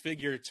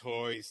disfigured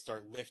toys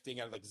start lifting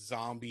out, like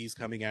zombies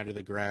coming out of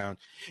the ground.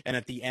 And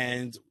at the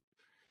end,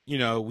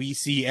 we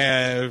see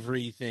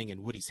everything,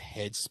 and Woody's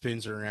head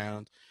spins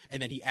around.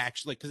 And then he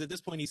actually, because at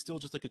this point he's still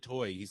just like a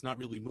toy, he's not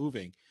really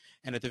moving.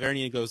 And at the very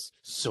end he goes,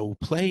 so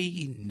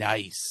play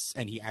nice,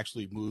 and he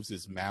actually moves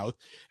his mouth,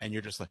 and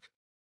you're just like,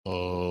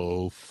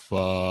 oh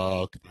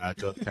fuck, that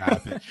just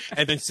happened.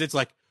 And then Sid's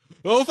like,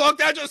 oh fuck,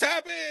 that just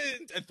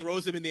happened, and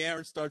throws him in the air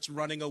and starts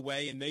running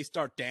away, and they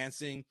start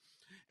dancing.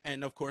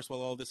 And of course,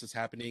 while all this is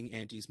happening,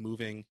 Andy's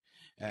moving,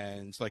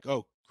 and it's like,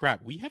 oh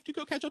crap, we have to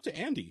go catch up to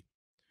Andy.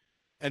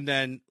 And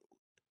then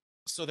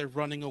so they're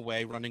running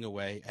away,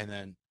 and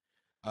then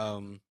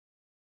oh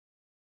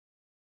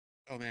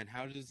man,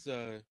 how does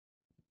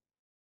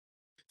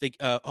they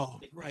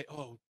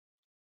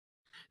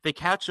they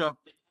catch up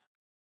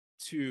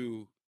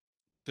to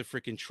the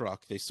freaking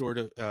truck. They sort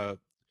of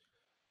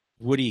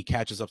Woody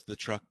catches up to the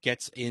truck,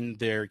 gets in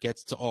there,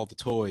 gets to all the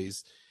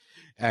toys,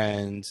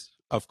 and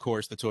of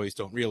course the toys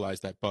don't realize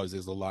that Buzz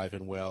is alive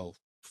and well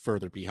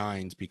further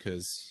behind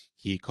because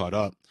he caught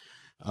up.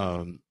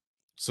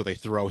 So they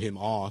throw him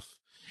off,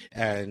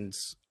 and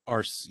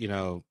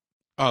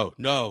oh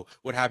no,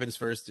 what happens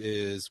first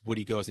is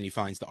Woody goes and he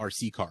finds the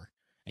RC car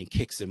and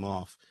kicks him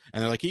off,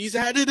 and they're like, he's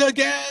at it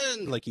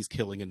again, like he's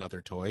killing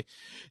another toy.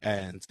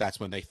 And that's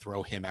when they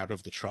throw him out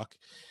of the truck.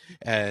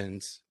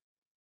 And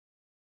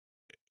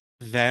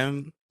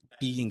them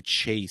being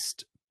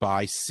chased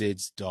by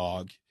Sid's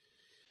dog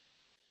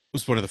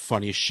was one of the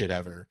funniest shit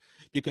ever.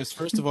 Because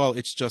first of all,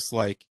 it's just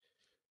like,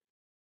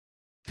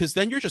 because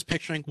then you're just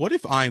picturing, what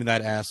if I'm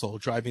that asshole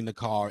driving the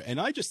car and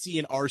I just see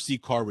an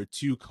RC car with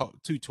two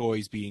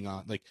toys being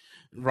on, like,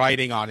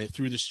 riding on it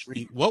through the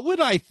street? What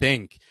would I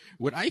think?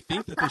 Would I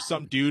think that there's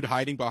some dude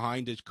hiding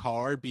behind a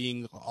car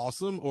being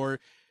awesome, or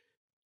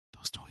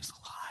those toys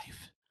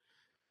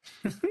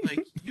alive?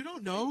 Like, you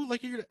don't know.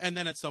 Like, and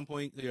then at some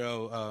point,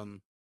 oh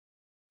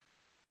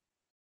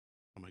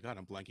my god,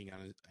 I'm blanking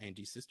on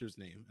Angie's sister's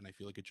name, and I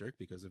feel like a jerk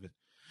because of it.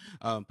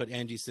 But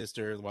Angie's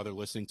sister, while they're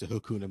listening to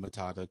Hakuna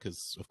Matata,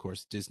 because of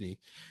course Disney,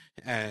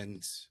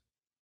 and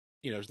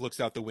looks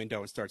out the window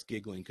and starts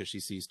giggling because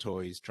she sees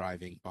toys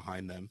driving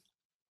behind them.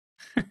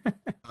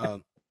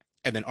 And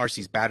then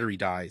RC's battery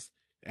dies,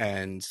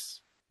 and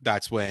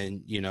that's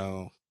when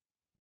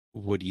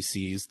Woody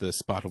sees the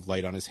spot of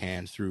light on his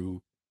hand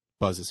through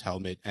Buzz's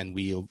helmet, and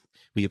we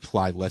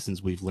apply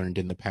lessons we've learned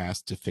in the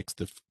past to fix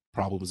the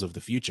problems of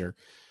the future.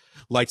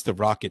 Lights the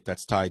rocket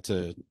that's tied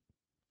to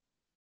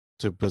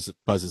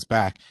Buzz's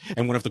back,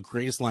 and one of the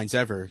greatest lines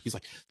ever. He's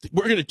like,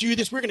 "We're gonna do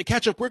this. We're gonna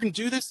catch up. We're gonna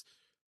do this."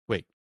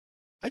 Wait,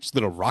 I just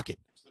lit a rocket.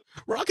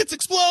 Rockets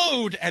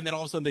explode, and then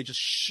all of a sudden they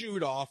just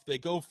shoot off. They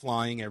go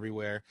flying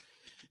everywhere,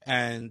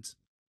 and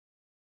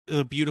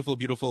beautiful,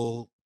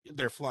 beautiful.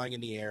 They're flying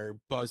in the air.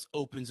 Buzz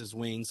opens his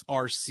wings.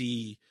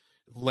 RC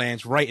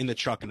lands right in the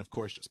truck, and of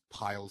course just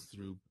piles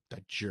through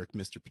that jerk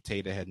Mr.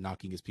 Potato Head,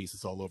 knocking his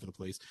pieces all over the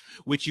place,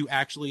 which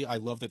I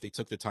love that they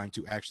took the time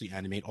to actually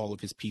animate all of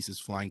his pieces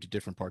flying to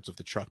different parts of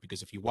the truck,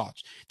 because if you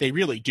watch, they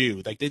really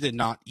do. Like, they did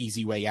not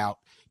easy way out,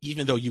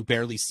 even though you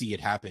barely see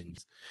it happen.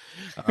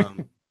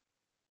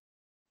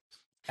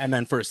 And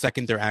then for a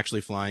second, they're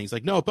actually flying. He's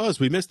like, "No, Buzz,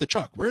 we missed the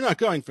truck. We're not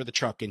going for the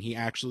truck." And he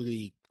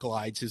actually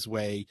glides his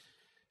way.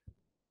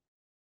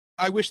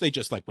 I wish they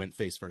just went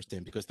face first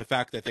in, because the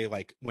fact that they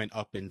went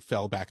up and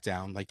fell back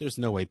down, there's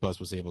no way Buzz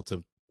was able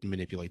to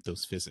manipulate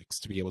those physics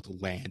to be able to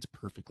land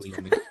perfectly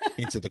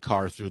into the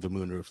car through the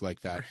moonroof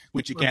like that.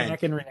 Which again,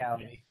 back in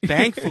reality.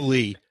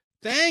 thankfully,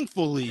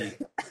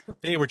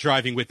 they were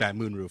driving with that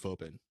moonroof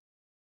open.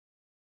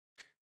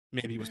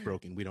 Maybe it was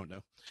broken. We don't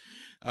know.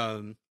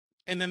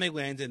 And then they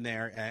land in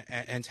there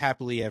and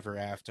happily ever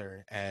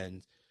after,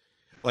 and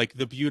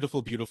the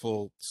beautiful,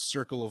 beautiful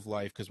circle of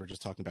life, because we're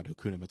just talking about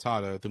Hakuna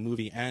Matata. The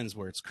movie ends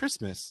where it's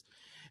Christmas,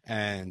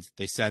 and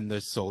they send the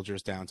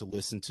soldiers down to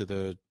listen to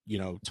the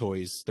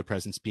toys, the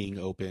presents being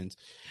opened,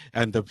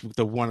 and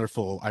the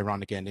wonderful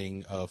ironic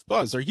ending of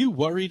Buzz, "Are you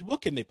worried?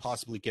 What can they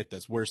possibly get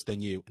that's worse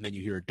than you?" And then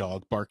you hear a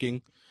dog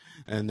barking,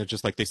 and they're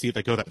just they see it,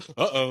 they go that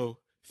uh-oh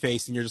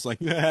face, and you're just like,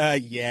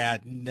 yeah,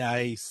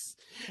 nice.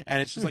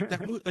 And it's just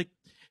that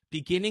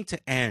beginning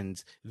to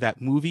end,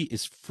 that movie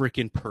is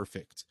freaking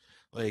perfect.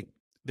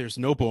 There's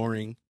no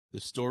boring. The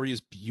story is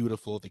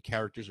beautiful. The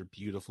characters are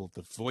beautiful.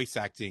 The voice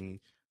acting,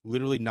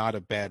 literally not a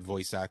bad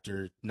voice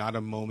actor, not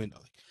a moment.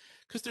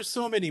 Because there's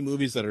so many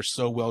movies that are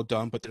so well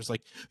done, but there's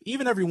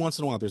even every once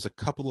in a while, there's a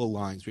couple of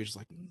lines where you're just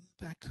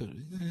that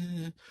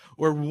could,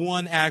 or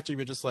one actor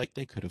you're just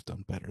they could have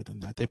done better than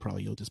that. They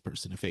probably owed this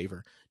person a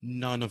favor.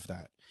 None of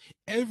that.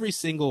 Every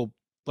single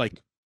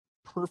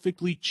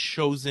perfectly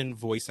chosen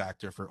voice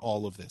actor for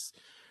all of this,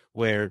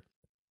 where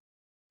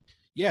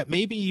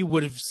maybe you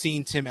would have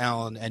seen Tim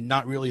Allen and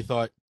not really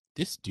thought,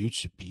 this dude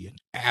should be an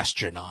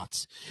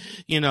astronaut.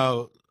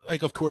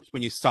 Of course,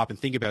 when you stop and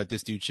think about it,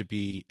 this dude should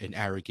be an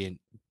arrogant,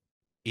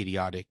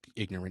 idiotic,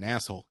 ignorant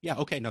asshole. Yeah,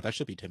 okay, no, that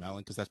should be Tim Allen,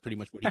 because that's pretty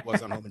much what he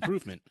was on Home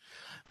Improvement,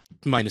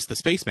 minus the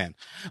spaceman.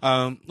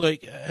 And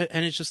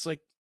it's just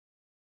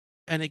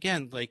and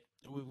again,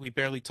 we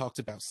barely talked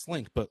about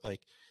Slink, but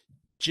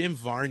Jim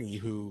Varney,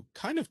 who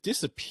kind of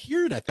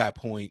disappeared at that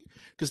point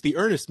because the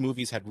Ernest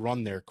movies had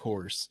run their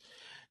course.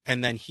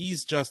 And then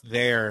he's just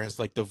there as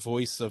the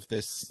voice of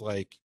this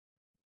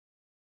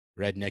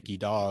rednecky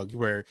dog,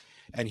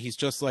 and he's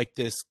just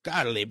this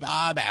godly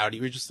Bob out.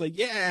 We're just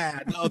yeah,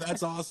 no,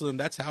 that's awesome.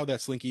 That's how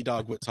that Slinky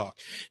dog would talk.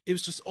 It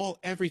was just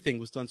everything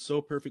was done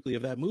so perfectly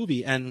of that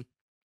movie. And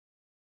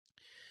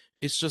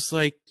it's just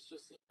I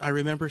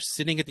remember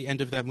sitting at the end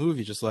of that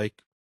movie, just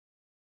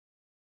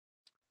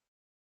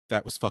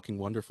that was fucking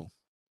wonderful.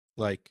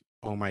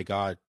 Oh my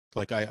God.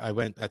 I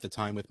went at the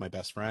time with my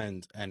best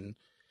friend, and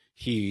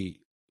he,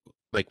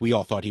 we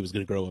all thought he was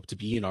going to grow up to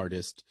be an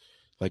artist,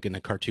 in a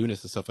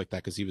cartoonist and stuff like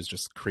that, because he was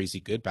just crazy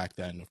good back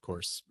then. Of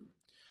course,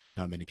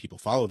 not many people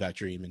follow that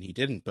dream, and he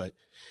didn't. But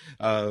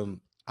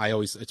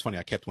it's funny,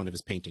 I kept one of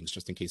his paintings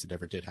just in case it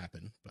ever did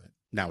happen. But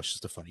now it's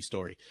just a funny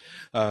story.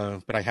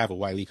 But I have a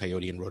Wile E.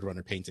 Coyote and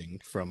Roadrunner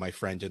painting from my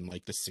friend in the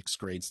 6th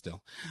grade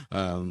still.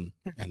 And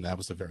that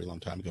was a very long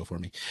time ago for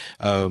me.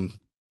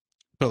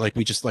 But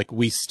we just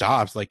we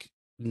stopped.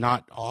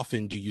 Not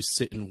often do you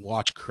sit and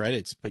watch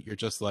credits, but you're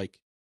just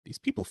these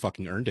people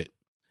fucking earned it,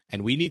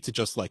 and we need to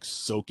just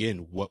soak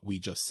in what we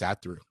just sat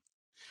through.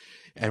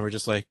 And we're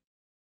just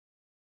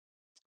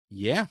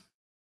yeah,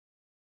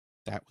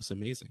 that was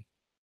amazing.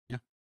 Yeah.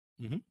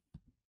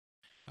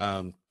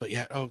 But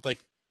yeah,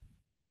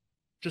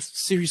 just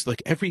seriously,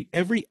 like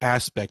every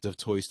aspect of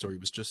Toy Story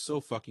was just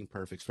so fucking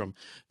perfect, from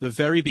the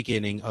very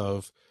beginning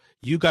of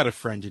 "You Got a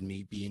Friend in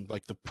Me" being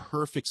like the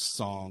perfect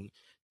song,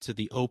 to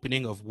the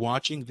opening of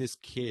watching this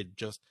kid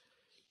just,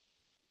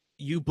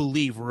 you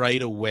believe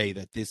right away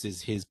that this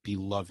is his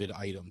beloved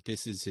item,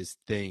 this is his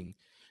thing,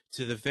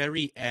 to the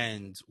very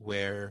end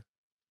where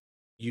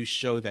you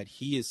show that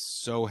he is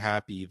so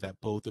happy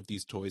that both of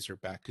these toys are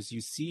back, because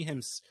you see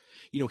him,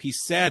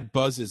 he's sad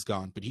Buzz is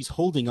gone, but he's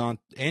holding on,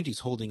 and he's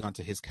holding on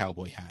to his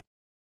cowboy hat.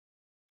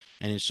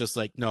 And it's just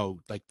like, no,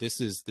 like this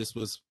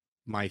was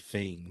my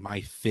thing.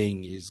 My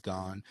thing is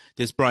gone.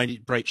 This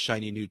bright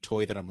shiny new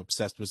toy that I'm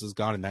obsessed with is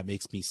gone, and that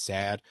makes me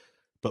sad.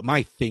 But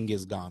my thing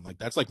is gone. Like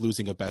that's like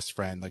losing a best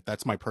friend. Like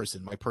that's my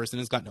person. My person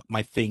is gone.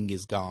 My thing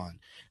is gone,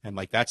 and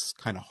like that's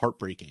kind of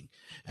heartbreaking.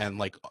 And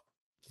like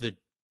the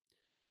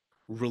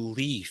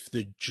relief,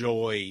 the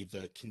joy,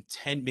 the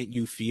contentment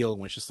you feel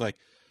when it's just like,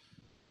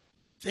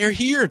 they're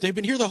here. They've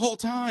been here the whole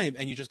time,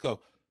 and you just go,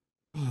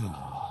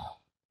 oh.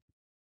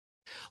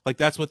 Like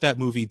that's what that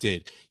movie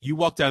did. You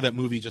walked out of that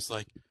movie just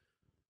like,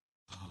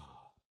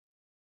 oh.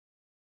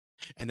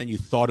 And then you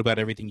thought about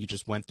everything you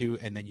just went through,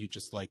 and then you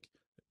just like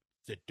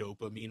the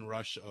dopamine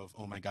rush of,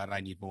 oh my god,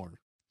 I need more.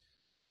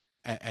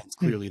 And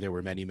clearly there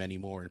were many, many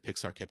more, and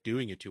Pixar kept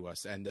doing it to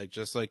us. And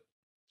just like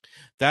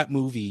that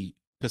movie,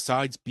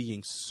 besides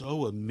being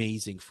so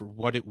amazing for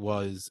what it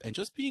was, and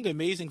just being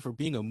amazing for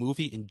being a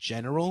movie in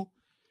general,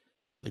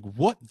 like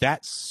what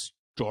that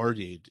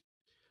started,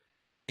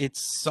 it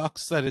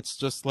sucks that it's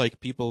just like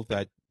people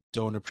that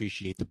don't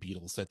appreciate the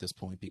Beatles at this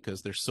point,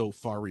 because they're so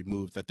far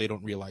removed that they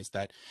don't realize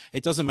that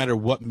it doesn't matter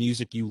what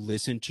music you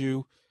listen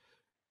to,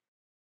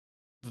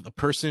 the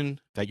person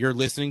that you're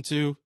listening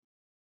to,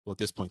 well, at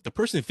this point, the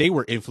person they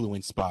were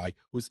influenced by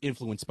was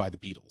influenced by the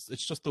Beatles.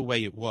 It's just the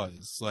way it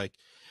was. Like,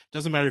 it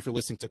doesn't matter if you're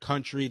listening to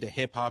country, to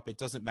hip hop, it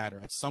doesn't matter.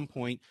 At some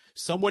point,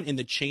 someone in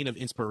the chain of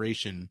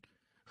inspiration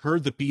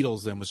heard the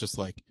Beatles and was just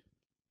like,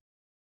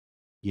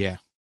 yeah,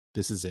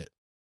 this is it.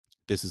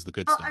 This is the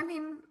good stuff. I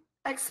mean,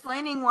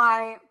 explaining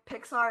why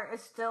Pixar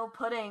is still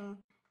putting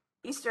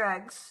Easter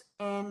eggs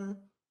in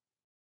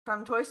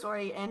from Toy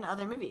Story in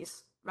other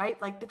movies,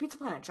 right? Like the Pizza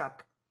Planet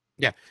truck.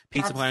 Yeah,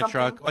 Pizza That's Planet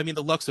something- truck. I mean,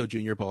 the Luxo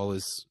Junior Ball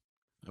is,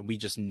 we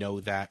just know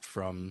that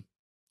from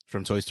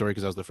Toy Story,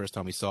 because that was the first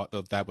time we saw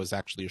it. That was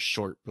actually a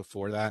short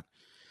before that.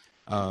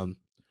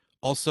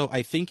 Also,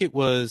 I think it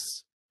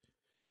was,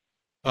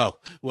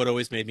 what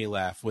always made me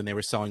laugh when they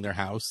were selling their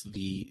house,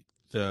 the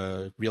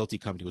realty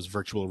company was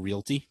Virtual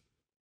Realty.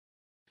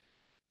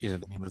 You know,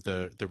 the name of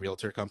the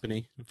realtor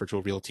company,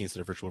 Virtual Realty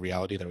instead of Virtual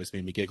Reality. That always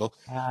made me giggle.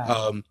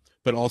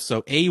 But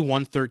also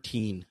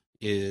A113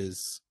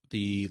 is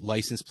the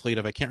license plate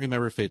of, I can't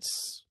remember if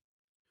it's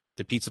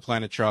the Pizza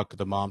Planet truck,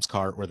 the mom's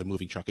car, or the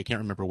moving truck. I can't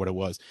remember what it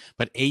was,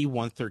 but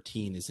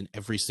A113 is in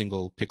every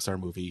single Pixar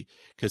movie,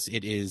 because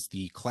it is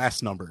the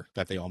class number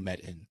that they all met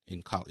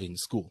in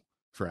school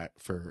for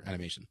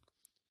animation.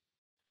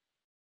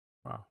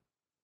 Wow.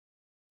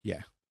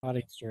 Yeah. A lot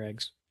of Easter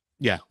eggs.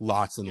 Yeah,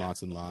 lots and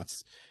lots and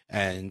lots.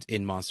 And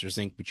in Monsters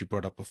Inc., which you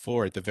brought up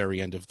before, at the very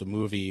end of the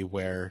movie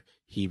where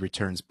he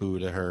returns Boo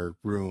to her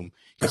room,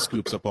 he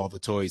scoops up all the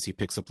toys. He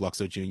picks up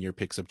Luxo Jr.,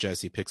 picks up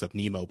Jessie, picks up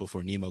Nemo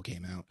before Nemo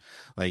came out.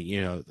 Like,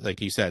 you know,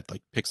 like you said,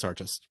 like Pixar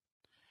just...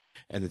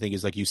 And the thing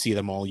is, like, you see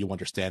them all, you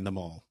understand them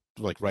all,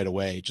 like, right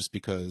away, just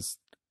because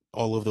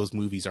all of those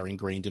movies are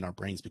ingrained in our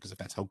brains, because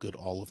that's how good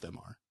all of them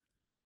are.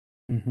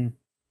 Mm-hmm.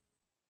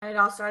 And it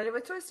all started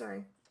with Toy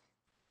Story.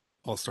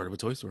 All started with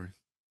Toy Story.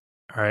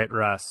 All right,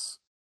 Russ,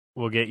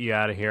 we'll get you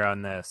out of here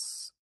on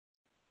this.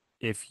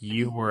 If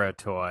you were a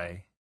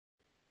toy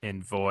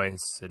in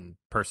voice and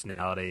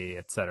personality,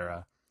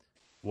 etc.,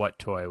 what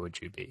toy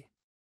would you be?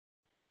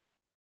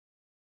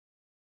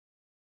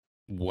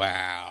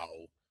 Wow.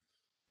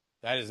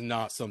 That is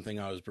not something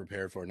I was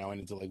prepared for. Now I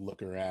need to like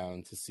look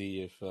around to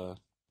see if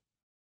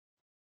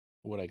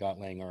what I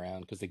got laying around,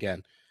 because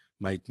again,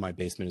 my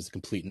basement is a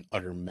complete and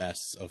utter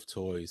mess of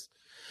toys.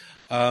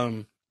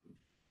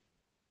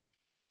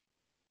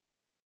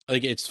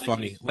 Like, it's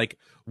funny. Like,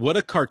 what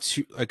a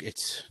cartoon, like,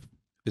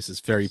 this is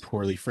very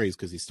poorly phrased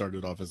because he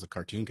started off as a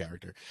cartoon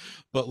character,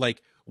 but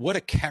like, what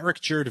a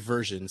caricatured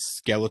version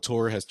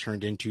Skeletor has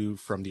turned into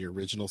from the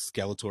original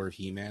Skeletor of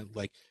He-Man.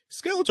 Like,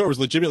 Skeletor was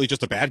legitimately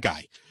just a bad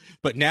guy,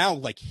 but now,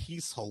 like,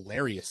 he's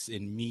hilarious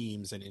in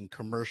memes and in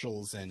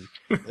commercials and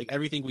like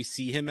everything we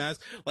see him as.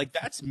 Like,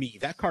 that's me.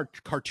 That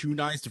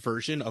cartoonized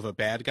version of a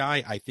bad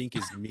guy, I think,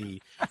 is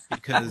me,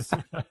 because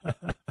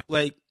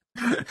like,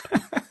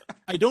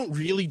 I don't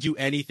really do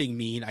anything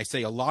mean. I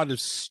say a lot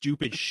of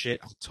stupid shit.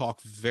 I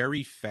talk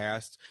very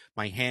fast.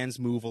 My hands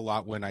move a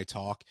lot when I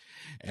talk.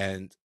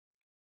 And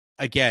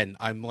again,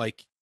 I'm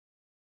like,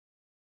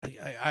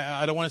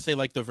 I don't want to say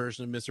like the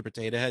version of Mr.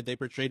 Potato Head they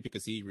portrayed,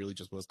 because he really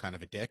just was kind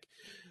of a dick.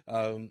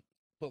 But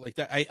like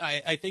that,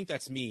 I think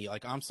that's me.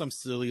 Like, I'm some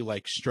silly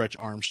like Stretch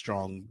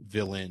Armstrong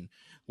villain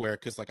where,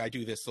 because like I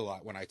do this a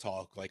lot when I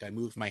talk. Like, I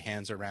move my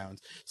hands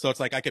around. So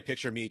it's like I could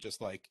picture me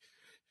just like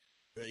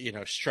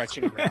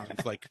stretching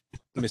around like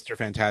Mr.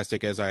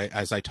 Fantastic as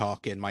I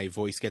talk, and my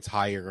voice gets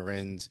higher,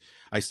 and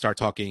I start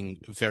talking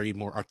very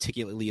more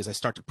articulately as I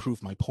start to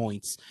prove my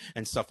points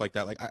and stuff like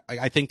that. Like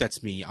I think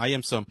that's me. I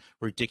am some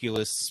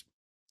ridiculous,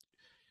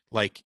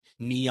 like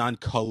neon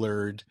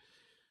colored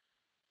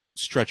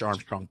Stretch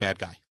Armstrong bad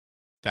guy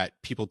that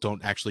people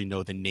don't actually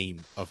know the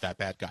name of that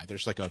bad guy. They're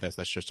just like, oh,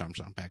 that's Stretch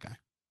Armstrong bad guy.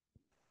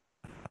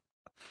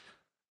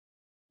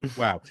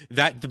 Wow,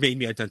 that made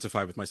me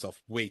identify with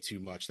myself way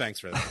too much. Thanks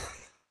for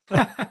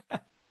that.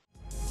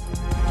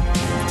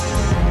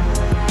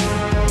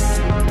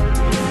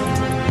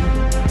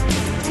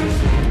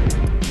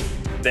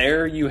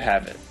 There you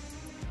have it.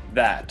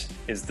 That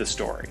is the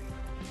story.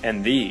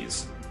 And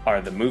these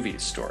are the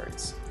movie's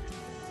stories.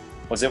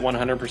 Was it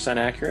 100%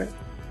 accurate?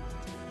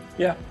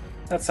 Yeah,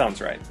 that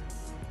sounds right.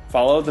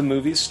 Follow the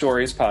Movies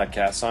Stories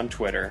podcast on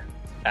Twitter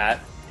at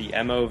the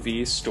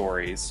MOV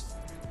Stories.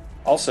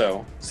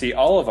 Also, see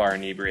all of our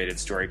inebriated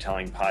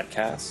storytelling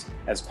podcasts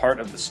as part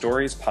of the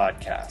Stories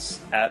Podcast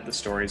at the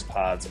Stories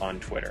Pods on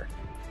Twitter,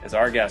 as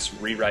our guests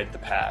rewrite the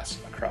past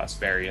across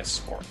various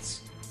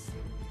sports.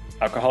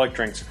 Alcoholic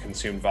drinks are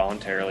consumed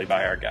voluntarily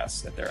by our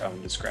guests at their own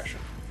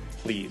discretion.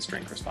 Please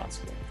drink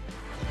responsibly.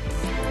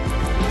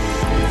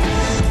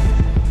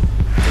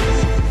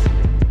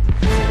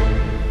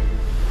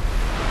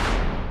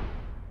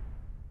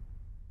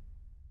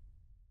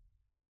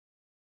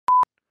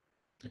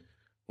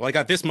 Well, I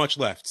got this much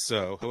left,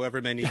 so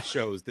however many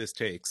shows this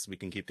takes, we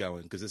can keep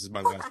going because this is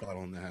my last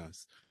bottle in the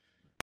house.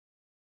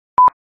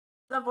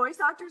 The voice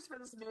actors for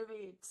this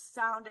movie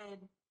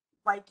sounded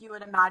like you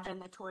would imagine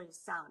the toys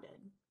sounded,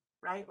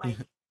 right? Like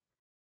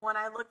when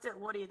I looked at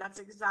Woody, that's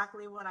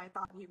exactly what I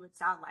thought he would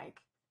sound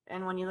like.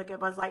 And when you look at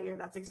Buzz Lightyear,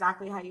 that's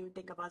exactly how you would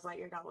think a Buzz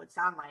Lightyear guy would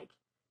sound like.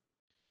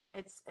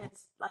 It's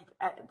like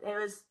it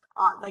was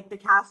like the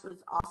cast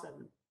was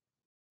awesome.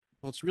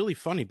 Well, it's really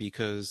funny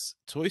because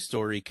Toy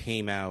Story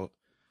came out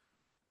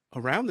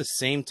around the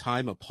same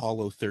time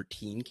Apollo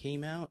 13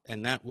 came out,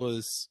 and that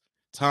was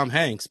Tom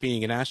Hanks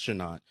being an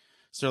astronaut.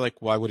 So they're like,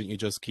 why wouldn't you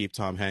just keep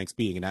Tom Hanks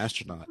being an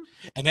astronaut?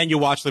 And then you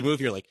watch the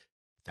movie, you're like,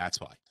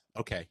 that's why.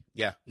 Okay,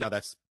 yeah, no,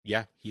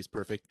 he's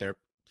perfect.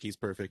 He's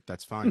perfect.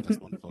 That's fine. That's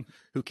wonderful.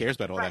 Who cares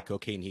about all that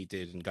cocaine he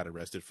did and got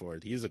arrested for?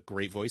 He's a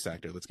great voice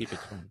actor. Let's keep it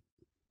going.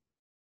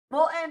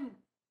 Well, and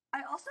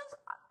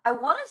I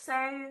want to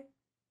say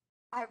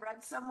I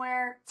read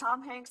somewhere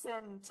Tom Hanks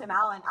and Tim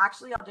Allen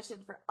actually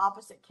auditioned for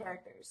opposite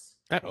characters.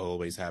 That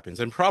always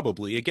happens. And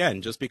probably,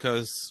 again, just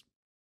because,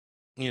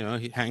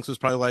 Hanks was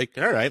probably like,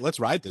 all right, let's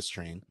ride this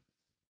train.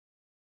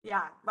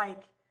 Yeah,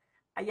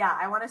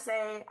 I want to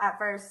say at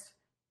first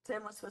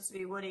Tim was supposed to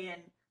be Woody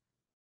and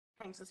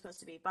Hanks was supposed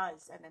to be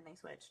Buzz, and then they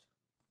switched.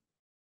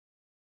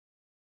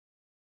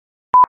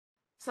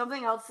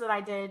 Something else that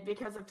I did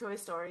because of Toy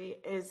Story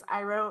is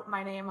I wrote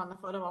my name on the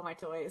foot of all my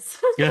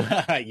toys.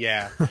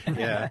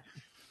 Yeah.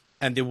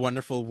 And the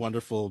wonderful,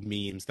 wonderful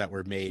memes that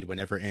were made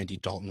whenever Andy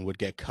Dalton would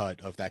get cut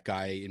of that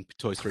guy in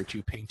Toy Story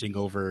 2 painting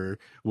over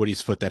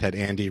Woody's foot that had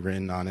Andy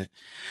written on it.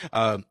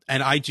 And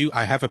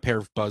I have a pair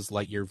of Buzz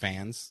Lightyear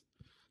Vans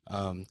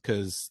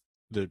because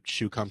the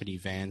shoe company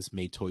Vans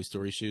made Toy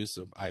Story shoes.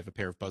 So I have a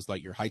pair of Buzz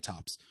Lightyear high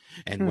tops.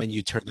 And when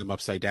you turn them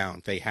upside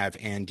down, they have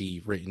Andy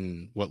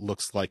written what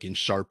looks like in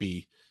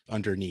Sharpie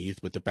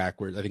underneath with the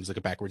backwards, I think it's like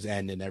a backwards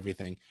N and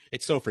everything.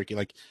 It's so freaky.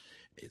 Like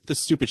the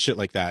stupid shit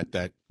like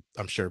that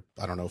I'm sure,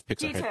 I don't know if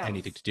Pixar had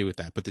anything to do with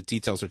that, but the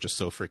details are just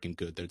so freaking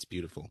good that it's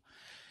beautiful.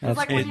 It's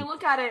like when you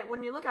look at it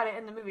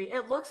in the movie,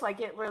 it looks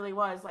like it really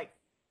was like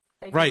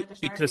right,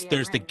 because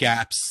there's the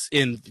gaps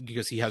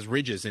because he has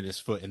ridges in his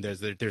foot, and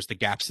there's the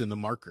gaps in the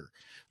marker.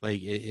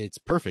 Like it's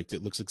perfect.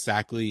 It looks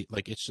exactly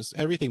like it's just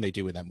everything they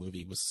do in that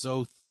movie was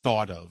so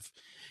thought of,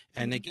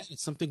 and again,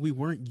 it's something we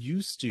weren't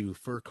used to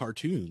for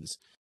cartoons.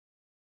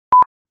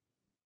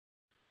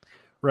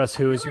 Russ,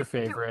 who is your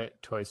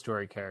favorite Toy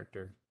Story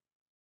character?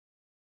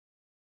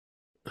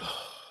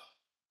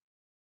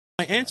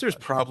 My answer is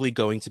probably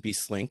going to be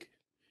Slink,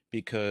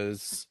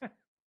 because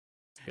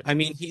I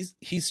mean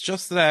he's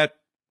just that.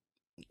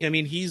 I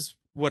mean he's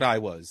what I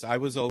was. I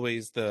was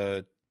always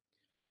not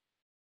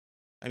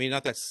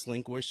that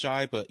Slink was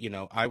shy, but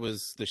I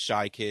was the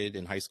shy kid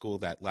in high school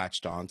that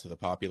latched on to the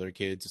popular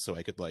kids so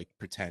I could like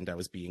pretend I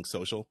was being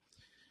social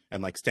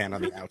and like stand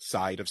on the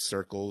outside of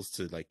circles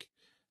to like.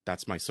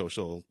 That's my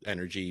social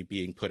energy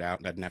being put out,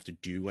 and I didn't have to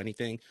do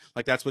anything.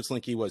 Like, that's what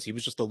Slinky was. He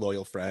was just a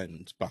loyal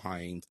friend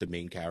behind the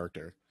main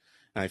character.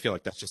 And I feel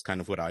like that's just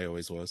kind of what I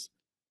always was.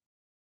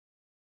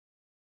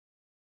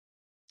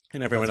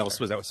 And everyone else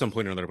was at some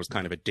point or another was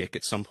kind of a dick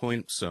at some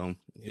point. So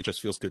it just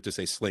feels good to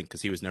say Slink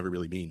because he was never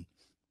really mean.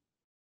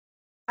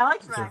 I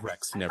liked Rex. So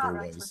Rex never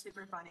Rex was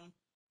super funny.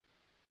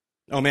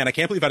 Oh man, I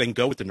can't believe I didn't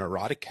go with the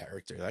neurotic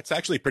character. That's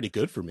actually pretty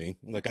good for me.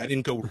 Like I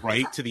didn't go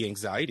right to the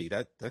anxiety.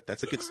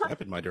 That's a good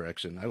step in my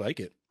direction. I like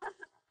it.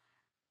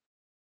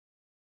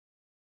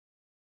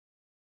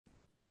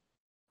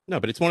 No,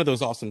 but it's one of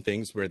those awesome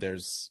things where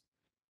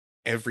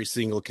every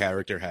single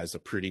character has a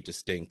pretty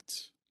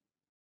distinct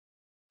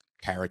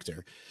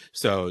character.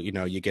 So,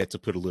 you get to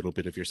put a little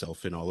bit of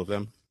yourself in all of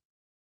them.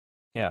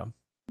 Yeah.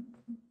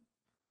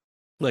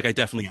 Like, I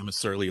definitely am a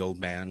surly old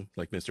man,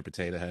 like Mr.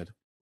 Potato Head.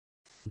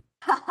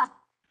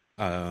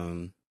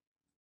 Um,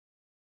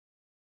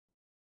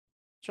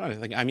 trying to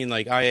think. I mean,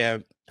 like,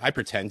 I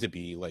pretend to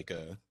be like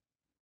a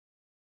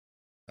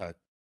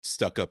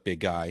stuck-up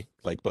big guy,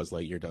 like Buzz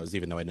Lightyear does,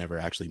 even though I never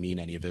actually mean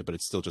any of it, but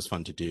it's still just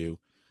fun to do.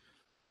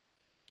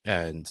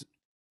 And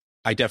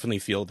I definitely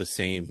feel the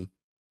same.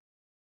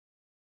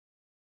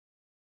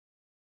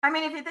 I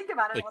mean, if you think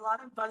about it, Like,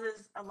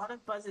 a lot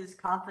of Buzz's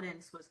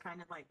confidence was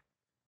kind of like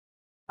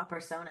a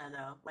persona,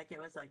 though. Like it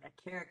was like a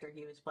character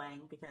he was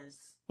playing because,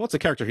 well, it's a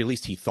character at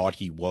least he thought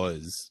he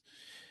was.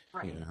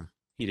 right? Yeah,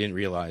 he didn't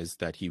realize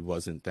that he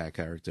wasn't that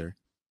character.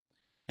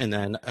 And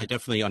then I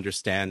definitely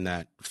understand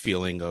that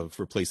feeling of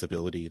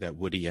replaceability that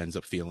Woody ends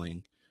up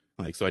feeling.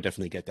 Like, so I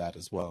definitely get that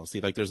as well.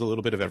 See, like, there's a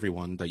little bit of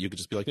everyone that you could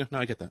just be like, no,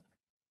 I get that.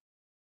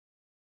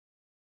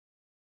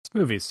 This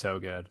movie's so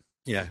good.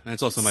 Yeah, and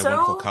it's also my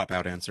wonderful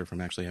cop-out answer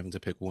from actually having to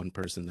pick one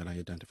person that I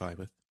identify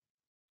with.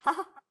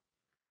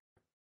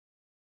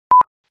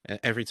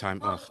 Every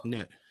time,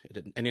 no,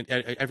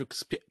 every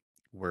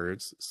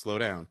words, slow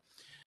down.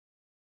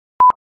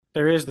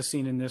 There is the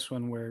scene in this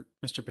one where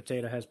Mr.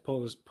 Potato Head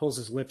pulls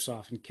his lips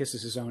off and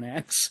kisses his own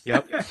ass.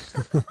 Yep.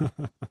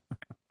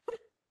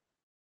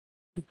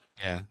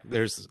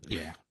 There's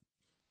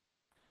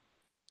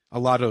a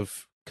lot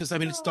of, because I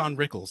mean it's Don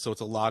Rickles, so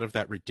it's a lot of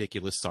that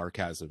ridiculous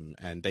sarcasm,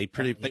 and they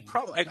probably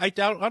I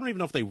doubt, I don't even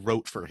know if they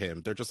wrote for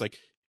him. They're just like,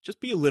 just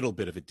be a little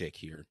bit of a dick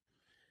here,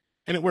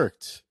 and it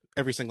worked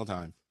every single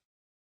time.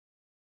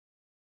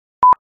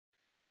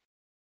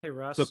 Hey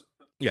Russ, so,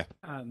 yeah,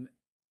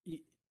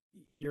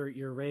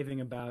 you're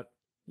raving about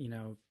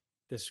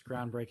this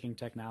groundbreaking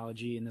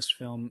technology in this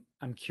film.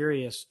 I'm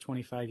curious,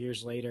 25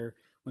 years later,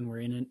 when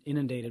we're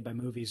inundated by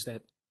movies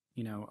that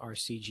are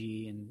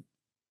CG and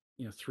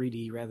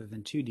 3D rather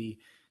than 2D,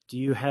 do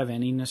you have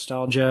any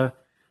nostalgia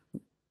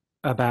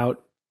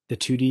about the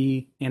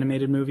 2D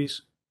animated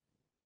movies?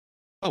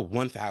 Oh,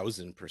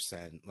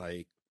 1000%.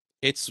 Like,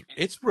 it's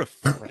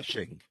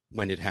refreshing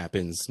when it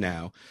happens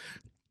now.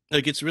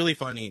 Like, it's really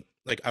funny.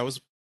 Like, I was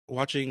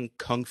watching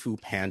Kung Fu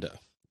Panda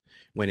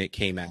when it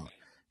came out,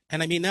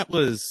 and I mean that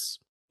was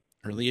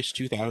early-ish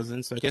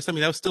 2000s, so I guess, I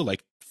mean, that was still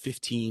like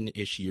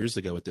 15-ish years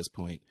ago at this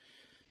point.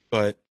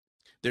 But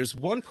there's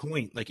one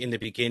point, like in the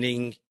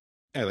beginning,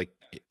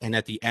 and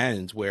at the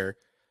end, where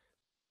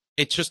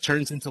it just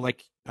turns into,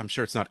 like, I'm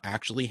sure it's not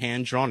actually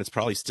hand drawn. It's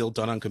probably still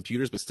done on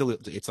computers, but still,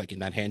 it's like in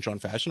that hand drawn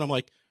fashion. I'm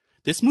like,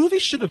 this movie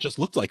should have just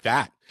looked like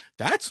that.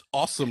 That's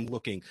awesome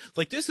looking.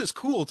 Like, this is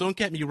cool. Don't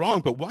get me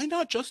wrong, but why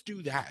not just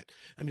do that?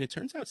 I mean, it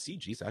turns out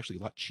CG is actually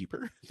a lot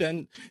cheaper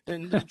than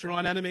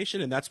drawn animation,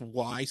 and that's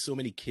why so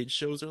many kids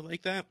shows are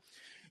like that.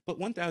 But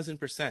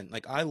 1000%,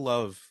 like, I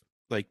love,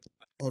 like,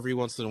 every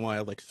once in a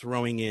while, like,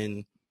 throwing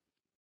in,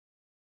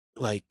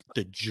 like,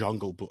 the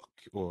Jungle Book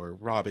or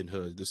Robin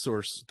Hood, the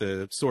Sword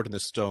in the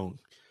Stone,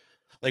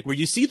 like, where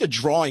you see the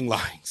drawing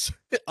lines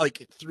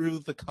like through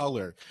the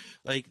color,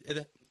 like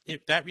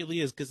that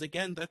really is, because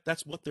again,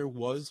 that's what there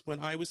was when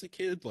I was a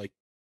kid. Like,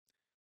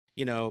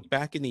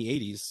 back in the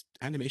 80s,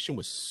 animation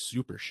was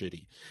super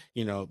shitty.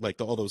 Like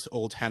all those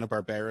old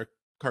Hanna-Barbera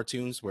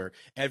cartoons where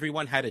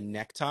everyone had a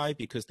necktie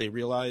because they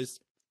realized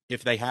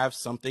if they have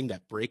something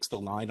that breaks the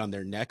line on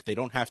their neck, they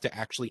don't have to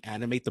actually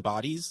animate the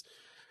bodies.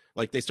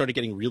 Like, they started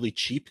getting really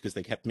cheap because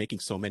they kept making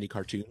so many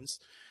cartoons.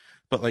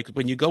 But, like,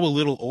 when you go a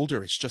little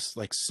older, it's just,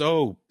 like,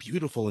 so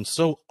beautiful and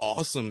so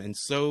awesome, and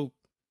so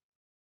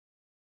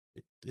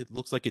it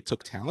looks like it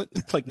took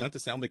talent. Like, not to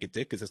sound like a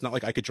dick, because it's not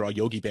like I could draw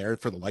Yogi Bear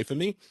for the life of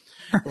me.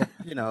 But,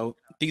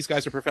 these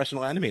guys are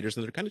professional animators,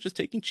 and they're kind of just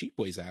taking cheap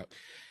ways out.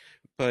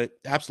 But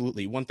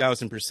absolutely,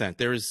 1000%.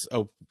 There is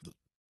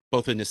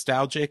both a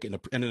nostalgic and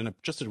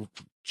just a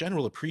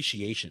general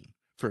appreciation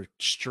for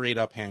straight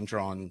up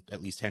hand-drawn,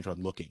 at least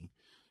hand-drawn looking.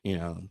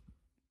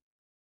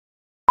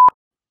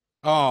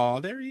 Oh,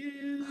 there he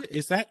is.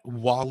 Is that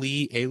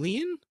Wall-E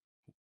Alien?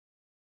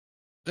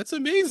 That's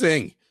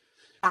amazing.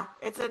 Yeah,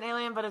 it's an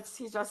alien, but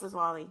he's dressed as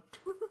Wall-E.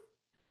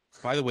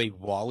 By the way,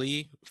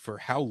 Wall-E, for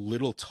how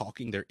little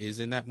talking there is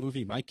in that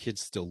movie, my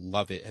kids still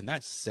love it, and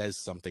that says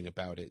something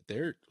about it.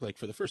 They're like,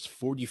 for the first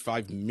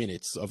 45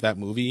 minutes of that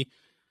movie,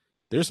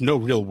 there's no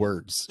real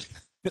words.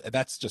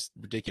 That's just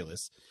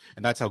ridiculous,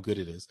 and that's how good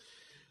it is.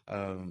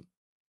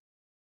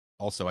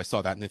 Also, I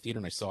saw that in the theater,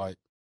 and I saw it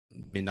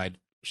midnight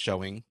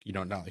showing,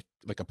 not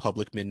like a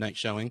public midnight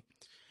showing.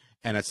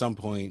 And at some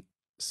point,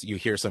 you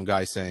hear some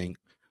guy saying,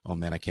 "Oh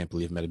man, I can't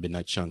believe I'm at a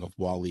midnight showing of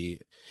Wall-E."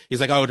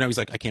 He's like, "Oh no," he's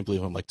like, "I can't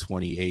believe I'm like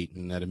 28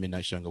 and at a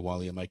midnight showing of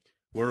Wall-E." I'm like,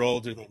 "We're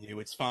older than you.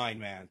 It's fine,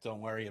 man.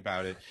 Don't worry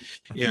about it."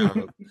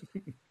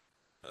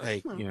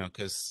 Like,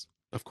 because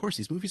of course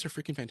these movies are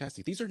freaking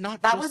fantastic. These are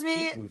not just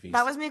kid movies.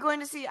 That was me going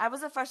to see. I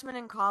was a freshman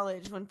in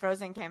college when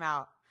Frozen came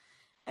out,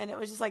 and it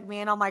was just like me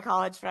and all my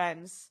college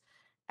friends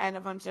and a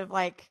bunch of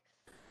like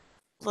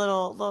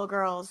little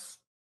girls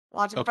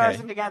watching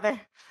Frozen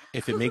together.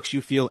 If it makes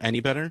you feel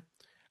any better,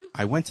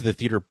 I went to the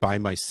theater by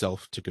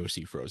myself to go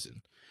see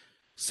Frozen.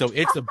 So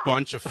it's a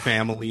bunch of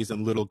families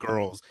and little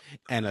girls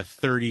and a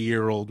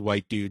 30-year-old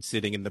white dude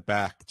sitting in the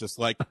back, just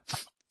like,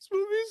 this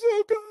movie's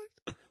so good.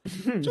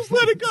 Just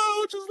let it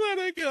go. Just let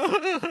it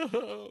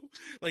go.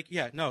 Like,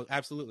 yeah, no,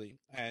 absolutely.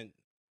 And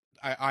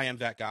I am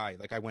that guy.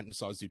 Like, I went and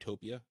saw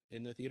Zootopia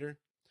in the theater,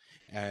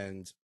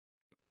 and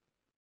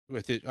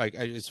with it, like,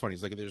 it's funny.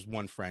 It's like there's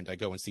one friend I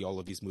go and see all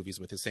of these movies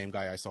with, the same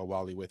guy I saw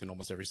Wall-E with in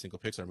almost every single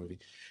Pixar movie.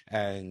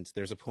 And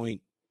there's a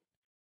point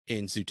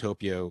in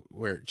Zootopia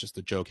where just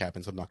the joke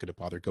happens. I'm not going to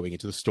bother going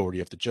into the story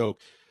of the joke,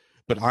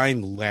 but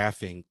I'm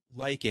laughing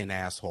like an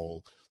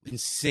asshole,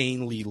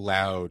 insanely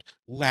loud,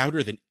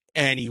 louder than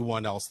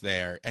anyone else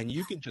there. And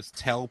you can just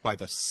tell by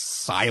the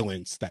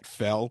silence that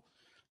fell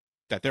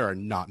that there are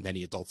not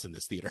many adults in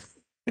this theater.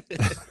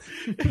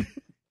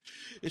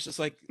 It's just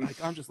like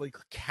I'm just like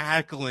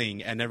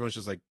cackling, and everyone's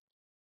just like,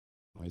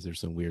 why is there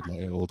some weird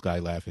old guy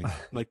laughing?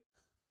 Like,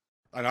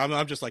 and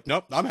I'm just like,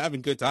 nope, I'm having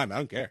a good time. I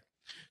don't care.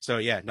 So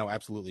yeah, no,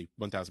 absolutely,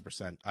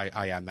 1000%.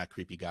 I am that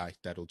creepy guy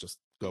that'll just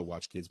go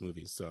watch kids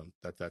movies. So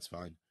that's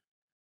fine.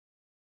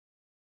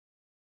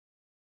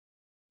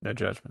 No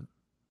judgment.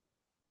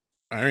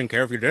 I didn't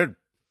care if you did.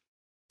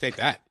 Take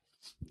that.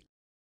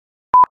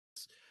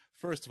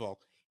 First of all,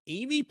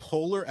 Amy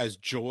Poehler as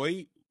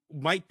Joy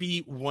might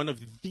be one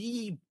of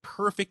the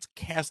perfect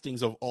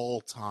castings of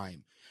all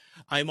time.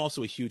 I'm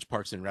also a huge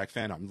Parks and Rec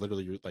fan. I'm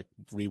literally like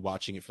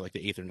rewatching it for like the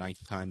 8th or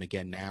 9th time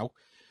again now.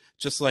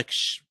 Just like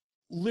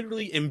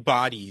literally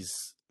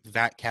embodies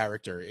that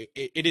character.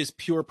 It is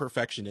pure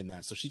perfection in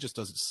that. So she just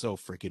does it so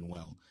freaking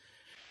well.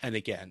 And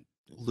again,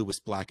 Lewis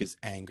Black is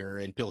Anger,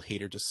 and Bill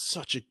Hader does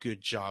such a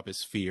good job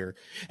as Fear.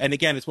 And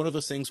again, it's one of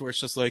those things where it's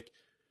just like,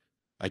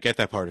 I get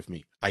that part of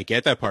me. I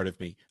get that part of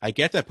me. I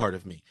get that part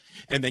of me.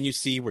 And then you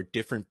see where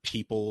different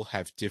people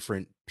have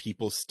different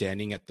people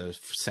standing at the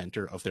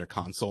center of their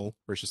console,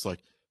 where it's just like,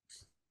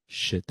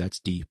 shit, that's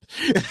deep.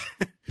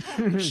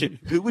 Shit,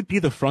 who would be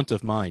the front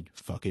of mine?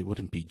 Fuck, it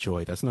wouldn't be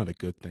Joy. That's not a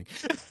good thing.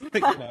 You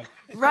know?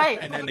 Right.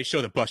 And then they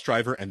show the bus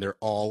driver and they're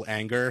all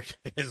Anger.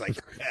 It's like,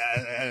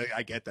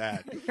 I get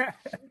that.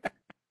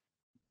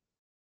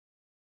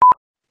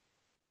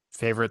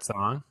 Favorite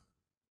song?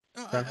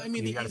 I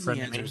mean, You the Got a easy Friend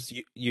in answer Me? is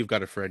you've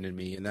got a friend in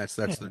me, and that's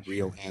the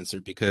real answer.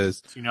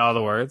 Because Do you know all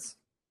the words?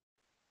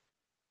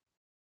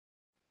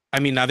 I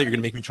mean, now that you're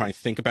gonna make me try and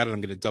think about it,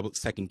 I'm gonna double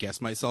second guess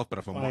myself. But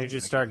if I'm Why don't you honest,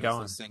 just I start can also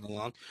going? sing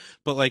along.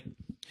 But like,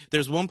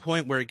 there's one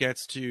point where it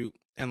gets to,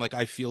 and like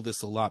I feel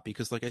this a lot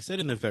because, like I said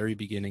in the very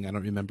beginning, I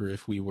don't remember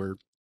if we were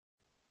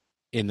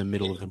in the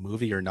middle of the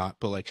movie or not,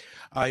 but like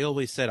I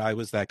always said I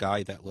was that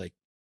guy that like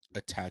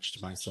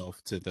attached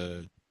myself to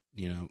the,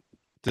 you know,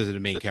 to the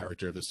main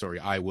character of the story.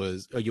 I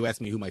was, you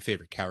asked me who my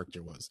favorite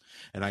character was,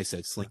 and I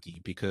said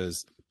Slinky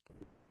because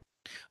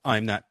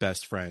I'm that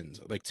best friend.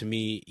 Like, to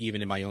me,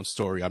 even in my own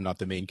story, I'm not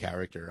the main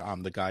character.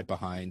 I'm the guy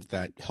behind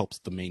that helps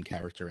the main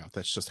character out.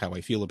 That's just how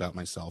I feel about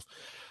myself,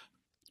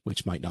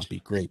 which might not be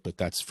great, but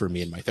that's for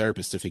me and my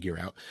therapist to figure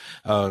out.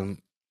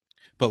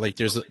 But like,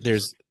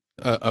 there's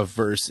a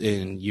verse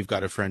in "You've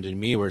Got a Friend in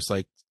Me" where it's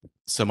like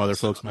some other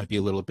folks might be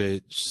a little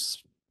bit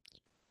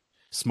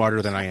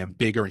smarter than I am,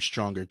 bigger and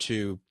stronger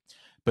too,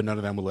 but none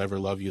of them will ever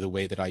love you the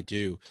way that I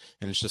do.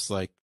 And it's just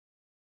like,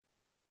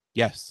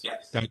 yes,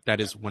 that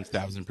is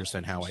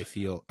 1000% how I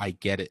feel. I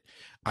get it.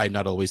 I'm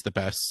not always the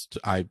best.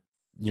 I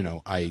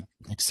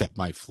accept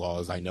my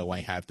flaws. I know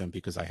I have them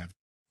because I have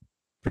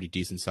pretty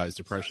decent sized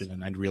depression,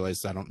 and I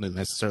realize I don't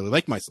necessarily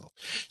like myself.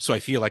 So I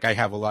feel like I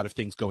have a lot of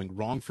things going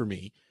wrong for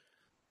me,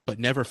 but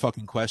never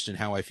fucking question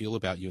how I feel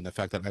about you and the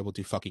fact that I will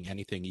do fucking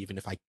anything, even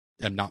if I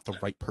am not the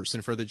right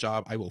person for the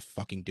job. I will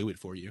fucking do it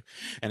for you.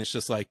 And it's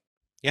just like,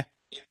 yeah,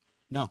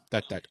 no,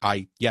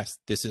 yes,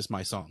 this is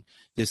my song.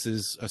 This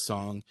is a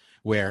song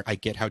where I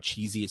get how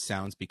cheesy it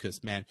sounds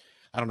because, man,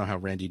 I don't know how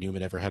Randy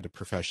Newman ever had a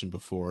profession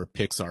before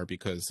Pixar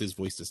because his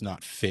voice does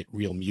not fit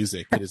real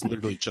music. It is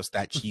literally just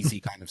that cheesy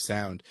kind of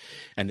sound,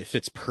 and it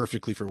fits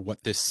perfectly for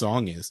what this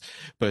song is.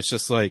 But it's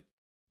just like,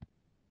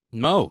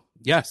 no,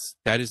 yes,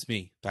 that is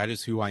me. That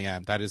is who I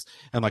am. That is,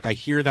 and like I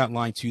hear that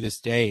line to this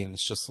day, and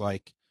it's just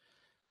like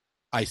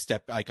I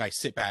sit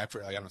back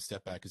for, like, I don't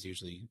step back because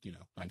usually,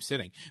 I'm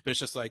sitting, but it's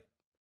just like,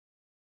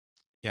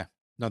 yeah,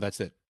 no, that's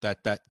it.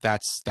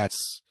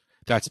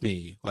 That's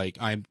me. Like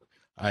I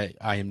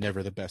am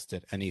never the best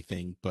at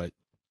anything, but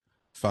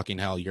fucking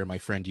hell, you're my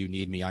friend. You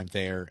need me. I'm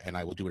there, and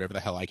I will do whatever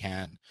the hell I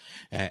can.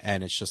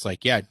 And it's just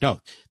like, yeah,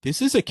 no,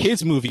 this is a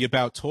kids movie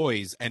about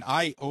toys, and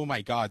oh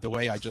my god, the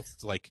way I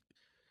just like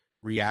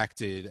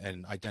reacted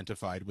and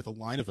identified with a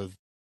line of a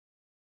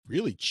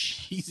really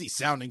cheesy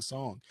sounding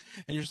song,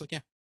 and you're just like,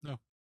 yeah, no.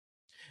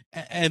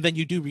 And then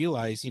you do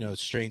realize,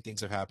 strange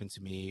things have happened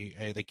to me.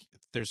 Like,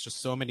 there's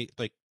just so many,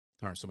 like,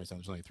 there aren't so many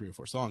songs, there's only 3 or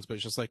 4 songs, but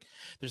it's just like,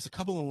 there's a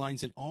couple of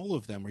lines in all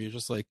of them where you're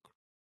just like,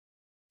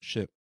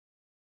 shit.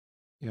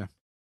 Yeah.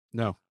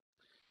 No.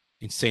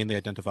 Insanely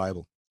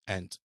identifiable.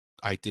 And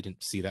I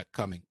didn't see that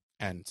coming.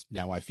 And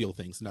now I feel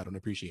things and I don't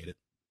appreciate it.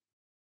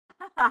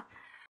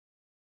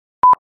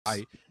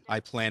 I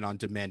plan on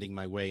demanding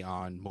my way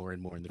on more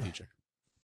and more in the future.